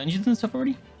dungeons and stuff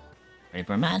already? Ready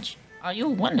for a match? Are you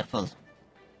wonderful?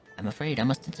 I'm afraid I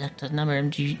must detect a number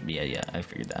MG... Yeah, I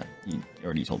figured that. You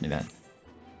already told me that.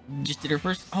 Just did her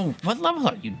first... Oh, what level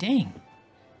are you? Dang.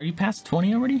 Are you past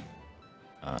 20 already?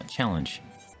 Challenge.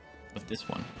 With this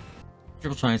one.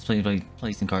 Triple try is played by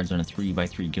placing cards on a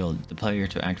 3x3 guild. The player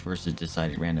to act first is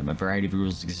decided at random. A variety of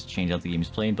rules exist to change how the game is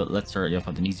played, but let's start you off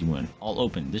with an easy one. All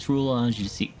open. This rule allows you to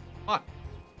see... Fuck!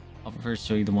 I'll first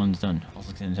show you the ones done. I'll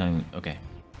select in time. Okay.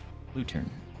 Blue turn.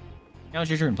 Now it's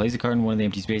your turn. Place a card in one of the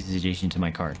empty spaces adjacent to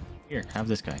my card. Here, have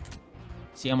this guy.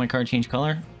 See how my card changed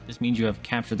color? This means you have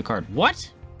captured the card.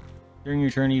 What? During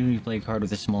your turn, even if you play a card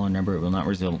with a smaller number, it will not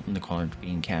result in the card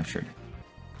being captured.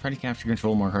 Try to capture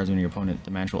control more cards when your opponent. The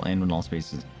match will end when all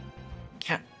spaces...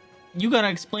 You gotta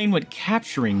explain what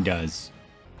capturing does.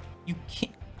 You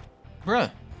can't...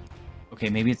 Bruh. Okay,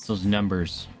 maybe it's those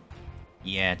numbers.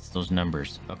 Yeah, it's those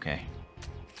numbers. Okay.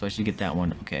 So I should get that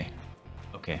one. Okay.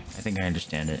 Okay, I think I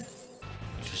understand it.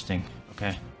 Interesting.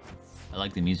 Okay. I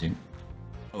like the music.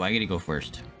 Oh, I gotta go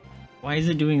first. Why is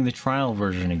it doing the trial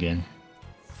version again?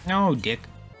 No, dick.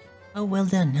 Oh, well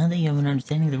done. Now that you have an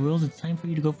understanding of the rules, it's time for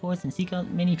you to go forth and seek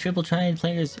out many triple triad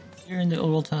players here in the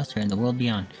Oral Toaster and the world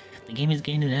beyond. The game has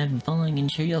gained an avid following,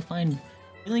 and sure you'll find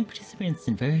willing participants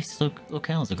in various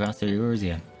locales across the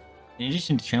Eorzea. In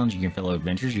addition to challenging your fellow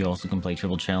adventurers, you also can play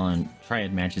triple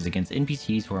triad matches against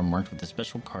NPCs who are marked with a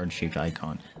special card-shaped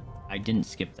icon. I didn't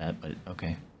skip that, but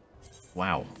okay.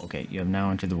 Wow, okay, you have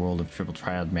now entered the world of triple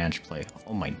triad match play.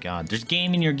 Oh my god, there's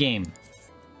game in your game!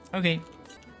 Okay.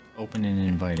 Open and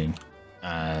inviting.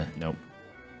 Nope.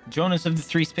 Jonas of the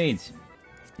Three Spades.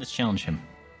 Let's challenge him.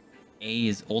 A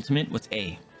is ultimate. What's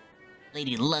A?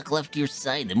 Lady Luck left your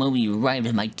side the moment you arrived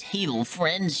at my table,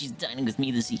 friend. She's dining with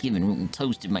me this evening and will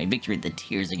toast to my victory at the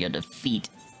tears of your defeat.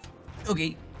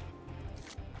 Okay.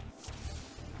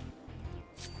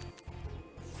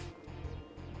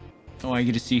 Oh, I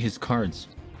get to see his cards.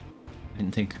 I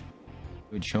didn't think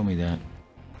it would show me that.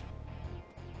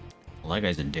 Well, that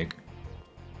guy's a dick.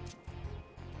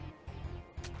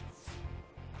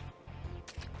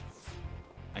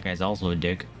 That guy's also a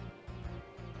dick.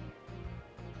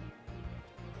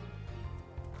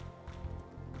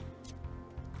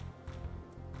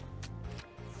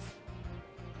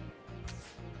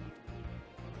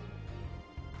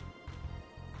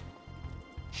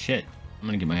 Shit, I'm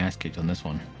gonna get my ass kicked on this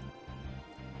one.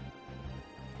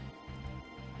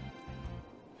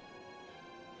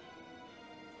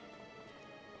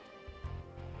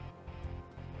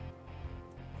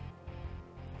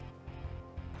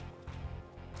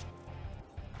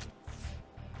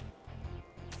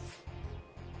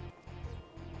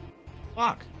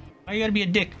 Fuck! Why you gotta be a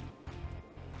dick?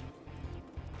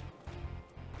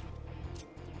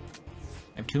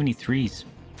 I have too many threes.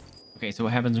 Okay, so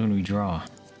what happens when we draw?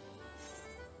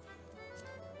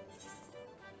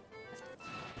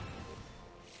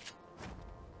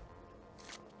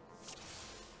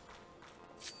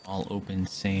 All open,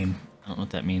 same. I don't know what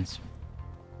that means.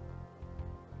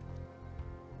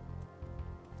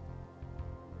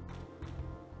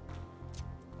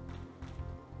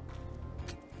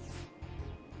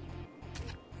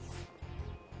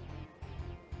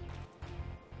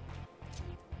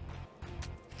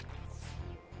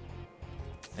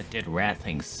 That dead rat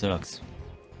thing sucks.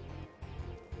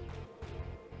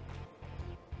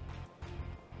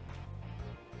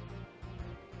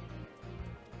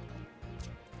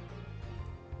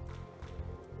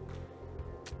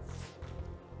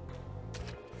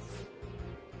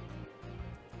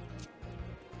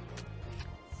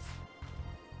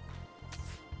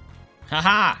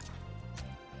 Haha!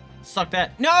 Suck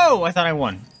that. No! I thought I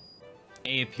won.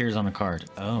 A appears on a card.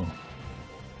 Oh.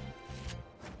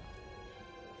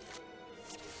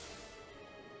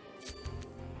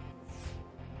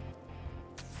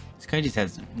 This guy just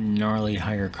has gnarly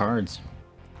higher cards.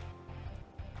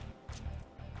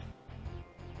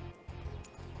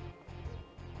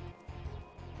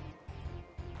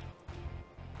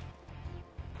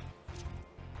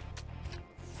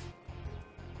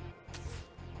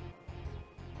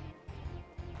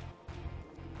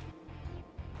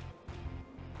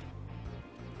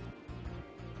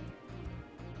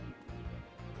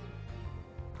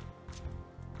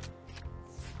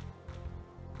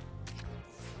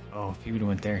 Oh, if he would have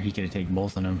went there, he could have taken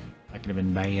both of them. That could have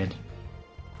been bad.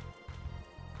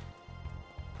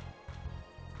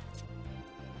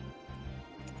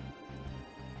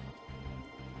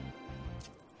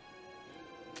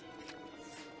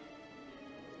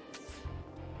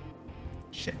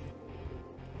 Shit.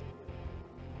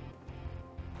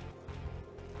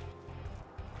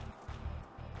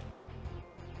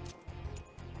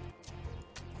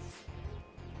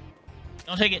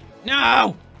 Don't take it.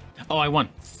 No! Oh, I won.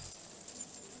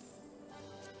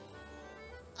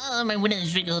 Oh, my winning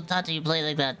streak will taught you play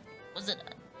like that. Was it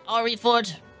Ari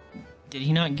Fort? Did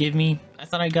he not give me... I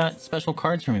thought I got special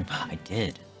cards from him. I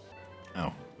did.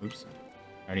 Oh, oops.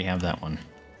 I already have that one.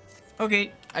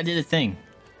 Okay, I did a thing.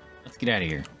 Let's get out of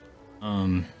here.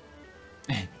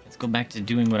 Let's go back to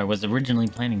doing what I was originally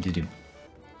planning to do.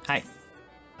 Hi.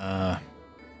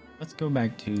 Let's go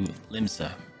back to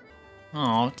Limsa.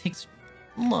 Oh, it takes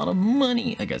a lot of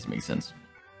money. I guess it makes sense.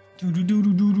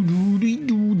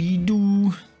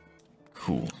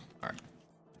 Cool. Alright.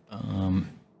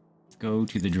 Let's go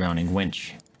to the Drowning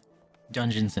Wench.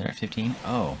 Dungeons that are 15.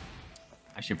 Oh.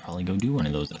 I should probably go do one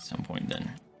of those at some point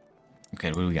then. Okay,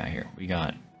 what do we got here? We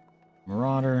got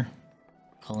Marauder,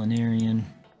 Culinarian,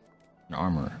 an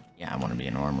Armorer. Yeah, I want to be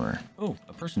an Armorer. Oh,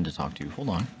 a person to talk to. Hold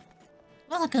on.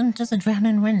 Welcome to the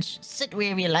Drowning Wench. Sit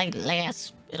where you like,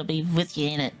 lass. it'll be with you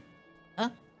in it. Huh?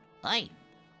 Hi,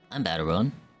 I'm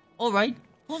Battleron. Alright,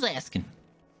 who's asking?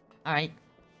 Alright.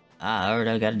 I heard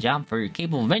I got a job for your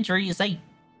capable adventurer, you say?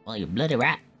 Well, you're bloody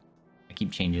right. I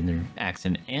keep changing their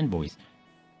accent and voice.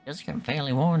 Just get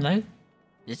fairly warned, though.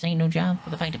 This ain't no job for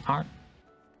the faint of heart.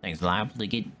 Things liable to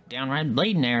get downright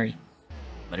bleeding airy.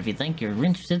 But if you think you're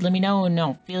interested, let me know and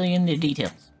I'll fill you in the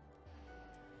details.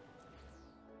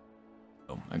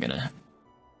 Oh, I gotta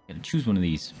choose one of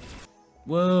these.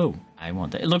 Whoa, I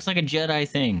want that. It looks like a Jedi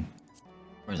thing.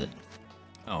 Where is it?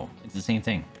 Oh, it's the same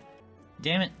thing.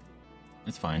 Damn it.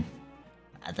 That's fine.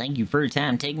 I thank you for your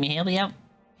time taking me to help you out.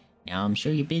 Now, I'm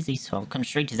sure you're busy, so I'll come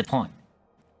straight to the point.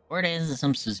 Word is that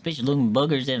some suspicious-looking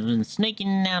buggers have been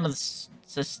sneaking out of the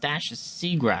Sestacia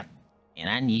Sea Grot, and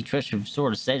I need trust you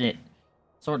sort of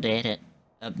head it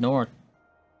up north,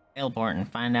 Airport,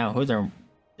 and find out who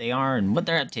they are and what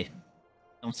they're up to.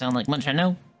 Don't sound like much I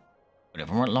know, but if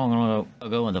it weren't long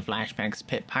ago in the flashbacks,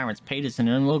 pit pirates paid us an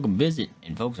unwelcome visit,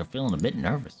 and folks are feeling a bit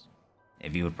nervous.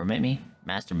 If you would permit me,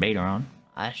 Master Baderon,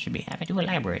 I should be happy to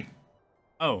elaborate.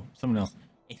 Oh, someone else.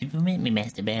 If you permit me,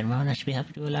 Master Baderon, I should be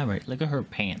happy to elaborate. Look at her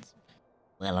pants.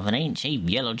 Well, if it ain't Chief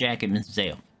Yellow Jacket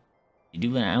himself. You do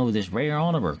know this rare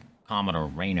honor, Commodore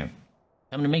Rainer.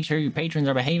 Come to make sure your patrons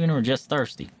are behaving or just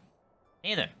thirsty.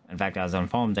 Neither. In fact, I was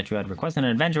informed that you had requested an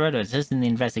adventurer to assist in the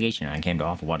investigation, and I came to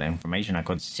offer what information I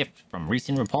could sift from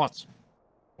recent reports.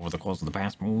 Over the course of the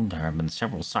past moon, there have been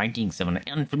several sightings of an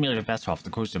unfamiliar vessel off the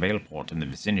coast of Airport in the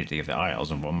vicinity of the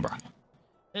Isles of Umbra.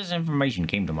 This information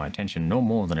came to my attention no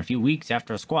more than a few weeks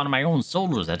after a squad of my own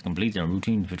soldiers had completed a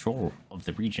routine patrol of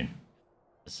the region.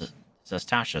 The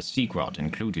Sestacia Sea Grot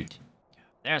included.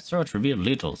 Their search revealed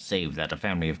little, save that a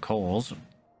family of Coals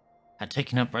had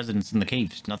taken up residence in the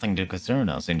caves, nothing to concern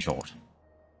us, in short.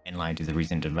 In light of the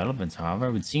recent developments, however,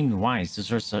 it would seem wise to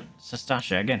search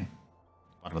Sestacia again.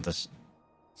 What with the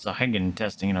Sahagan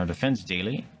testing in our defense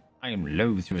daily, I am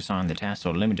loath to assign the task to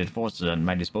limited forces at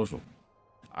my disposal.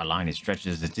 Our line is stretched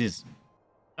as it is.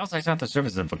 Thus, I sought the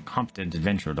service of a competent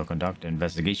adventurer to conduct an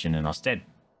investigation in our stead.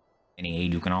 Any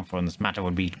aid you can offer in this matter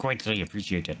would be greatly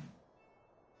appreciated.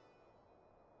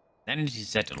 Then it is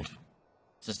settled.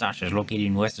 Sestacia is located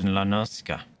in western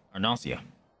Arnacia.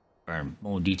 For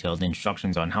more detailed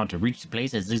instructions on how to reach the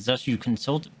place, I suggest you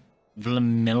consult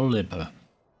Vlamelipa.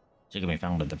 She can be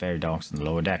found at the ferry docks and the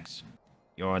lower decks.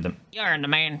 You're the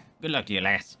man. Good luck to you,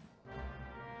 lass.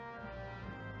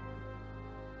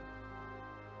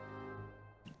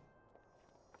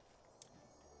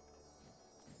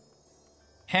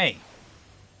 Hey.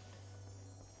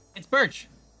 It's Birch.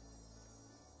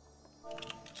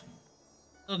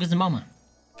 Look, it's a mama.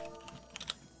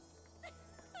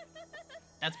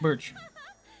 That's Birch.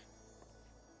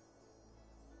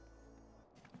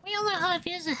 We all know how it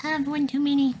feels to have one too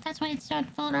many. That's why it's not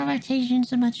fault of rotation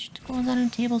so much to go on our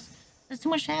tables. There's too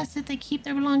much ass that they keep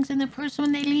their belongings in their purse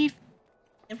when they leave.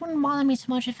 It wouldn't bother me so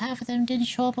much if half of them didn't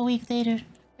show up a week later,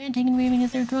 ranting and raving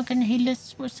as their drunken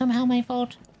heedless were somehow my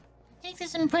fault. Take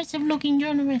this impressive-looking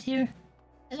journal right here.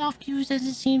 As oft-used as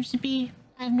it seems to be,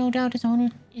 I have no doubt its owner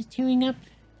is tearing up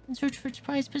in search for its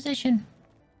prized possession.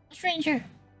 A stranger.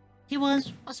 He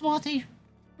was a swarthy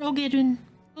Rogadun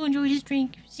who enjoyed his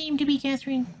drink, seemed to be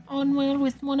gathering on well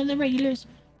with one of the regulars.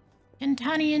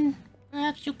 Cantanian,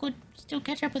 perhaps you could still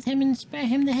catch up with him and spare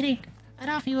him the headache. I'd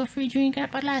offer you a free drink,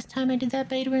 but last time I did that,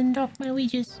 Baderon docked my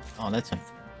wages. Oh, that's a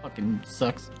fucking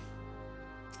sucks.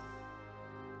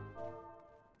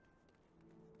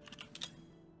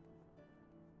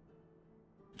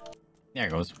 There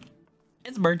it goes.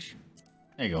 It's Birch.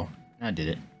 There you go. I did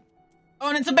it. Oh,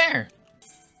 and it's a bear!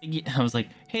 I was like,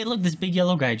 hey, look, this big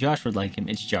yellow guy. Josh would like him.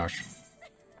 It's Josh.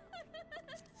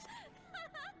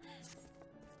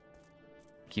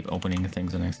 Keep opening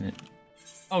things on accident.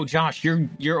 Oh, Josh,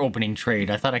 you're opening trade.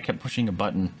 I thought I kept pushing a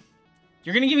button.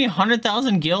 You're gonna give me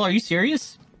 100,000 gil? Are you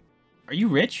serious? Are you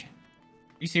rich?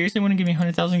 You seriously want to give me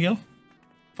 100,000 gil?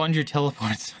 Fund your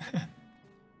teleports.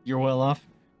 You're well off.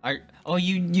 Oh,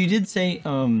 you did say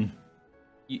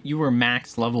you were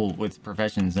max level with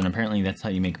professions, and apparently that's how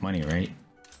you make money, right?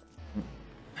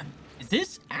 Is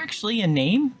this actually a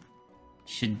name?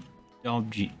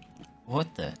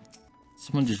 What the?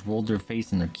 Someone just rolled their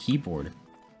face in their keyboard.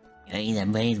 You're either a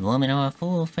brave woman or a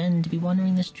fool friend to be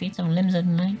wandering the streets of Limbs at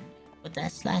night with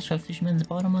that slash of fisherman's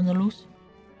bottom on the loose.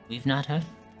 We've not heard.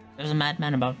 There's a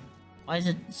madman about. Why is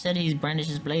it said he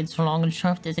brandishes blades so long and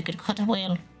sharp that they could cut a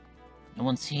whale? No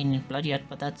one's seen blood yet,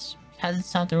 but hasn't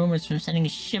stopped the rumors from sending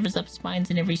shivers up spines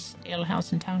in every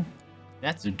alehouse in town.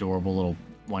 That's adorable little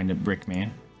wind-up brick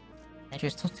man. That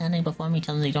you're still standing before me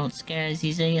tells me don't scare as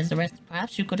easily as the rest.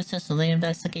 Perhaps you could assist in the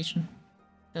investigation.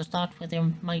 Just thought whether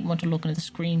I might want to look at the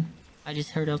screen. I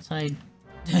just heard outside.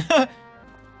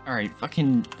 Alright,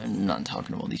 fucking... I'm not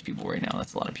talking about these people right now.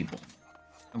 That's a lot of people.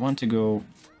 I want to go...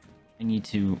 I need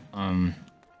to,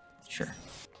 Sure.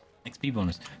 XP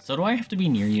bonus. So do I have to be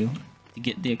near you to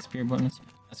get the XP bonus?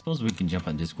 I suppose we can jump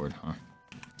on Discord, huh?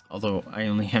 Although, I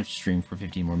only have to stream for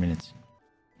 15 more minutes.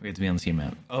 We have to be on the same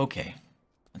map. Okay.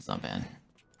 That's not bad.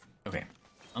 Okay.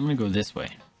 I'm gonna go this way.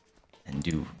 And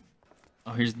do...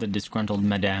 Oh, here's the disgruntled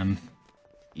madame.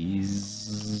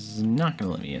 He's not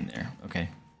gonna let me in there. Okay.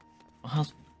 Well,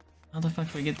 how the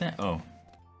fuck do I get that? Oh.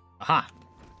 Aha!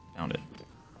 Found it.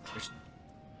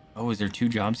 Oh, is there 2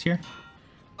 jobs here?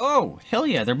 Oh, hell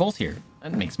yeah, they're both here.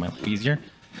 That makes my life easier.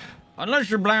 Unless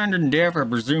you're blind and deaf, I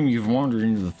presume you've wandered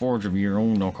into the forge of your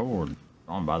own accord.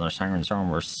 On by the siren song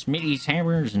were Smitty's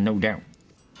hammers, no doubt.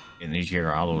 In these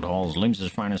here hollowed halls,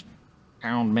 Limsa's finest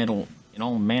pound metal in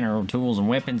all manner of tools and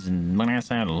weapons, and when I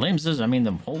say Limsa's, I mean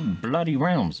the whole bloody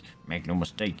realms. Make no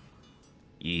mistake.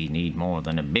 Ye need more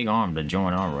than a big arm to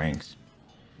join our ranks.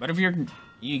 But if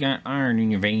you got iron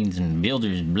in your veins and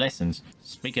builder's blessings,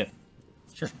 speak up.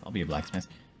 Sure, I'll be a blacksmith.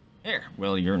 There,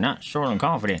 well, you're not short on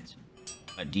confidence.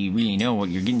 But do you really know what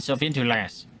you're getting yourself into,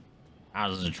 lass?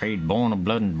 Ours is a trade born of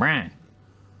blood and brine.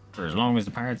 For as long as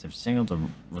the pirates have sailed, the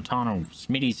Rotano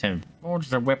Smitties have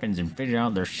forged their weapons and fitted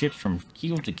out their ships from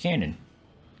keel to cannon.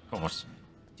 Of course,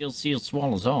 still seal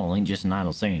swallows all ain't just an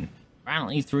idle saying.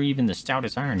 Violently through even the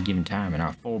stoutest iron given time, and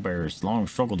our forebears long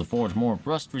struggled to forge more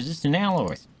rust-resistant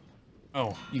alloys.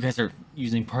 Oh, you guys are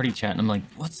using party chat, and I'm like,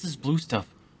 what's this blue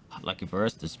stuff? Lucky for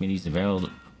us, the Smitties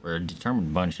were a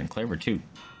determined bunch and clever too.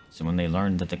 So when they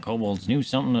learned that the kobolds knew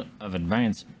something of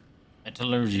advanced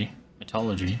metallurgy,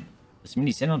 the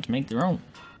Smitties set out to make their own.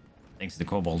 Thanks to the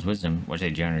kobolds' wisdom, which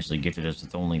they generously gifted us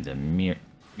with only the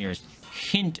merest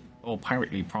hint of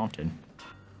pirately prompted,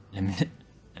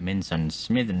 immense and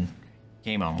smithing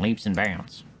came on leaps and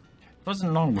bounds. It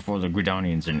wasn't long before the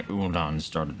Gridanians and Uldans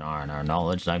started iron our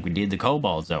knowledge like we did the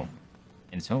kobolds, though.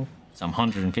 And so, some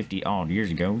 150 odd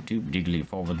years ago, 2 particularly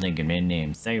forward-thinking men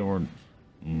named Theod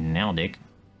Naldic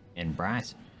and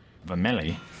Bryce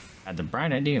Vermelli had the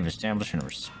bright idea of establishing a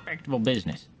respectable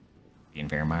business. Being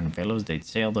fair-minded fellows, they'd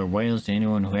sell their wares to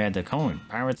anyone who had the coin,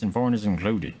 pirates and foreigners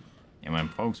included. And when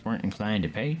folks weren't inclined to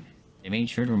pay, they made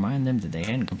sure to remind them that they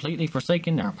hadn't completely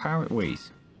forsaken our pirate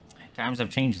ways. Times have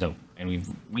changed, though, and we've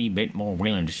a wee bit more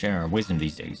willing to share our wisdom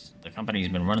these days. The company's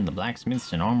been running the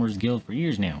Blacksmiths and Armorers Guild for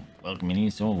years now, welcoming any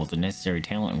soul with the necessary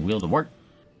talent and will to work.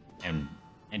 And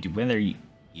to whether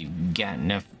you've got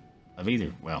enough of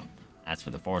either, well, that's for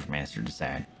the Forge Master to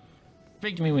decide.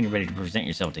 Speak to me when you're ready to present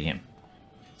yourself to him.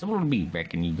 So what'll be?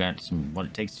 Reckon you got what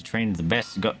it takes to train the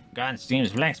best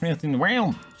God-steam's blacksmith in the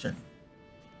realm? Sure.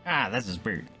 Ah, that's the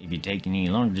spirit. If you take any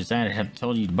longer, decide I'd have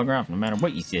told you to bugger off no matter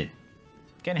what you said.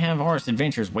 Can't have horse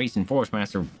adventures wasting Forge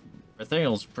Master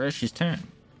Bethel's precious time.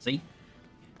 See?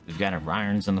 We've got our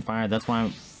irons on the fire, that's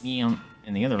why me and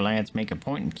the other lads make a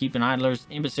point in keeping idlers,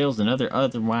 imbeciles, and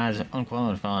otherwise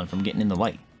unqualified from getting in the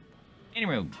way.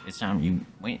 Anyway, it's time you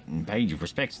went and paid your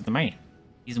respects to the man.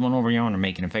 He's the one over yonder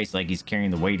making a face like he's carrying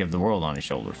the weight of the world on his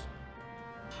shoulders.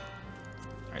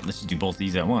 Alright, let's just do both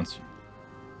these at once.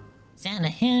 Sound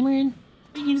of hammering?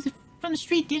 From the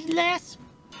street, did it, lass?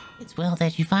 It's well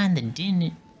that you find the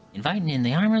din inviting in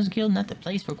the Armorers Guild not the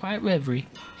place for quiet reverie.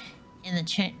 In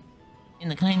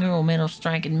the clangor of metal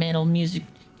striking metal music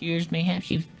ears,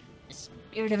 mayhaps you've the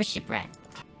spirit of a shipwright.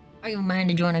 Are you mind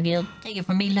to join our guild? Take it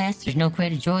from me, lass, there's no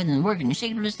greater joy than working a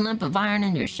shapeless lump of iron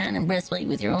into a shining breastplate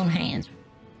with your own hands.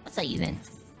 What say you then?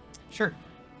 Sure.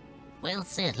 Well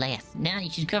said, lass. Now you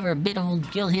should cover a bit of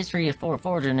old guild history before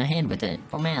forging ahead with the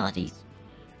formalities.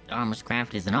 The armor's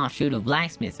craft is an offshoot of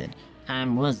blacksmithing.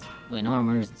 Time was when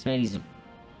armorers and smithies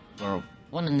were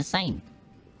one and the same.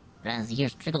 But as the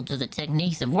years trickled to the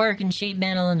techniques of work and sheet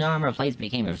metal and armor plates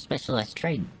became a specialized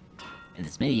trade. And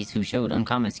the smithies who showed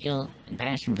uncommon skill and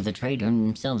passion for the trade earned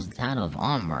themselves the title of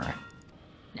armorer.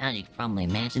 Now you can probably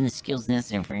imagine the skills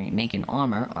necessary for making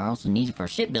armor are also needed for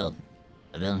shipbuilding.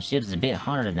 But building ships is a bit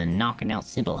harder than knocking out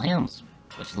simple helms,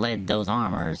 which led those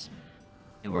armorers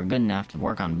who were good enough to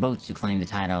work on boats to claim the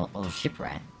title of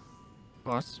shipwright. Of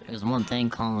course, it was one thing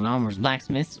calling armorers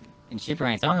blacksmiths and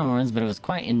shipwrights armorers, but it was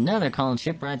quite another calling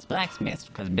shipwrights blacksmiths,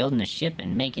 because building a ship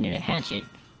and making a hatchet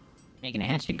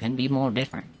couldn't be more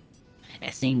different.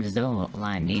 It seemed as though a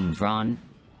line needed drawn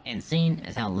and seen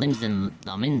as how Limsa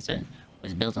Lominsa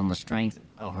was built on the strength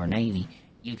of her navy.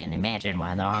 You can imagine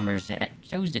why the armorers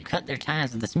chose to cut their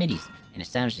ties with the smithies and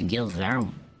establish the guilds of their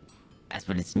own. As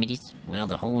for the smithies, well,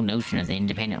 the whole notion of the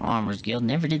independent armorers guild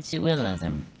never did sit well with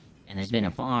them, and there's been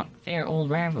a fair old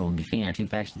rivalry between our two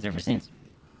factions ever since.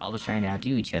 Always trying to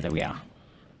outdo each other, we are.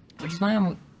 Which is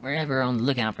why we're ever on the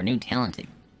lookout for new talent to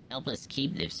help us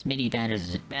keep the smitty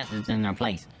bastards in their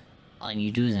place. All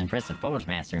you do is impress the Forge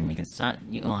Master and we can start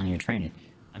you on your training.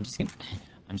 I'm just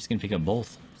gonna pick up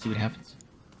both. See what happens.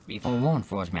 Be forewarned,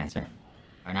 Forge Master.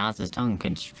 Arnaz's tongue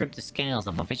could strip the scales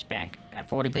of a fishback at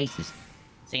 40 paces.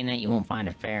 Saying that you won't find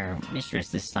a fair mistress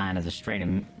this side of the Strait of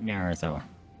Marathor.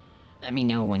 Let me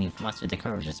know when you've mustered the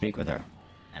courage to speak with her,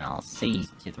 and I'll see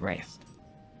to the rest.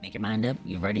 Make your mind up,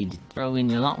 you ready to throw in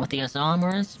your lot with the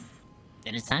armorers?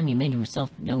 Then it's time you made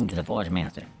yourself known to the Forge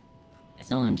Master.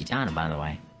 It's no empty title, by the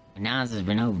way. Arnaz is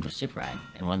renowned for shipwright,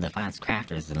 and one of the finest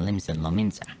crafters in Limsa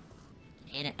Lominsa.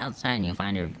 Head outside and you'll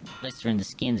find her blistering the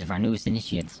skins of our newest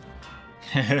initiates.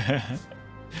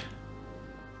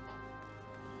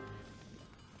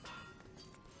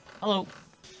 Hello.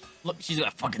 Look, she's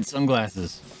got fucking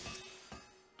sunglasses.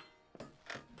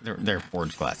 They're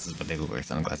forged glasses, but they look like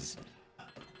sunglasses.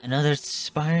 Another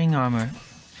aspiring armor.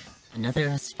 Another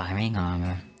aspiring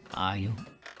armor, are you?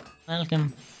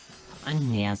 Welcome. I'm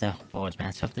Niaza, Forge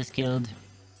Master of this guild.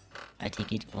 I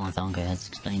take it Blanthonga has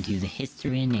explained to you the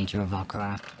history and nature of our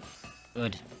craft.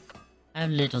 Good. I have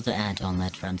little to add on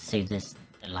that front, save this.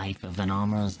 The life of an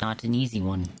armor is not an easy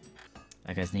one.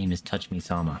 That guy's name is Touch Me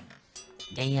Sama.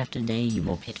 Day after day, you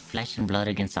will pit flesh and blood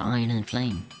against iron and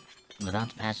flame.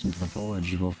 Without passion for the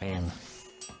forge, you will fail.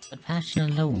 But passion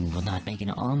alone will not make an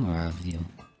armorer of you.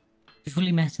 To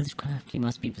truly master this craft, you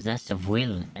must be possessed of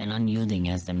will and unyielding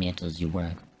as the metals you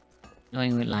work.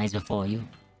 Knowing what lies before you,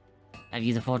 have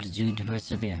you the fortitude to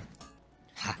persevere?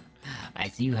 Ha! I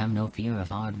see you have no fear of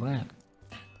hard work.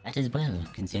 That is well,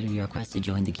 consider your quest to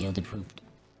join the guild approved.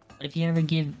 But if you ever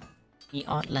give me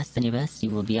aught less than your best, you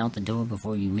will be out the door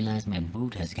before you realize my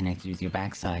boot has connected with your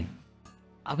backside.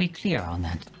 Are we clear on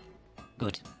that?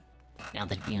 Good. Now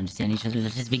that we understand each other,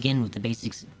 let us begin with the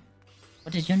basics.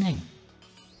 What is your name?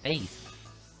 Faith.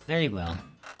 Very well.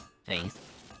 Faith.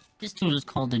 This tool is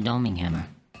called the Doming Hammer.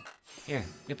 Here,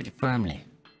 grip it firmly.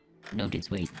 Note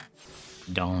its weight.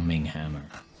 Doming hammer.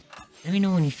 Let me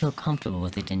know when you feel comfortable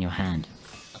with it in your hand.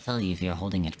 I'll tell you if you're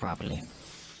holding it properly.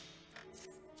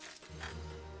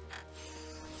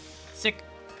 Sick.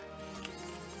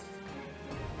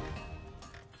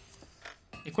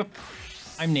 Equip.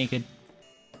 I'm naked.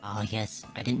 Oh yes,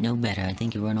 I didn't know better. I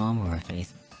think you were an armorer,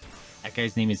 Faith. That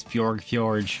guy's name is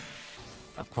Fjorge.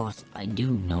 Of course, I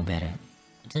do know better.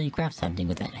 Until you craft something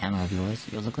with that hammer of yours,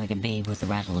 you'll look like a babe with a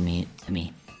rattle to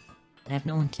me. I have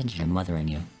no intention of mothering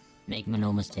you. Make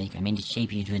no mistake, I mean to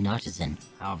shape you to an artisan,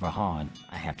 however hard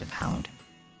I have to pound.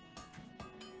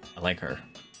 I like her.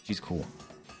 She's cool.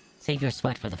 Save your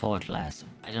sweat for the forge, lass.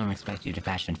 I don't expect you to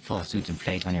fashion full suits of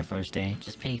plate on your first day.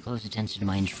 Just pay close attention to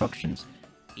my instructions.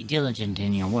 Be diligent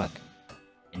in your work,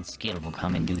 and skill will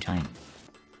come in due time.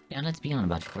 Now let's be on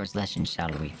about your first lesson,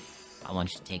 shall we? I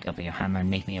want you to take up your hammer and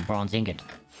make me a bronze ingot.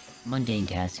 Mundane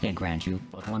task, I grant you,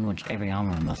 but one which every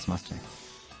armorer must muster.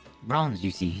 Bronze, you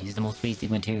see, is the most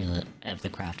basic material of the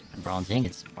craft, and bronze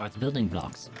ingots are its building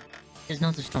blocks. It is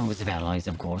not the strongest of alloys,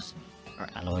 of course,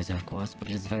 but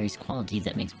it is the very quality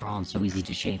that makes bronze so easy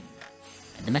to shape,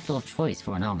 and the metal of choice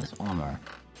for a novice armorer.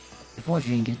 To forge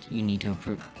your ingot, you need to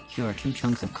procure 2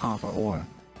 chunks of copper ore,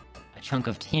 a chunk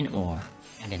of tin ore,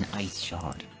 and an ice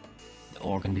shard. The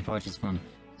ore can be purchased from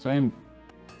Soim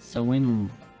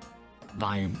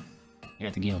Vibe here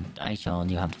at the guild. The ice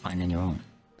shard you have to find on your own.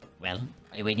 Well,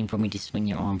 are you waiting for me to swing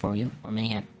your arm for you? Or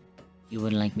mayhap you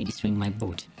would like me to swing my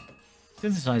boot?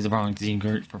 Synthesize the bronze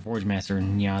ingot for Forge Master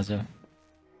Nyaza.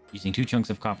 Using 2 chunks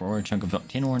of copper ore, a chunk of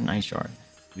tin ore, and an ice shard.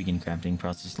 Begin crafting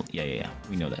process. Yeah.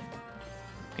 We know that.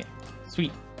 Okay.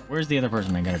 Sweet. Where's the other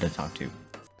person I gotta talk to?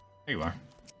 There you are.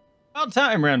 About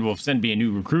time, Randwolf sent me a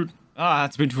new recruit.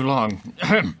 It's been too long.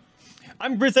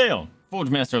 I'm Brithale, Forge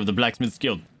Master of the Blacksmith's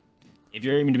Guild. If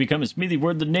you're aiming to become a smithy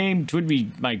worth the name, 'twould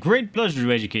be my great pleasure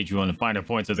to educate you on the finer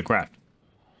points of the craft.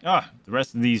 The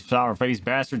rest of these sour-faced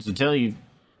bastards will tell you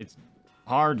it's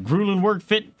hard, grueling work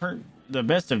fit for the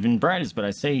best of and brightest, but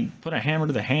I say put a hammer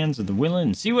to the hands of the willing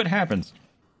and see what happens.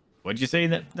 What'd you say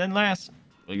then, lass?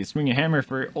 Will you swing a hammer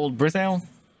for old Brithale?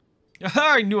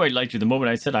 I knew I liked you the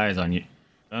moment I set eyes on you.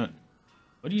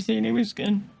 What do you say your name is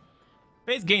again?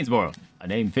 Faith Gainsborough. A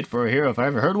name fit for a hero if I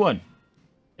ever heard one.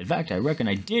 In fact, I reckon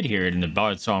I did hear it in the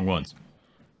bard song once.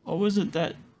 Or was it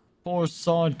that poor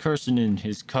sod cursing in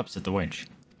his cups at the wench?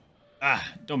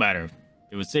 Don't matter.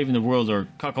 It was saving the world or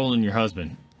cuckolding your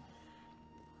husband.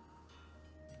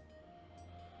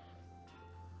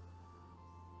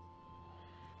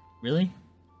 Really?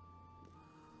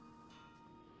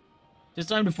 It's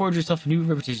time to forge yourself a new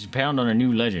reputation, pound on a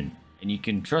new legend, and you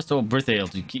can trust old Brithale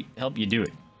to help you do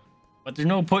it. But there's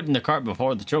no putting the cart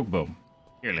before the chocobo.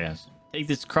 Here, lass. Take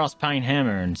this cross-pine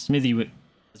hammer and smithy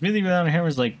without a hammer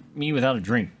is like me without a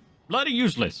drink. Bloody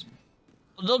useless.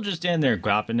 Don't just stand there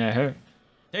glopping at her.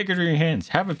 Take her to your hands.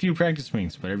 Have a few practice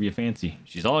swings, whatever you fancy.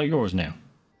 She's all yours now.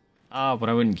 Ah, what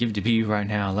I wouldn't give to be you right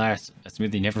now, lass. A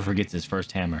smithy never forgets his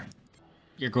first hammer.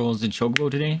 Your girl is in chocobo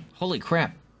today? Holy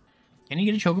crap. Can you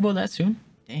get a chocobo that soon?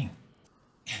 Dang.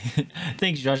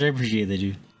 Thanks, Josh. I appreciate that,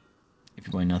 dude. If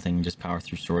you're going nothing, just power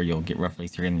through sword. You'll get roughly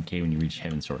 300k when you reach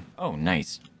Heaven Sword. Oh,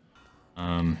 nice.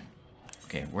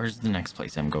 Okay, where's the next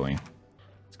place I'm going?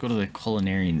 Let's go to the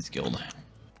Culinarians Guild.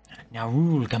 Now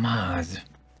rule Gamaz.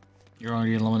 You're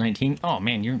already at level 19? Oh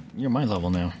man, you're my level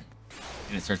now.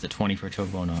 And it starts at 20 for a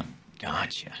chocobo not.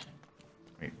 Gotcha.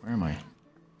 Wait, where am I?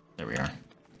 There we are.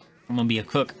 I'm gonna be a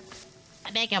cook.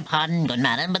 I beg your pardon, good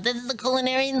madam, but this is the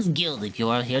Culinarians Guild. If you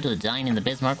are here to dine in the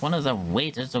Bismarck, one of the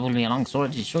waiters will be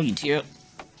alongside to show you to your...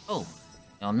 Oh,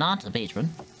 you're not a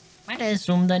patron. Might I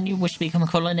assume then you wish to become a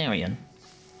culinarian?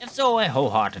 If so, I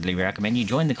wholeheartedly recommend you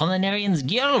join the Culinarians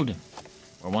Guild,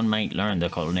 where one might learn the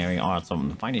culinary arts from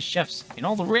the finest chefs in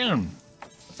all the realm.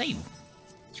 What say you?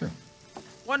 Sure.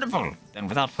 Wonderful! Then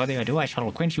without further ado, I shall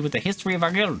acquaint you with the history of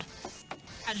our guild.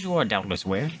 As you are doubtless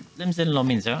aware,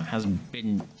 Limsa has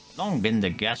long been the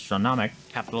gastronomic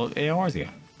capital of Eorzea.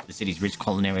 The city's rich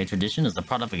culinary tradition is the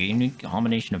product of a unique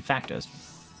combination of factors.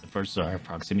 The first are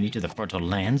proximity to the fertile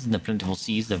lands and the plentiful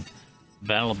seas of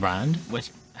Valbrand,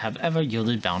 which have ever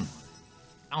yielded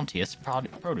bounteous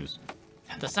produce.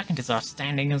 The second is our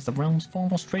standing as the realm's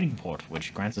foremost trading port,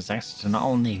 which grants us access to not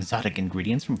only exotic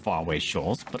ingredients from faraway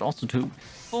shores, but also to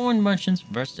foreign merchants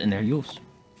versed in their use.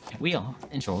 We are,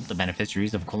 in short, the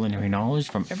beneficiaries of culinary knowledge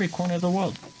from every corner of the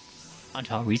world.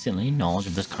 Until recently, knowledge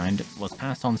of this kind was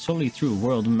passed on solely through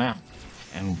world map,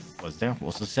 and was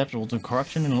therefore susceptible to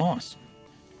corruption and loss.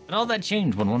 But all that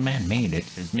changed when one man made it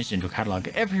his mission to catalog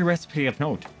every recipe of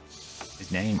note.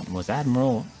 His name was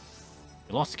Admiral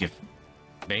Vaesive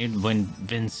Baldwin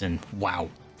Vincent, wow,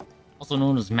 also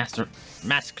known as Master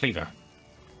Cleaver.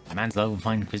 The man's love of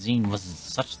fine cuisine was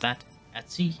such that,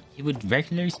 at sea, he would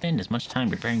regularly spend as much time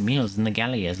preparing meals in the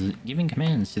galley as giving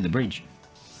commands to the bridge.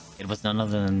 It was none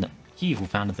other than he who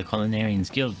founded the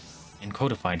Culinarians Guild and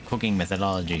codified cooking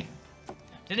methodology.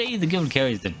 Today, the guild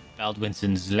carries the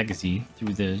Baldwinson's legacy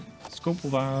through the scope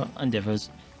of our endeavors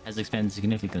has expanded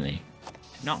significantly.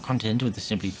 Not content with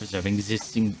simply preserving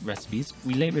existing recipes,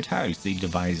 we labor tirelessly to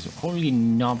devise wholly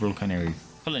novel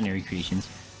culinary creations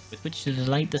with which to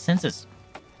delight the senses.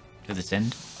 To this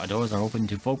end, our doors are open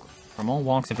to folk from all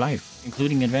walks of life,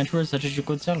 including adventurers such as your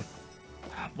good self.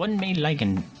 One may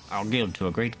liken our guild to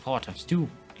a great pot of stew,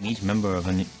 and each member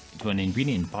to an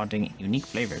ingredient imparting unique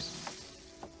flavors.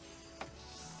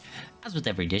 As with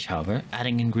every dish, however,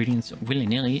 adding ingredients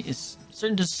willy-nilly is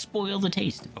certain to spoil the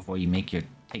taste. Before you take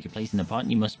your place in the pot,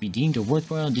 you must be deemed a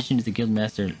worthwhile addition to the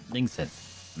guildmaster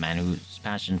Lingseth, a man whose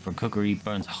passion for cookery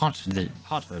burns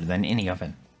hotter than any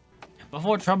oven.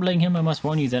 Before troubling him, I must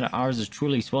warn you that ours is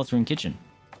truly a sweltering kitchen.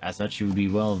 As such, you would be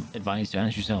well advised to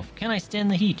ask yourself, can I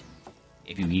stand the heat?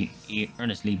 If you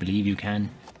earnestly believe you can,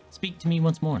 speak to me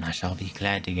once more and I shall be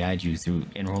glad to guide you through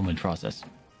enrollment process.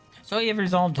 So you have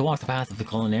resolved to walk the path of the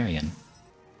culinarian.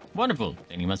 Wonderful,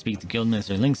 then you must speak to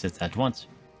Guildmaster Lingseth at once.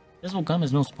 This will come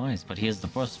as no surprise, but he's the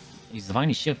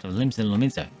finest chef of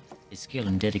Limsa. His skill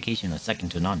and dedication are second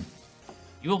to none.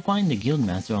 You will find the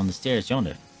Guildmaster on the stairs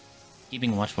yonder,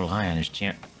 keeping a watchful eye on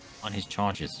his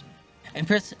charges.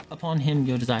 Impress upon him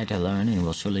your desire to learn, and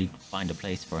will surely find a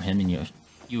place for him in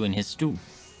you in his stew.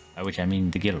 By which I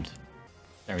mean the guild.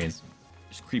 There he is.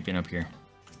 Just creeping up here.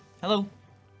 Hello.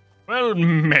 Well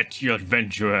met, you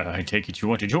adventurer. I take it you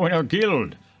want to join our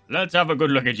guild. Let's have a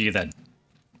good look at you then.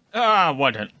 Ah,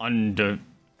 what an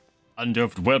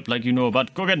unnerved whelp like you know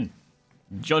about cooking.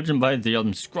 Judging by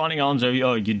the scrawny arms of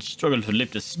yours, you'd struggle to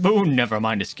lift a spoon, never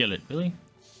mind a skillet. Really?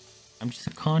 I'm just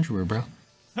a conjurer, bro.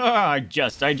 Ah, I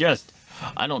jest.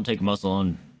 I don't take muscle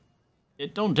on...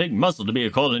 It don't take muscle to be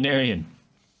a culinarian.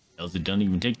 Else it doesn't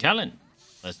even take talent.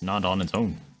 That's not on its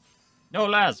own. No,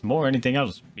 lass, more anything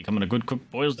else. Becoming a good cook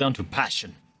boils down to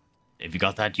passion. If you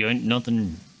got that, you ain't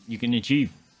nothing you can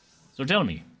achieve. So tell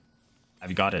me, have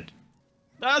you got it?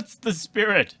 That's the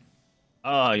spirit.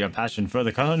 Ah, your passion for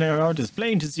the culinary art is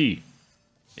plain to see.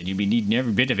 Then you'd be needing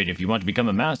every bit of it if you want to become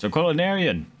a master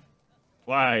culinarian.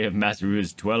 Why, if Master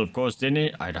Rue's 12-course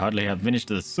dinner, I'd hardly have finished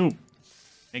the soup.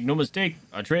 Make no mistake,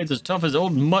 our trade's as tough as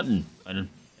old mutton, and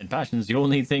passion's the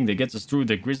only thing that gets us through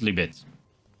the grisly bits.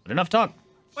 But enough talk.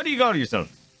 What do you call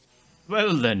yourself?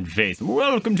 Well then, Faith,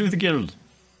 welcome to the guild.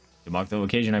 To mark the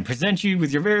occasion, I present you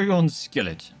with your very own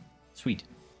skillet. Sweet.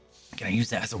 Can I use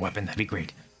that as a weapon? That'd be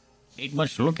great. Ain't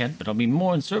much to look at, but I'll be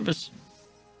more in service.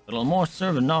 But I'll more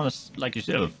serve a novice like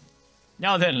yourself.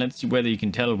 Now then, let's see whether you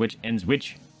can tell which ends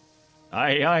which.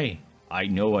 Aye, aye. I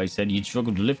know I said you'd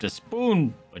struggle to lift a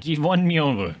spoon, but you've won me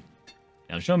over.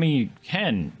 Now show me you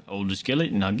can, old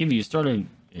skillet, and I'll give you a start of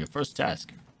your first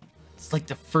task. It's like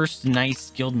the first nice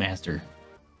guild master.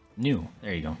 New.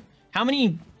 There you go. How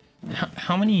many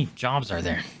jobs are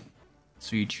there?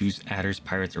 So you choose adders,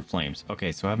 pirates, or flames.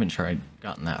 Okay, so I haven't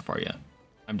gotten that far yet.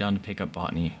 I'm down to pick up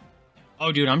botany.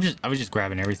 Oh, dude, I was just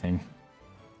grabbing everything.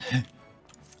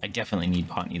 I definitely need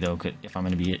botany though, if I'm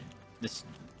gonna be this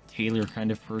tailor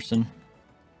kind of person.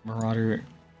 Marauder.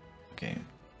 Okay,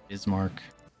 Bismarck.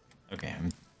 Okay,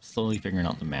 I'm slowly figuring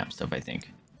out the map stuff. I think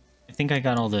I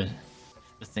got all the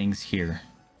things here.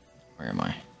 Where am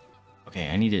I? Okay,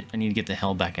 I need to get the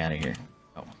hell back out of here.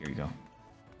 Oh, here you go.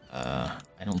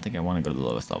 I don't think I want to go to the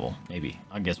lowest level. Maybe.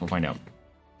 I guess we'll find out.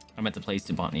 I'm at the place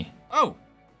to botany. Oh,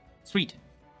 sweet.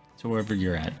 So wherever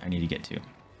you're at, I need to get to.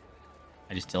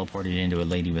 I just teleported into a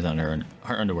lady without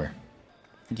her underwear.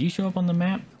 Do you show up on the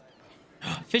map?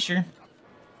 Fisher.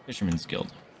 Fisherman's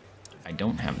Guild. I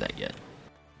don't have that yet.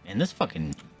 Man, this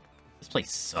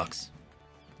place sucks.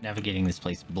 Navigating this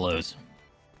place blows.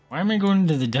 Why am I going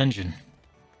into the dungeon?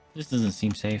 This doesn't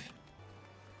seem safe.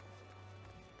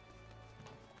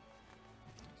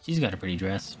 She's got a pretty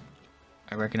dress.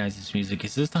 I recognize this music.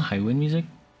 Is this the Highwind music?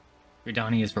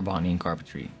 Gridani is for botany and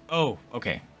carpentry. Oh,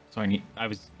 okay. So I need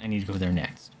to go there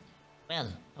next.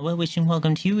 Well, a well-wishing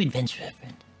welcome to you, adventurer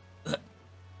friend.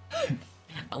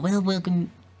 A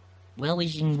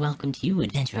well-wishing welcome to you,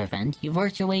 adventurer friend. You've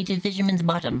worked your way to Fisherman's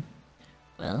Bottom.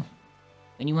 Well,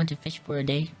 when you want to fish for a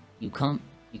day, you can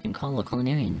call a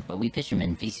culinarian, but we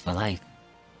fishermen feast for life.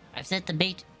 I've set the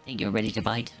bait. Think you're ready to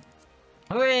bite?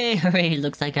 Hooray, hooray,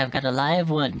 looks like I've got a live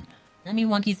one. Let me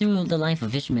walk you through the life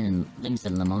of fishermen in Limsa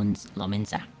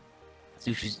Lominsa.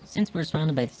 So, since we're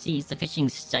surrounded by the seas, the fishing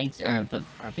sites are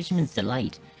our fishermen's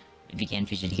delight. If you can't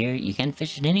fish it here, you can't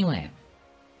fish it anywhere.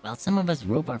 While some of us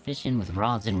rope our fish in with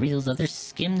rods and reels, others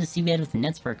skim the seabed with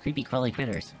nets for creepy crawly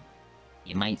critters.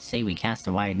 You might say we cast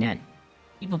a wide net.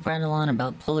 People prattle on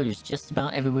about pullers just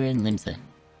about everywhere in Limsa.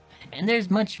 And there's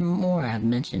much more I've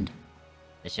mentioned.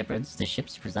 The shepherds, the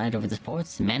ships preside over the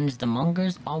ports, manage the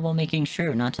mongers, all while making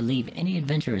sure not to leave any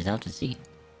adventurers out to sea.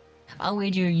 I'll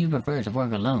wager you prefer to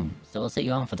work alone, so I'll set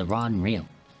you off with a rod and reel.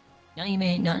 Now you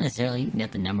may not necessarily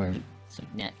net the number of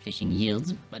net fishing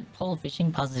yields, but pole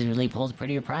fishing positively pulls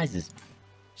prettier prizes.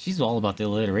 She's all about the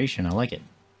alliteration. I like it.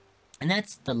 And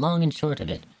that's the long and short of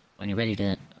it. When you're ready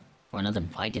for another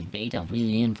bite of bait, I'll reel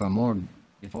you in for more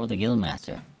before the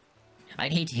guildmaster.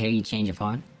 I'd hate to hear you change of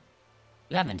heart.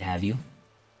 You haven't, have you?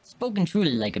 Spoken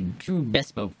truly like a true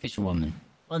bespoke fisherwoman.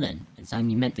 Well then, it's time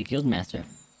you met the guildmaster.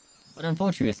 But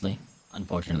unfortunately,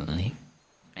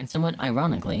 and somewhat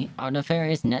ironically, our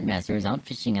nefarious netmaster is out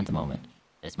fishing at the moment.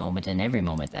 This moment and every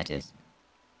moment, that is.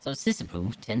 So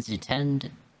Sisyphus tends to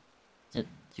tend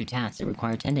to tasks that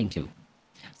require tending to.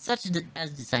 Such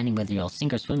as deciding whether you'll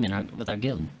sink or swim with our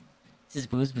guild.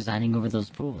 Sisyphus presiding over those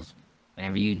pools.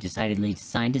 Whenever you decidedly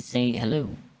decide to say hello.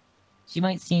 She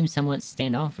might seem somewhat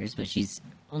standoffish, but she's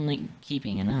only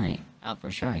keeping an eye out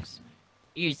for sharks.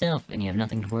 Be yourself and you have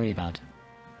nothing to worry about.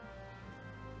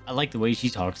 I like the way she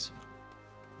talks.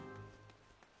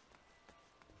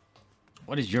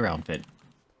 What is your outfit?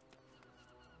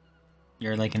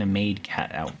 You're like in a maid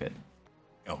cat outfit.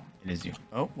 Oh, it is you.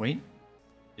 Oh, wait.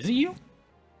 Is it you?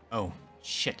 Oh,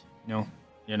 shit. No,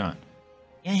 you're not.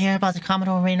 You hear about the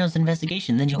Commodore Reno's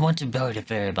investigation, then you'll want to bird a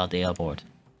fair about the airport.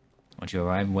 Once you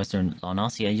arrive in Western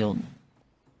Launasia,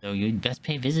 you'd best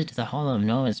pay a visit to the Hall of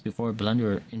Novice before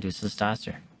blunder into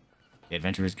Sistaster. The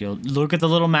Adventurers Guild. Look at the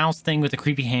little mouse thing with the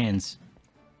creepy hands.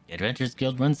 The Adventurers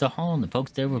Guild runs the hall, and the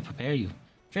folks there will prepare you.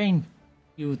 Train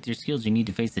you with your skills you need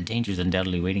to face the dangers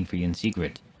undoubtedly waiting for you in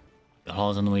secret. The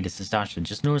hall is on the way to Sistaster,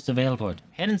 just north of Valeport.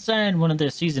 Head inside, one of their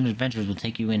seasoned adventurers will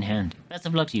take you in hand. Best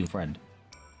of luck to you, friend.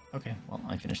 Okay, well,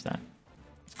 I finished that.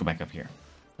 Let's go back up here.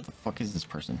 What the fuck is this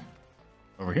person?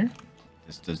 Over here?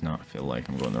 This does not feel like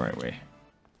I'm going the right way.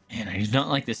 Man, I do not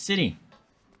like this city.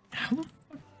 How the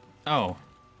fuck? Oh.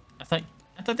 I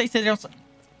thought they said they're outside.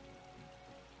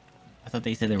 I thought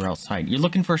they said they were outside. You're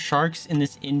looking for sharks in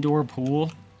this indoor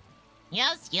pool?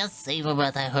 Yes, save her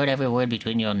breath. I heard every word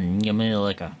between you and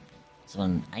Yamilika.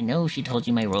 So I know she told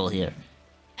you my role here.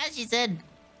 As she said,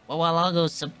 well, while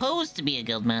Algo's supposed to be a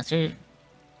guildmaster,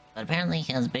 but apparently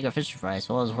he has bigger fish to fry,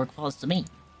 so all his work falls to me.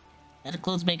 That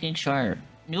includes making sure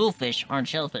new fish aren't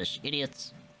shellfish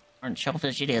idiots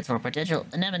or potential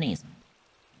anemones.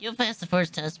 You've passed the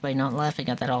first test by not laughing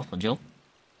at that awful joke.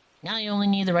 Now you only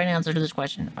need the right answer to this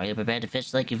question. Are you prepared to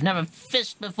fish like you've never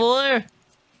fished before?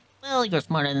 Well, you're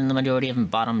smarter than the majority of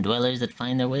bottom dwellers that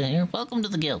find their way here. Welcome to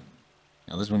the guild.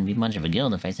 Now, this wouldn't be much of a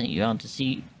guild if I sent you out to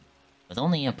sea with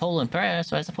only a pole and prayer,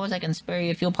 so I suppose I can spare you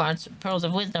a few pearls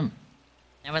of wisdom.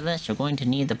 Nevertheless, you're going to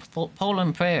need the pole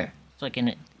and prayer, so I can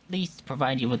at least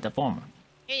provide you with the former.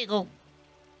 Here you go.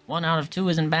 1 out of 2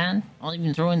 isn't bad. I'll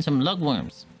even throw in some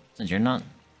lugworms, since you're not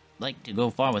like to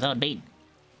go far without bait.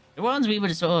 The ones we would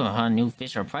discover on new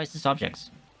fish are priceless objects,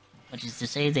 which is to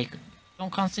say they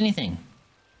don't cost anything.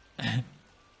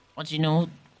 Once you know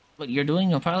what you're doing,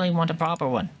 you'll probably want a proper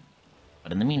one.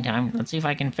 But in the meantime, let's see if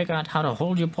I can figure out how to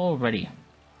hold your pole ready.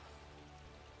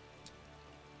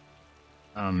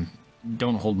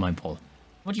 Don't hold my pole.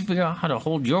 Once you figure out how to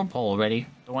hold your pole ready,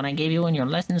 the one I gave you and your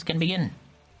lessons can begin.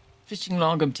 Fishing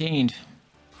log obtained.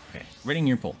 Okay, readying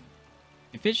your pole.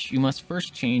 To fish, you must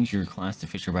first change your class to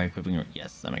fisher by equipping your...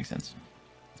 Yes, that makes sense.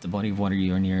 If the body of water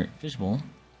you are near fishable,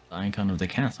 the icon of the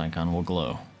cast icon will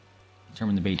glow.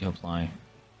 Determine the bait to apply,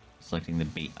 selecting the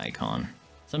bait icon.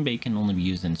 Some bait can only be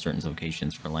used in certain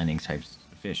locations for landing types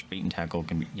of fish. Bait and tackle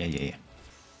can be...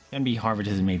 Can be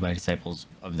harvested and made by disciples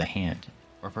of the hand,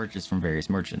 or purchased from various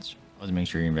merchants. Always make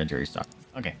sure your inventory is stocked.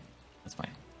 Okay, that's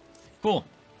fine. Cool.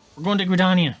 We're going to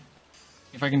Gridania.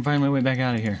 If I can find my way back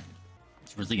out of here.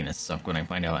 It's really gonna suck when I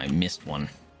find out I missed one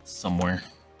somewhere.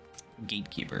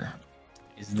 Gatekeeper.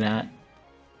 Is that...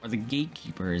 Or the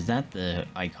gatekeeper, is that the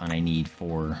icon I need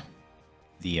for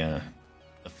the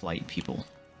flight people?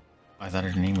 I thought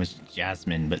her name was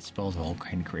Jasmine, but spelled all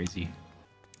kind of crazy.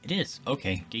 It is.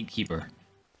 Okay, gatekeeper.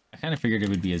 I kind of figured it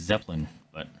would be a Zeppelin,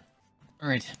 but...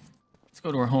 Alright, let's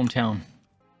go to our hometown.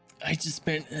 I just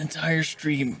spent an entire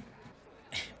stream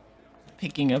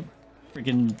picking up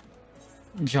freaking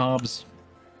jobs.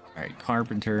 Alright,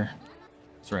 carpenter.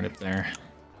 It's right up there.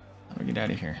 How do we get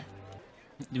out of here?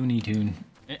 Looney Tune.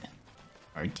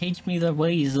 Alright, teach me the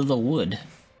ways of the wood.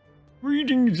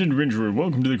 Greetings, adventurer.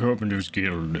 Welcome to the Carpenter's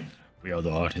Guild. We are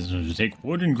the artisans who take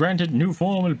wood and grant it new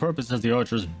form and purpose as the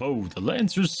archer's bow, the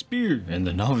lancer's spear, and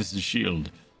the novice's shield.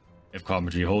 If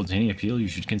carpentry holds any appeal, you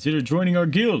should consider joining our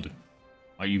guild.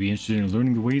 Might you be interested in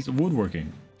learning the ways of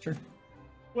woodworking? Sure.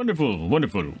 Wonderful,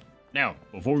 wonderful. Now,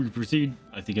 before we proceed,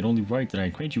 I think it only right that I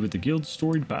acquaint you with the guild's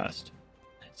storied past.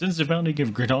 Since the founding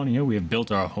of Gridania, we have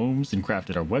built our homes and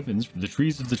crafted our weapons from the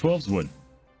trees of the 12's wood.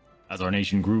 As our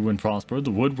nation grew and prospered,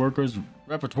 the woodworkers'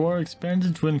 repertoire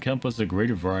expanded to encompass a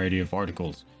greater variety of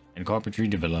articles, and carpentry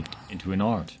developed into an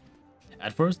art.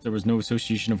 At first, there was no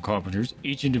association of carpenters.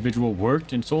 Each individual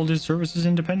worked and sold his services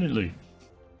independently.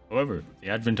 However, the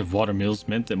advent of water mills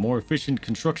meant that more efficient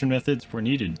construction methods were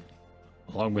needed.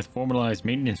 Along with formalized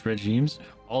maintenance regimes,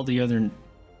 all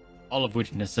of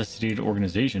which necessitated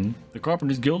organization, the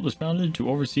Carpenters Guild was founded to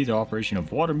oversee the operation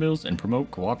of water mills and promote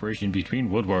cooperation between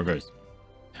woodworkers.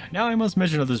 Now I must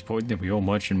mention at this point that we owe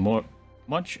much and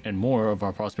more of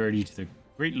our prosperity to the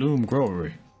Great Loom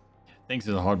Growery. Thanks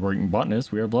to the hardworking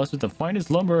botanists, we are blessed with the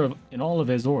finest lumber in all of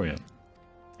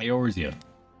Eorzea.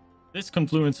 This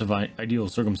confluence of ideal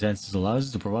circumstances allows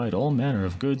us to provide all manner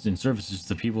of goods and services to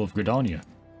the people of Gridania.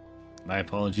 My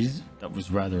apologies, that was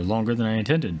rather longer than I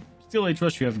intended. Still, I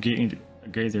trust you have gained a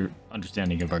greater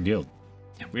understanding of our guild.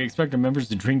 We expect our members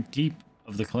to drink deep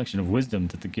of the collection of wisdom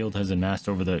that the guild has amassed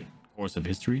over the course of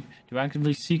history, to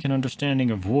actively seek an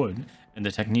understanding of wood and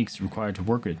the techniques required to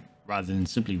work it, rather than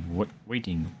simply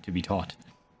waiting to be taught.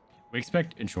 We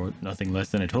expect, in short, nothing less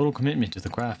than a total commitment to the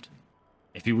craft.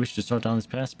 If you wish to start down this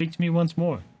path, speak to me once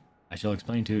more. I shall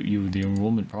explain to you the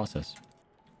enrollment process.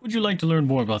 Would you like to learn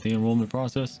more about the enrollment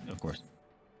process? Of course.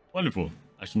 Wonderful.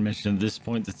 I should mention at this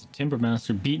point that the Timber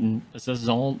Master Beaton assesses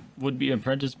all would-be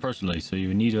apprentices personally, so you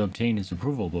would need to obtain his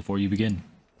approval before you begin.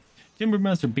 Timber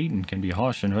Master Beaton can be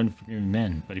harsh and unforgiving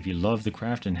man, but if you love the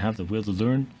craft and have the will to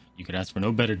learn, you could ask for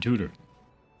no better tutor.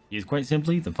 He is quite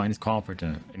simply the finest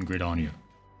carpenter in Gridania.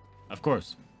 Of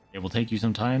course, it will take you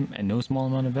some time and no small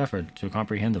amount of effort to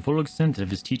comprehend the full extent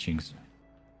of his teachings,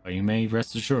 but you may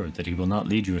rest assured that he will not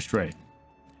lead you astray.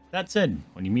 That said,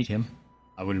 when you meet him,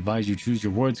 I would advise you choose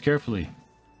your words carefully,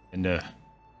 and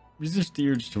resist the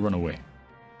urge to run away.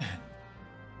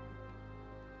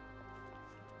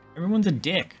 Everyone's a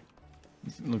dick.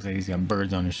 He looks like he's got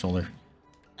birds on his shoulder.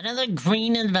 Another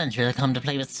green adventurer come to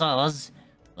play with saws?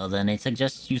 Well then, I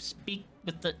suggest you speak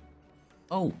with the...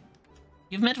 Oh,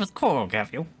 you've met with Korg,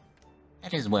 have you?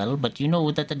 That is well, but you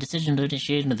know that the decision to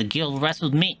initiate into the guild rests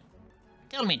with me.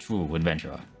 Tell me true,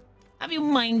 adventurer. Have you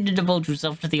mind to devote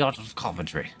yourself to the art of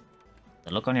carpentry?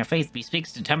 The look on your face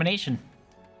bespeaks determination,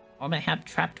 or mayhap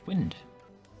trapped wind.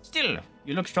 Still,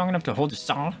 you look strong enough to hold a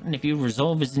saw, and if your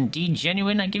resolve is indeed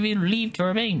genuine, I give you leave to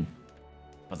remain.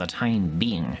 for the time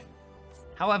being.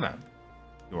 However,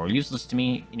 you are useless to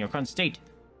me in your current state.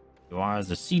 You are as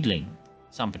a seedling.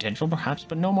 Some potential, perhaps,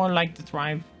 but no more like to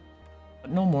thrive.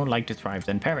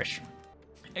 Than perish.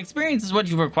 Experience is what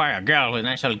you require, girl, and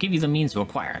I shall give you the means to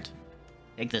acquire it.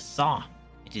 Take this saw.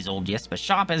 It is old, yes, but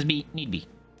sharp as need be.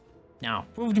 Now,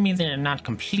 prove to me that you're not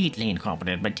completely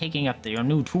incompetent by taking up your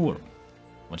new tool.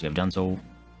 Once you have done so,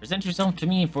 present yourself to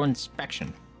me for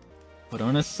inspection. Put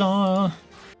on a saw.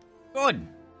 Good.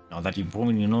 Now that you've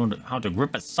proven you know how to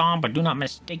grip a saw, but do not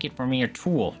mistake it for mere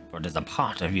tool, for it is a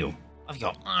part of you, of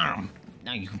your arm.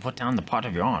 Now you can put down the part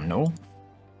of your arm, no?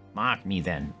 Mark me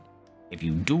then. If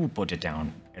you do put it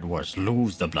down, and worse,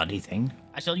 lose the bloody thing,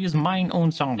 I shall use mine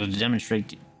own song to demonstrate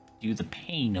to you the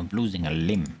pain of losing a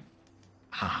limb.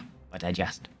 Ah, but I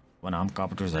jest. One-armed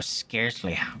carpenters are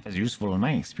scarcely half as useful in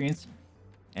my experience.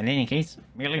 In any case,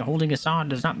 merely holding a saw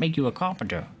does not make you a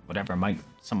carpenter, whatever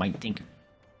some might think.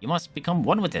 You must become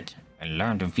one with it, and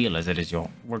learn to feel as it is your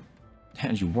work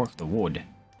as you work the wood.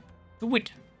 To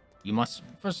wit, you must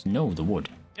first know the wood.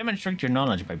 Demonstrate your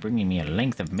knowledge by bringing me a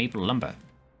length of maple lumber.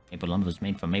 Maple lumber is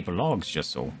made from maple logs,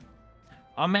 just so.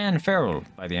 Our man Farrell,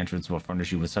 by the entrance, will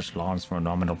furnish you with such logs for a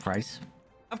nominal price.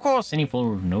 Of course, any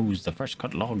fool knows the fresh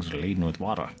cut logs are laden with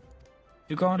water.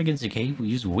 To guard against decay, we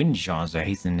use wind shaws to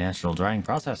hasten the natural drying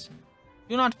process.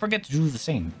 Do not forget to do the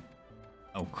same.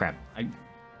 Oh crap, I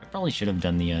probably should have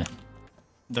done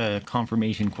the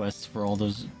confirmation quests for all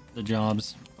the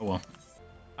jobs. Oh well.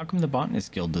 How come the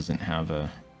Botanist Guild doesn't have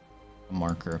a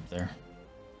marker up there?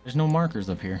 There's no markers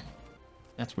up here.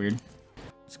 That's weird.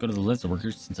 Let's go to the list of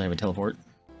workers since I have a teleport.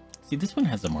 See, this one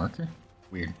has a marker.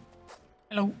 Weird.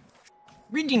 Hello.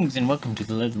 Greetings and welcome to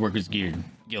the Leatherworkers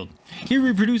Guild. Here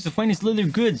we produce the finest leather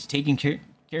goods, taking care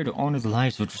to honor the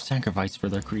lives which were sacrificed for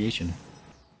their creation.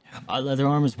 Our leather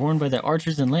armor is worn by the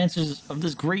archers and lancers of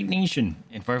this great nation,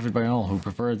 and favored by all who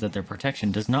prefer that their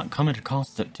protection does not come at a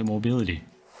cost to mobility.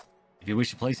 If you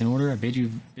wish to place an order, I bid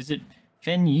you visit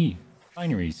Fenyi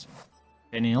Fineries.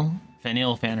 Fenil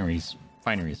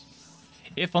Fineries.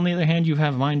 If, on the other hand, you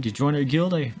have a mind to join our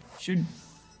guild, I should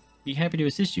be happy to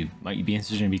assist you. Might you be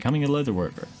interested in becoming a leather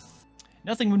worker?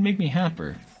 Nothing would make me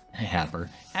happier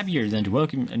than to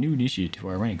welcome a new initiate to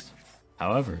our ranks.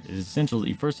 However, it is essential that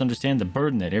you first understand the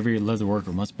burden that every leather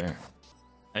worker must bear.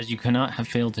 As you cannot have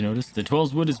failed to notice, the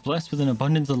Twelves Wood is blessed with an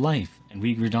abundance of life, and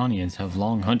we Gridanians have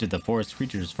long hunted the forest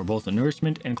creatures for both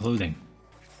nourishment and clothing.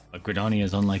 But Gridania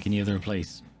is unlike any other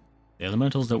place. The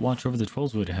elementals that watch over the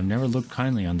Twelves Wood have never looked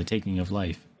kindly on the taking of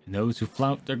life, and those who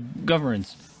flout their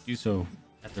governance do so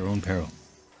at their own peril.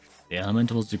 The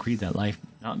elementals decreed that life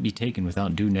not be taken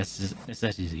without due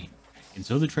necessity, and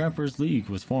so the Trappers' League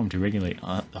was formed to regulate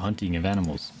the hunting of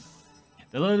animals.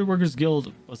 The Leatherworkers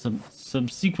Guild was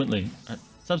subsequently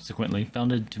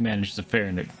founded to manage the fair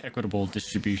and equitable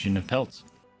distribution of pelts.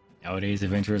 Nowadays,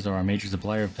 adventurers are our major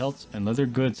supplier of pelts, and leather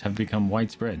goods have become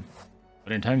widespread.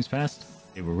 But in times past,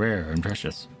 they were rare and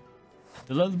precious.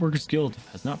 The Leatherworkers Guild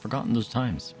has not forgotten those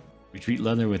times. We treat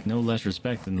leather with no less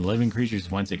respect than the living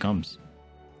creatures whence it comes,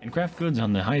 and craft goods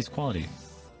on the highest quality.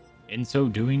 In so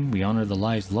doing, we honor the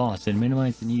lives lost and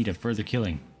minimize the need of further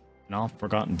killing, an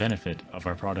oft-forgotten benefit of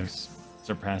our products'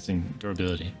 surpassing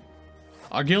durability.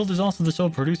 Our guild is also the sole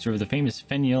producer of the famous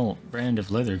Fenil brand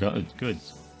of leather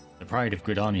goods, the pride of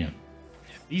Gridania.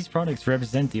 These products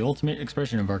represent the ultimate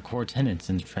expression of our core tenets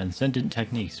and the transcendent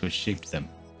techniques which shaped them.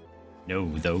 Know,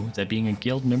 though, that being a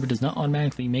guild member does not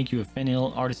automatically make you a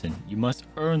Fenil artisan. You must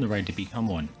earn the right to become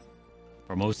one.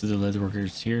 For most of the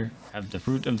leatherworkers here have the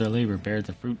fruit of their labor bear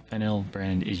the fruit Fenil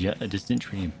brand is yet a distant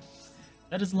dream.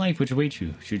 That is the life which awaits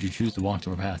you, should you choose to walk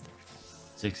the path.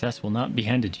 Success will not be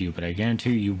handed to you, but I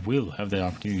guarantee you will have the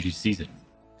opportunity to seize it.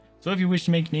 So if you wish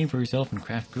to make a name for yourself and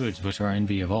craft goods which are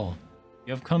envy of all,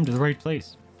 you have come to the right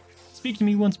place. Speak to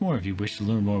me once more if you wish to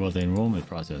learn more about the enrollment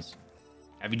process.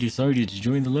 Have you decided to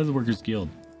join the Leatherworkers Guild?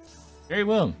 Very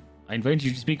well. I invite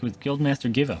you to speak with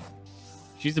Guildmaster Giva.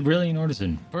 She's a brilliant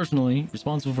artisan, personally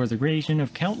responsible for the creation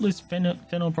of countless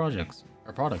Fenil products.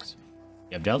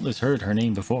 You have doubtless heard her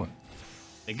name before.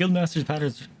 The Guildmaster's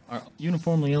patterns are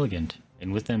uniformly elegant,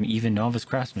 and with them even novice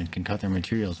craftsmen can cut their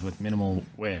materials with minimal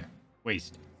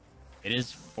waste. It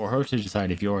is for her to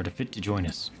decide if you are fit to join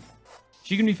us.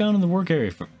 She can be found in the work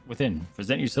area within.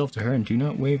 Present yourself to her and do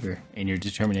not waver in your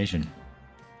determination.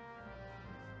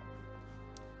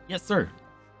 Yes, sir.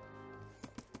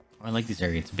 Oh, I like this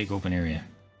area. It's a big open area.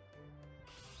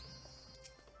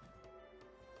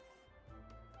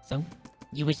 So,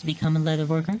 you wish to become a leather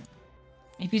worker?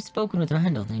 If you've spoken with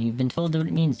Randall, then you've been told what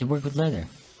it means to work with leather.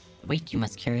 The weight you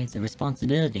must carry, the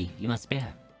responsibility you must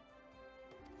bear.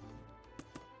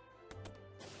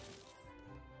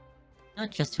 Not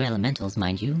just to elementals,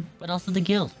 mind you, but also the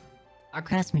guild. Our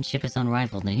craftsmanship is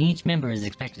unrivaled, and each member is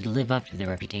expected to live up to their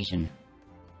reputation.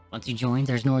 Once you join,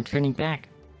 there's no turning back.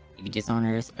 If you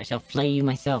dishonor us, I shall flay you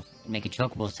myself and make a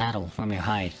chocobo saddle from your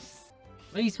hide.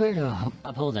 Will you swear to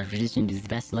uphold our tradition to be the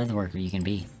best leatherworker you can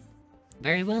be?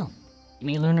 Very well. You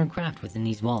may learn our craft within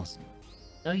these walls.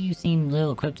 Though you seem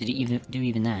little equipped to do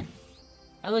even that.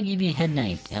 I will give you a head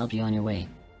knife to help you on your way.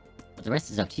 But the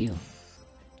rest is up to you.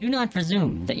 Do not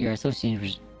presume that your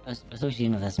association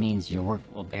with us means your work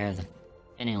will bear the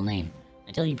Fennel name.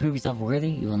 Until you prove yourself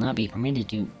worthy, you will not be permitted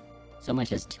to so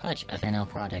much as touch a Fennel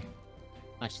product,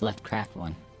 much less craft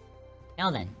one.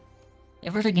 Now then,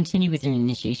 if we're to continue with your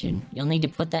initiation, you'll need to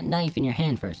put that knife in your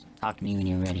hand first. Talk to me when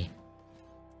you're ready.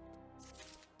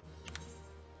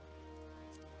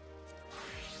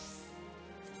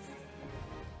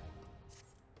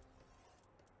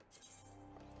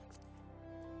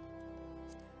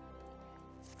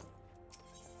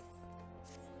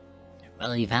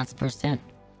 Well, you've passed the first step,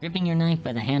 gripping your knife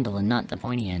by the handle and not the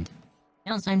pointy end.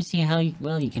 Now it's time to see how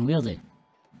well you can wield it.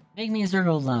 Make me a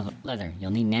circle of leather. You'll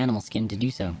need an animal skin to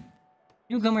do so.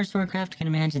 Newcomers to our craft can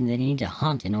imagine they need to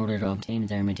hunt in order to obtain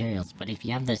their materials, but if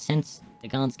you have the sense the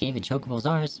gods gave a chocobo's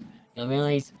ours, you'll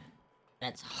realize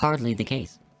that's hardly the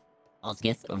case.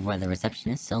 Alsgith, or the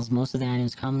receptionist, sells most of the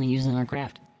items commonly used in our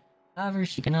craft. However,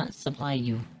 she cannot supply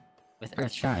you with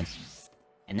earth shards.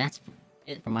 And that's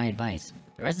it for my advice.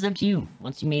 The rest is up to you.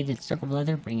 Once you made the circle of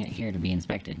leather, bring it here to be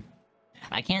inspected.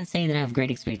 I can't say that I have great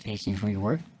expectations for your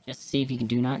work, just to see if you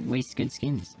do not waste good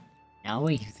skins. Now I'll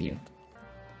wait with you.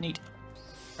 Neat.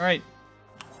 Alright.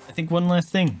 I think one last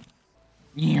thing.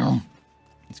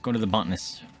 Let's go to the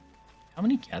botanist. How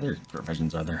many gather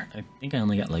professions are there? I think I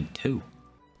only got like 2.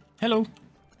 Hello.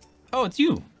 Oh, it's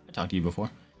you. I talked to you before.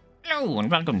 Hello,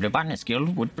 and welcome to the Botanist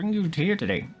Guild. What brings you here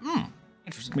today?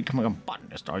 Interested in becoming a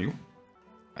botanist, are you?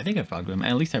 I think I've talked to him.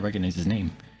 At least I recognize his name.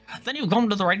 Then you've come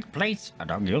to the right place.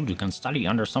 At our guild, you can study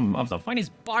under some of the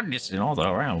finest botanists in all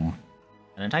the realm.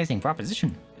 An enticing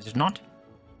proposition, is it not?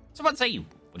 So what say you?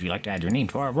 Would you like to add your name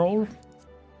to our roll?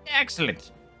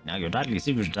 Excellent. Now your deadly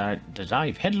secret to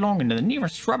dive headlong into the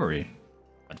nearest shrubbery.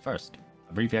 But first,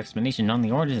 a brief explanation on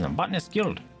the origins of Botanist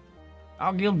Guild.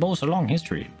 Our guild boasts a long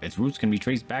history. Its roots can be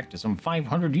traced back to some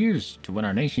 500 years to when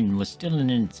our nation was still in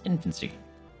its infancy.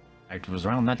 It was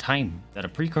around that time that a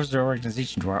precursor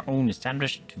organization to our own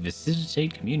established to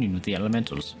facilitate communion with the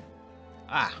elementals.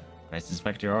 But I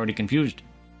suspect you're already confused,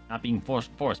 not being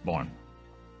forest-born.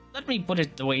 Let me put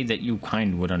it the way that you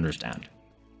kind would understand.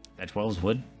 That 12's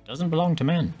wood doesn't belong to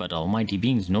man, but almighty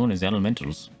beings known as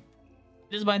elementals.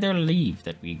 It is by their leave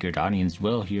that we guardians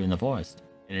dwell here in the forest,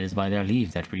 and it is by their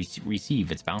leave that we receive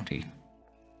its bounty.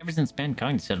 Ever since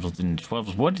mankind settled in the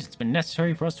 12's wood, it's been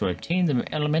necessary for us to obtain the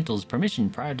elementals' permission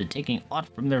prior to taking aught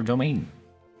from their domain.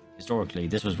 Historically,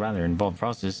 this was rather an involved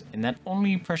process in that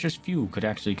only a precious few could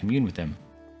actually commune with them.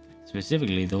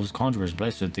 Specifically, those conjurers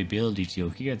blessed with the ability to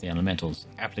hear the elementals,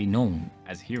 aptly known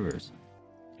as hearers.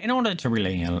 In order to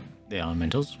relay the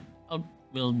elementals'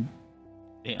 will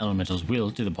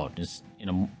to the botanists in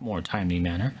a more timely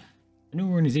manner, a new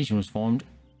organization was formed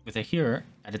with a hearer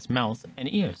at its mouth and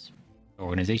ears. The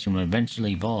organization will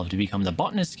eventually evolve to become the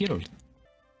Botanist Guild.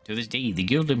 To this day, the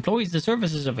guild employs the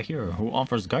services of a hearer who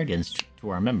offers guidance to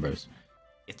our members.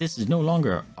 If this is no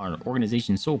longer our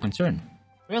organization's sole concern,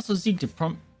 we also seek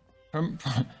to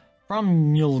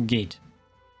promulgate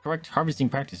correct harvesting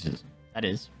practices. That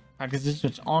is, practices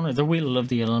which honor the will of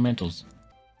the elementals.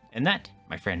 And that,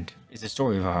 my friend, is the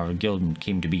story of how our guild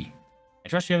came to be. I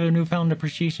trust you have a newfound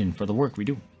appreciation for the work we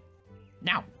do.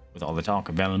 Now, with all the talk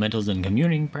of elementals and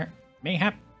communing,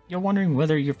 mayhap you're wondering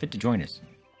whether you're fit to join us.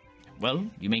 Well,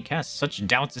 you may cast such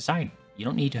doubts aside. You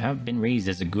don't need to have been raised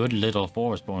as a good little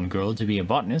forest-born girl to be a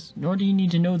botanist, nor do you need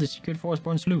to know the secret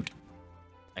forest-born salute.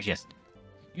 I jest.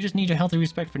 You just need a healthy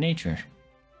respect for nature,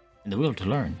 and the will to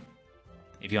learn.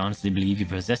 If you honestly believe you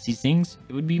possess these things,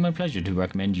 it would be my pleasure to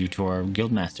recommend you to our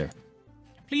guildmaster.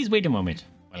 Please wait a moment,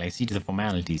 while I see to the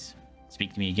formalities.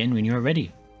 Speak to me again when you are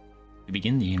ready to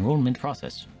begin the enrollment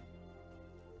process.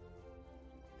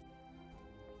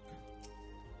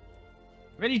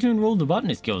 Ready to enroll the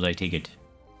Botanist Guild, I take it.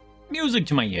 Music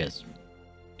to my ears.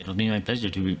 It'll be my pleasure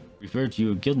to refer to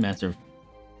you, Guildmaster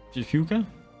Fuka?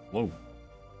 Whoa.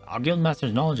 Our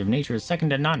Guildmaster's knowledge of nature is second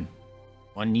to none.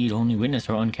 One need only witness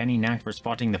her uncanny knack for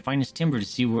spotting the finest timber to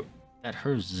see that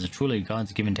hers is a truly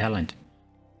God's given talent.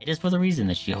 It is for the reason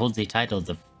that she holds the title of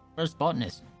the first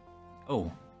botanist.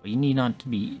 Oh, but you need not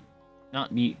be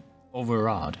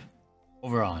overawed.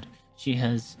 She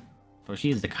is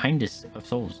the kindest of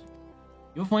souls.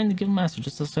 You'll find the guildmaster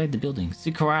just outside the building.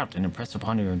 Seek her out and impress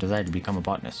upon her desire to become a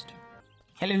botanist.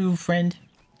 Hello, friend.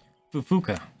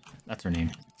 Fufuka. That's her name.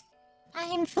 I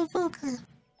am Fufuka,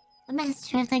 the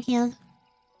master of the guild.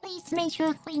 Pleased to make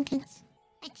your acquaintance.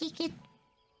 I take it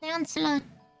Lancelot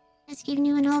has given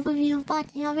you an overview of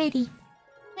botany already.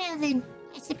 Well then,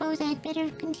 I suppose I'd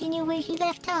better continue where he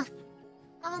left off.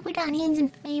 All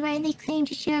Gridanians may rightly claim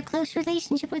to share a close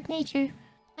relationship with nature,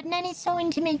 but none is so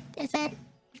intimate as that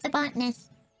of the botanist.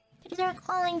 It is our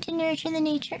calling to nurture the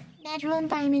natural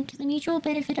environment to the mutual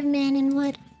benefit of man and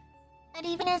wood. And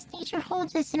even as nature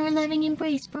holds us in her loving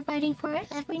embrace, providing for our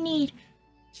every need,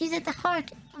 she's at the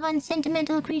heart of an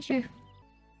unsentimental creature.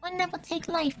 One that will take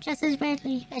life just as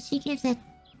readily as she gives it.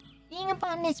 Being a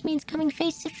botanist means coming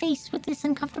face to face with this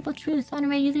uncomfortable truth on a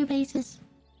regular basis.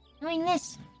 Knowing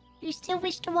this, do you still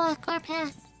wish to walk our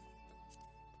path?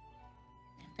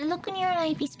 The look in your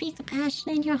eye bespeaks the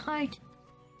passion in your heart.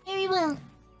 Very well.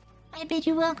 I bid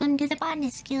you welcome to the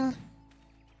Botanist Guild.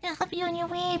 To help you on your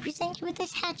way, I present you with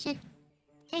this hatchet.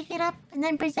 Take it up and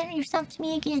then present yourself to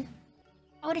me again.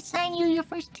 I would assign you your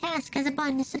first task as a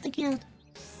botanist of the guild.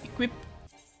 Equip.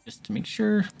 Just to make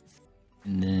sure.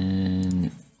 And then...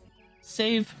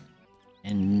 save.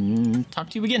 And talk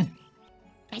to you again.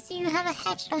 I see you have a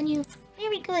hatchet on you.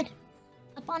 Very good.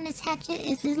 Upon this hatchet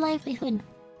is his livelihood.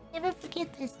 Never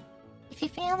forget this. If you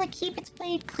fail to keep its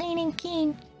blade clean and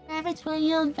keen, rabbits will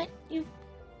yield but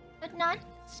not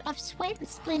of sweat and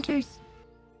splinters.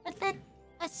 But let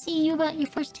us see you about your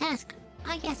first task.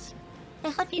 Ah yes. To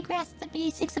help you grasp the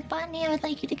basics of botany, I would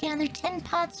like you to gather 10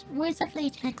 pots worth of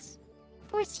latex.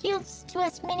 Force yields to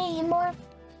us many and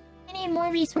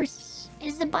more resources. It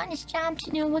is the botanist's job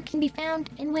to know what can be found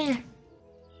and where.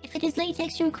 If it is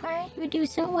latex you require, you would do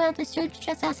so well to search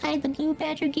just outside the Blue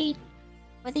Badger Gate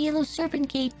or the Yellow Serpent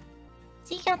Gate.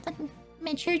 Seek out the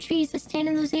mature trees that stand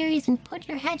in those areas and put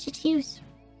your hatchet to use.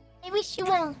 I wish you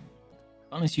well.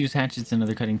 Botanists use hatchets and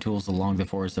other cutting tools along the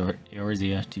forest of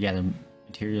Eorzea to gather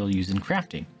material used in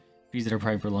crafting. Trees that are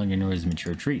prime for long are known as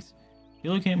mature trees. If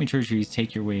you're looking at mature trees,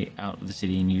 take your way out of the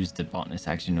city and use the botanist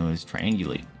action known as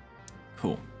triangulate.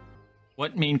 Cool.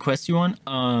 What main quest you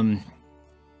on?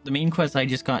 The main quest I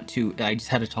just got to, I just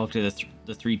had to talk to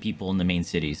the 3 people in the main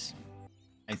cities.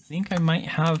 I think I might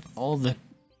have all the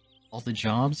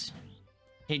jobs.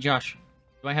 Hey Josh,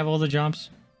 do I have all the jobs?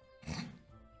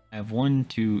 I have 1,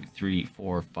 2, 3,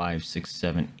 4, 5, 6,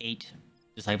 7, 8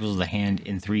 disciples of the hand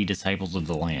and 3 disciples of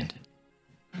the land.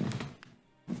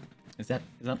 Is that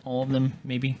all of them?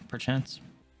 Maybe, perchance.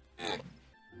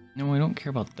 No, I don't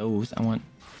care about those. I want.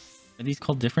 Are these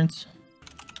called difference?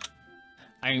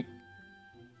 I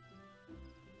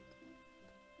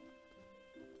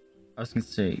was gonna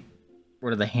say,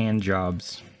 what are the hand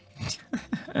jobs?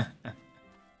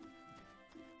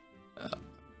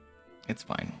 It's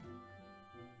fine.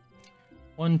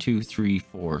 1, 2, 3,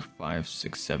 4, 5,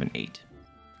 6, 7, 8.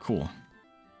 Cool.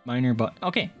 Minor, but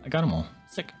okay, I got them all.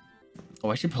 Sick. Oh,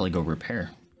 I should probably go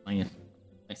repair. My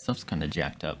stuff's kind of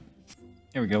jacked up.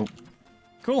 There we go.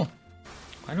 Cool.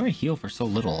 Why do I heal for so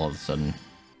little all of a sudden?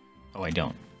 Oh, I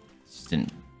don't. It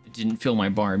didn't fill my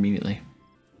bar immediately.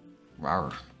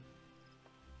 Rawr.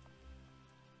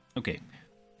 Okay,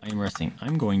 I am resting. I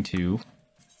want to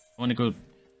go,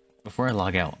 before I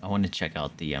log out, I want to check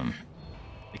out the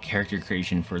character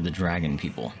creation for the dragon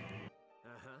people.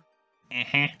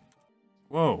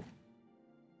 Whoa.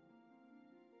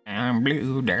 I'm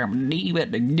blue,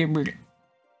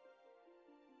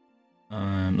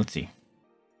 let's see.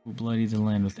 Who bloody the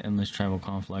land with endless tribal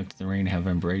conflict, the rain have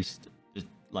embraced the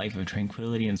life of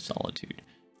tranquility and solitude.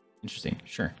 Interesting,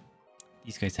 sure.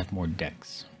 These guys have more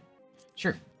decks.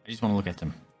 Sure, I just want to look at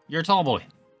them. You're a tall boy.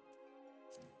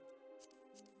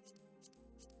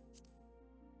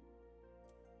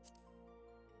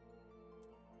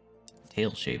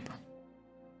 Tail shape.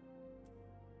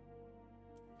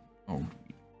 Oh,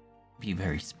 be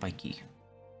very spiky.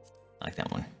 I like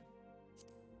that one.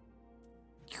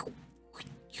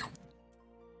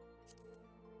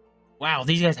 Wow,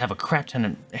 these guys have a crap ton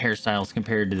of hairstyles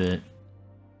compared to the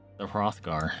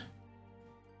Hrothgar.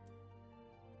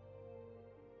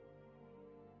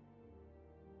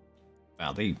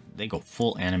 Wow, they go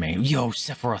full anime. Yo,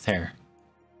 Sephiroth hair.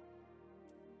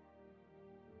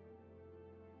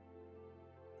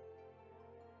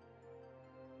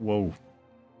 Whoa.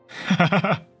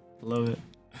 Love it.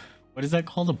 What is that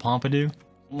called? A pompadour?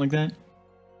 Something like that?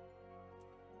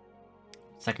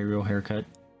 It's like a real haircut.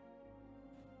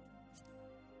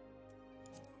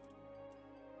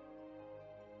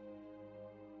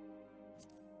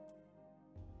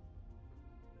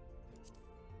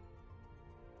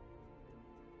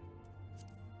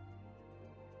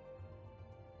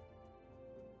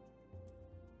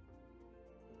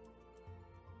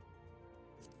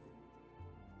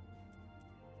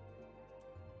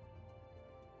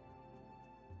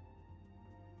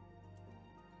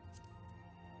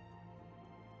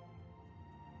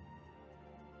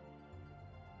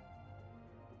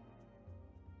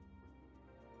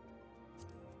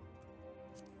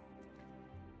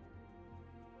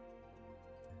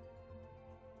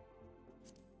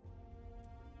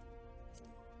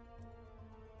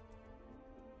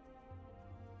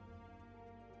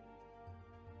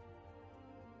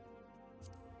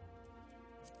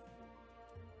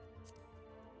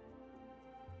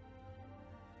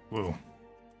 Whoa.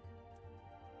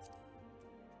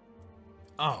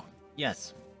 Oh,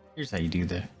 yes. Here's how you do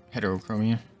the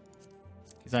heterochromia.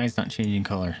 His eye's not changing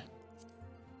color.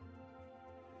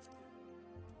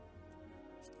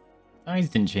 Eyes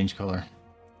didn't change color.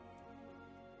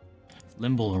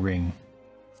 Limbal ring.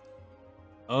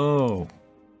 Oh.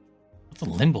 What's a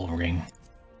limbal ring?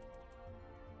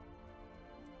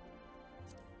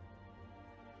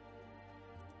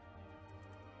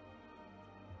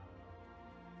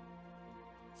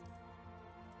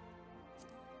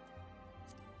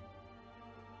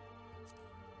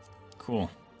 Cool.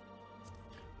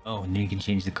 Oh, and then you can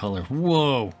change the color.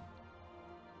 Whoa!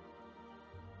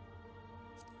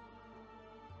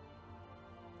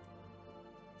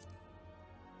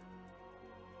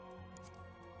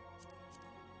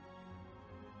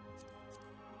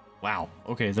 Wow.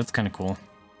 Okay, that's kind of cool.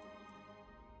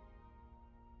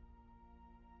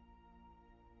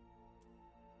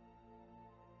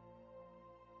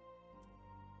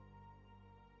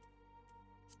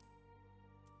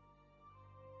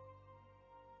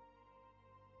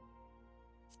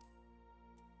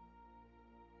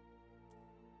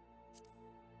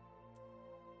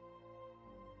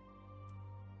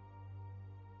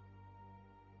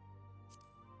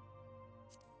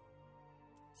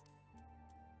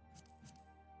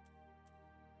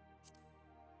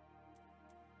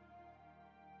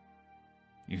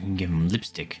 You can give him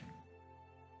lipstick.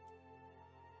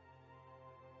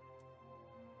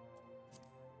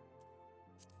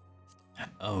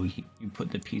 Oh, you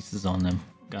put the pieces on them.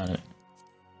 Got it.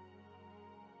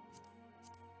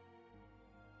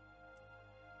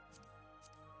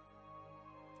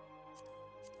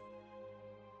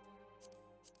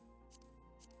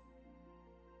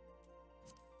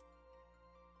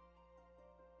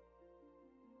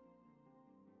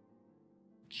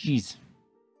 Jeez.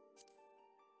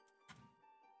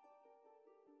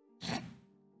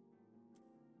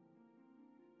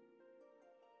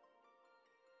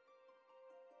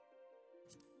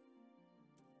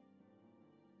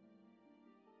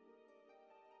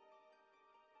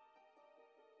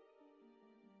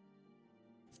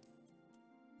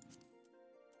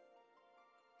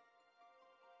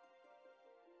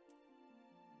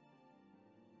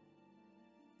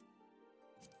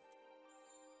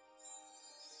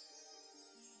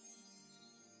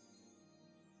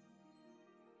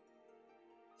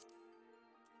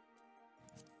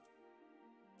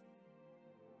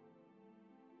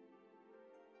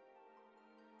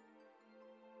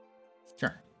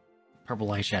 Sure. Purple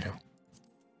eyeshadow.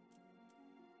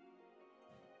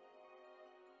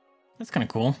 That's kind of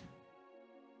cool.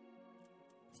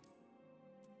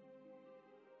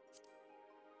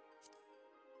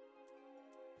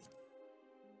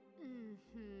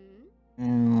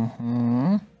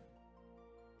 Mm-hmm.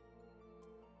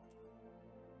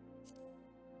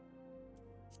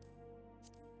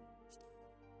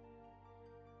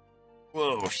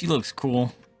 Whoa, she looks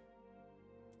cool.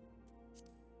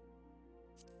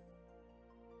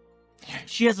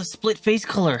 She has a split face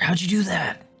color. How'd you do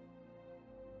that?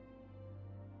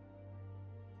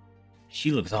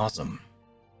 She looks awesome.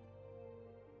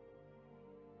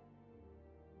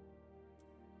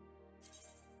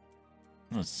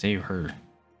 Let's save her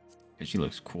because she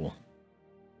looks cool.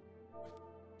 I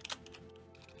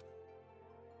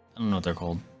don't know what they're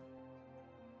called.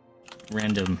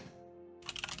 Random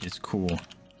is cool. There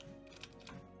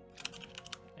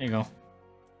you go.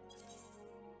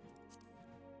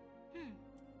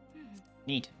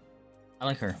 Neat. I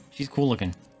like her. She's cool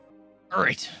looking.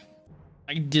 Alright.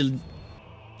 I did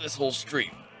this whole stream.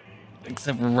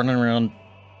 Except for running around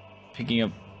picking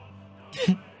up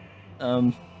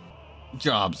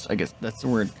jobs, I guess that's the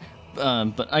word.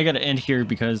 But I gotta end here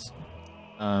because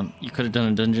you could have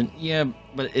done a dungeon. Yeah,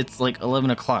 but it's like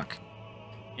 11 o'clock.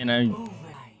 And I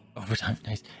overtime,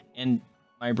 nice. And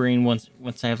my brain once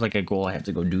I have like a goal, I have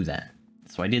to go do that.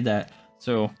 So I did that.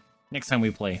 So next time we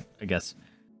play, I guess.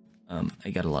 I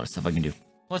got a lot of stuff I can do.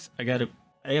 Plus, I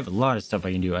have a lot of stuff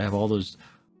I can do. I have all those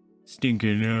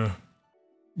stinking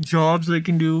jobs I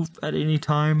can do at any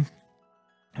time,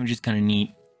 which is kind of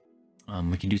neat.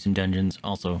 We can do some dungeons.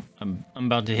 Also, I'm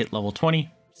about to hit level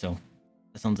 20, so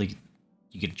that sounds like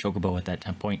you get a chocobo at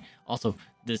that point. Also,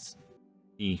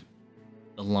 the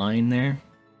line there,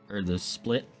 or the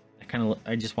split,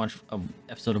 I just watched an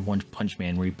episode of One Punch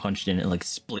Man where he punched in and like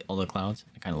split all the clouds.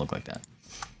 It kind of looked like that.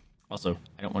 Also,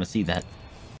 I don't want to see that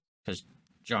because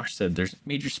Josh said there's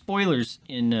major spoilers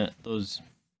in those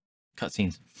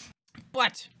cutscenes.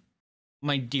 But,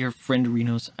 my dear friend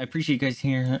Renos, I appreciate you guys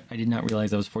here. I did not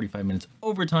realize I was 45 minutes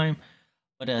overtime.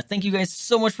 But thank you guys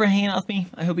so much for hanging out with me.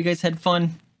 I hope you guys had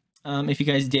fun. If you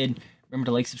guys did, Remember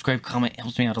to like, subscribe, comment. It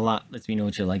helps me out a lot. Lets me know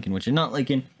what you're liking, what you're not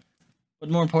liking. But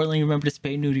more importantly, remember to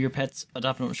spay new to your pets,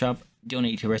 adopt and shop,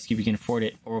 donate to a rescue if you can afford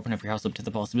it, or open up your house up to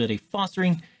the possibility of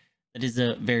fostering. That is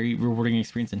a very rewarding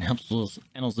experience and helps those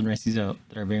animals and rescues out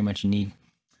that are very much in need.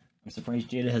 I'm surprised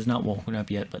Jada has not woken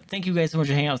up yet, but thank you guys so much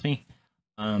for hanging out with me.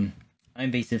 I'm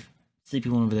Vaesive. Sleepy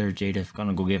one over there, Jada.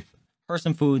 Gonna go give her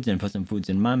some foods and put some foods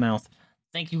in my mouth.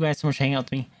 Thank you guys so much for hanging out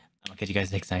with me. I'll catch you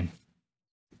guys next time.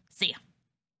 See ya.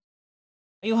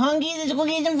 Are you hungry? Let's go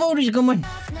get some food. Come on.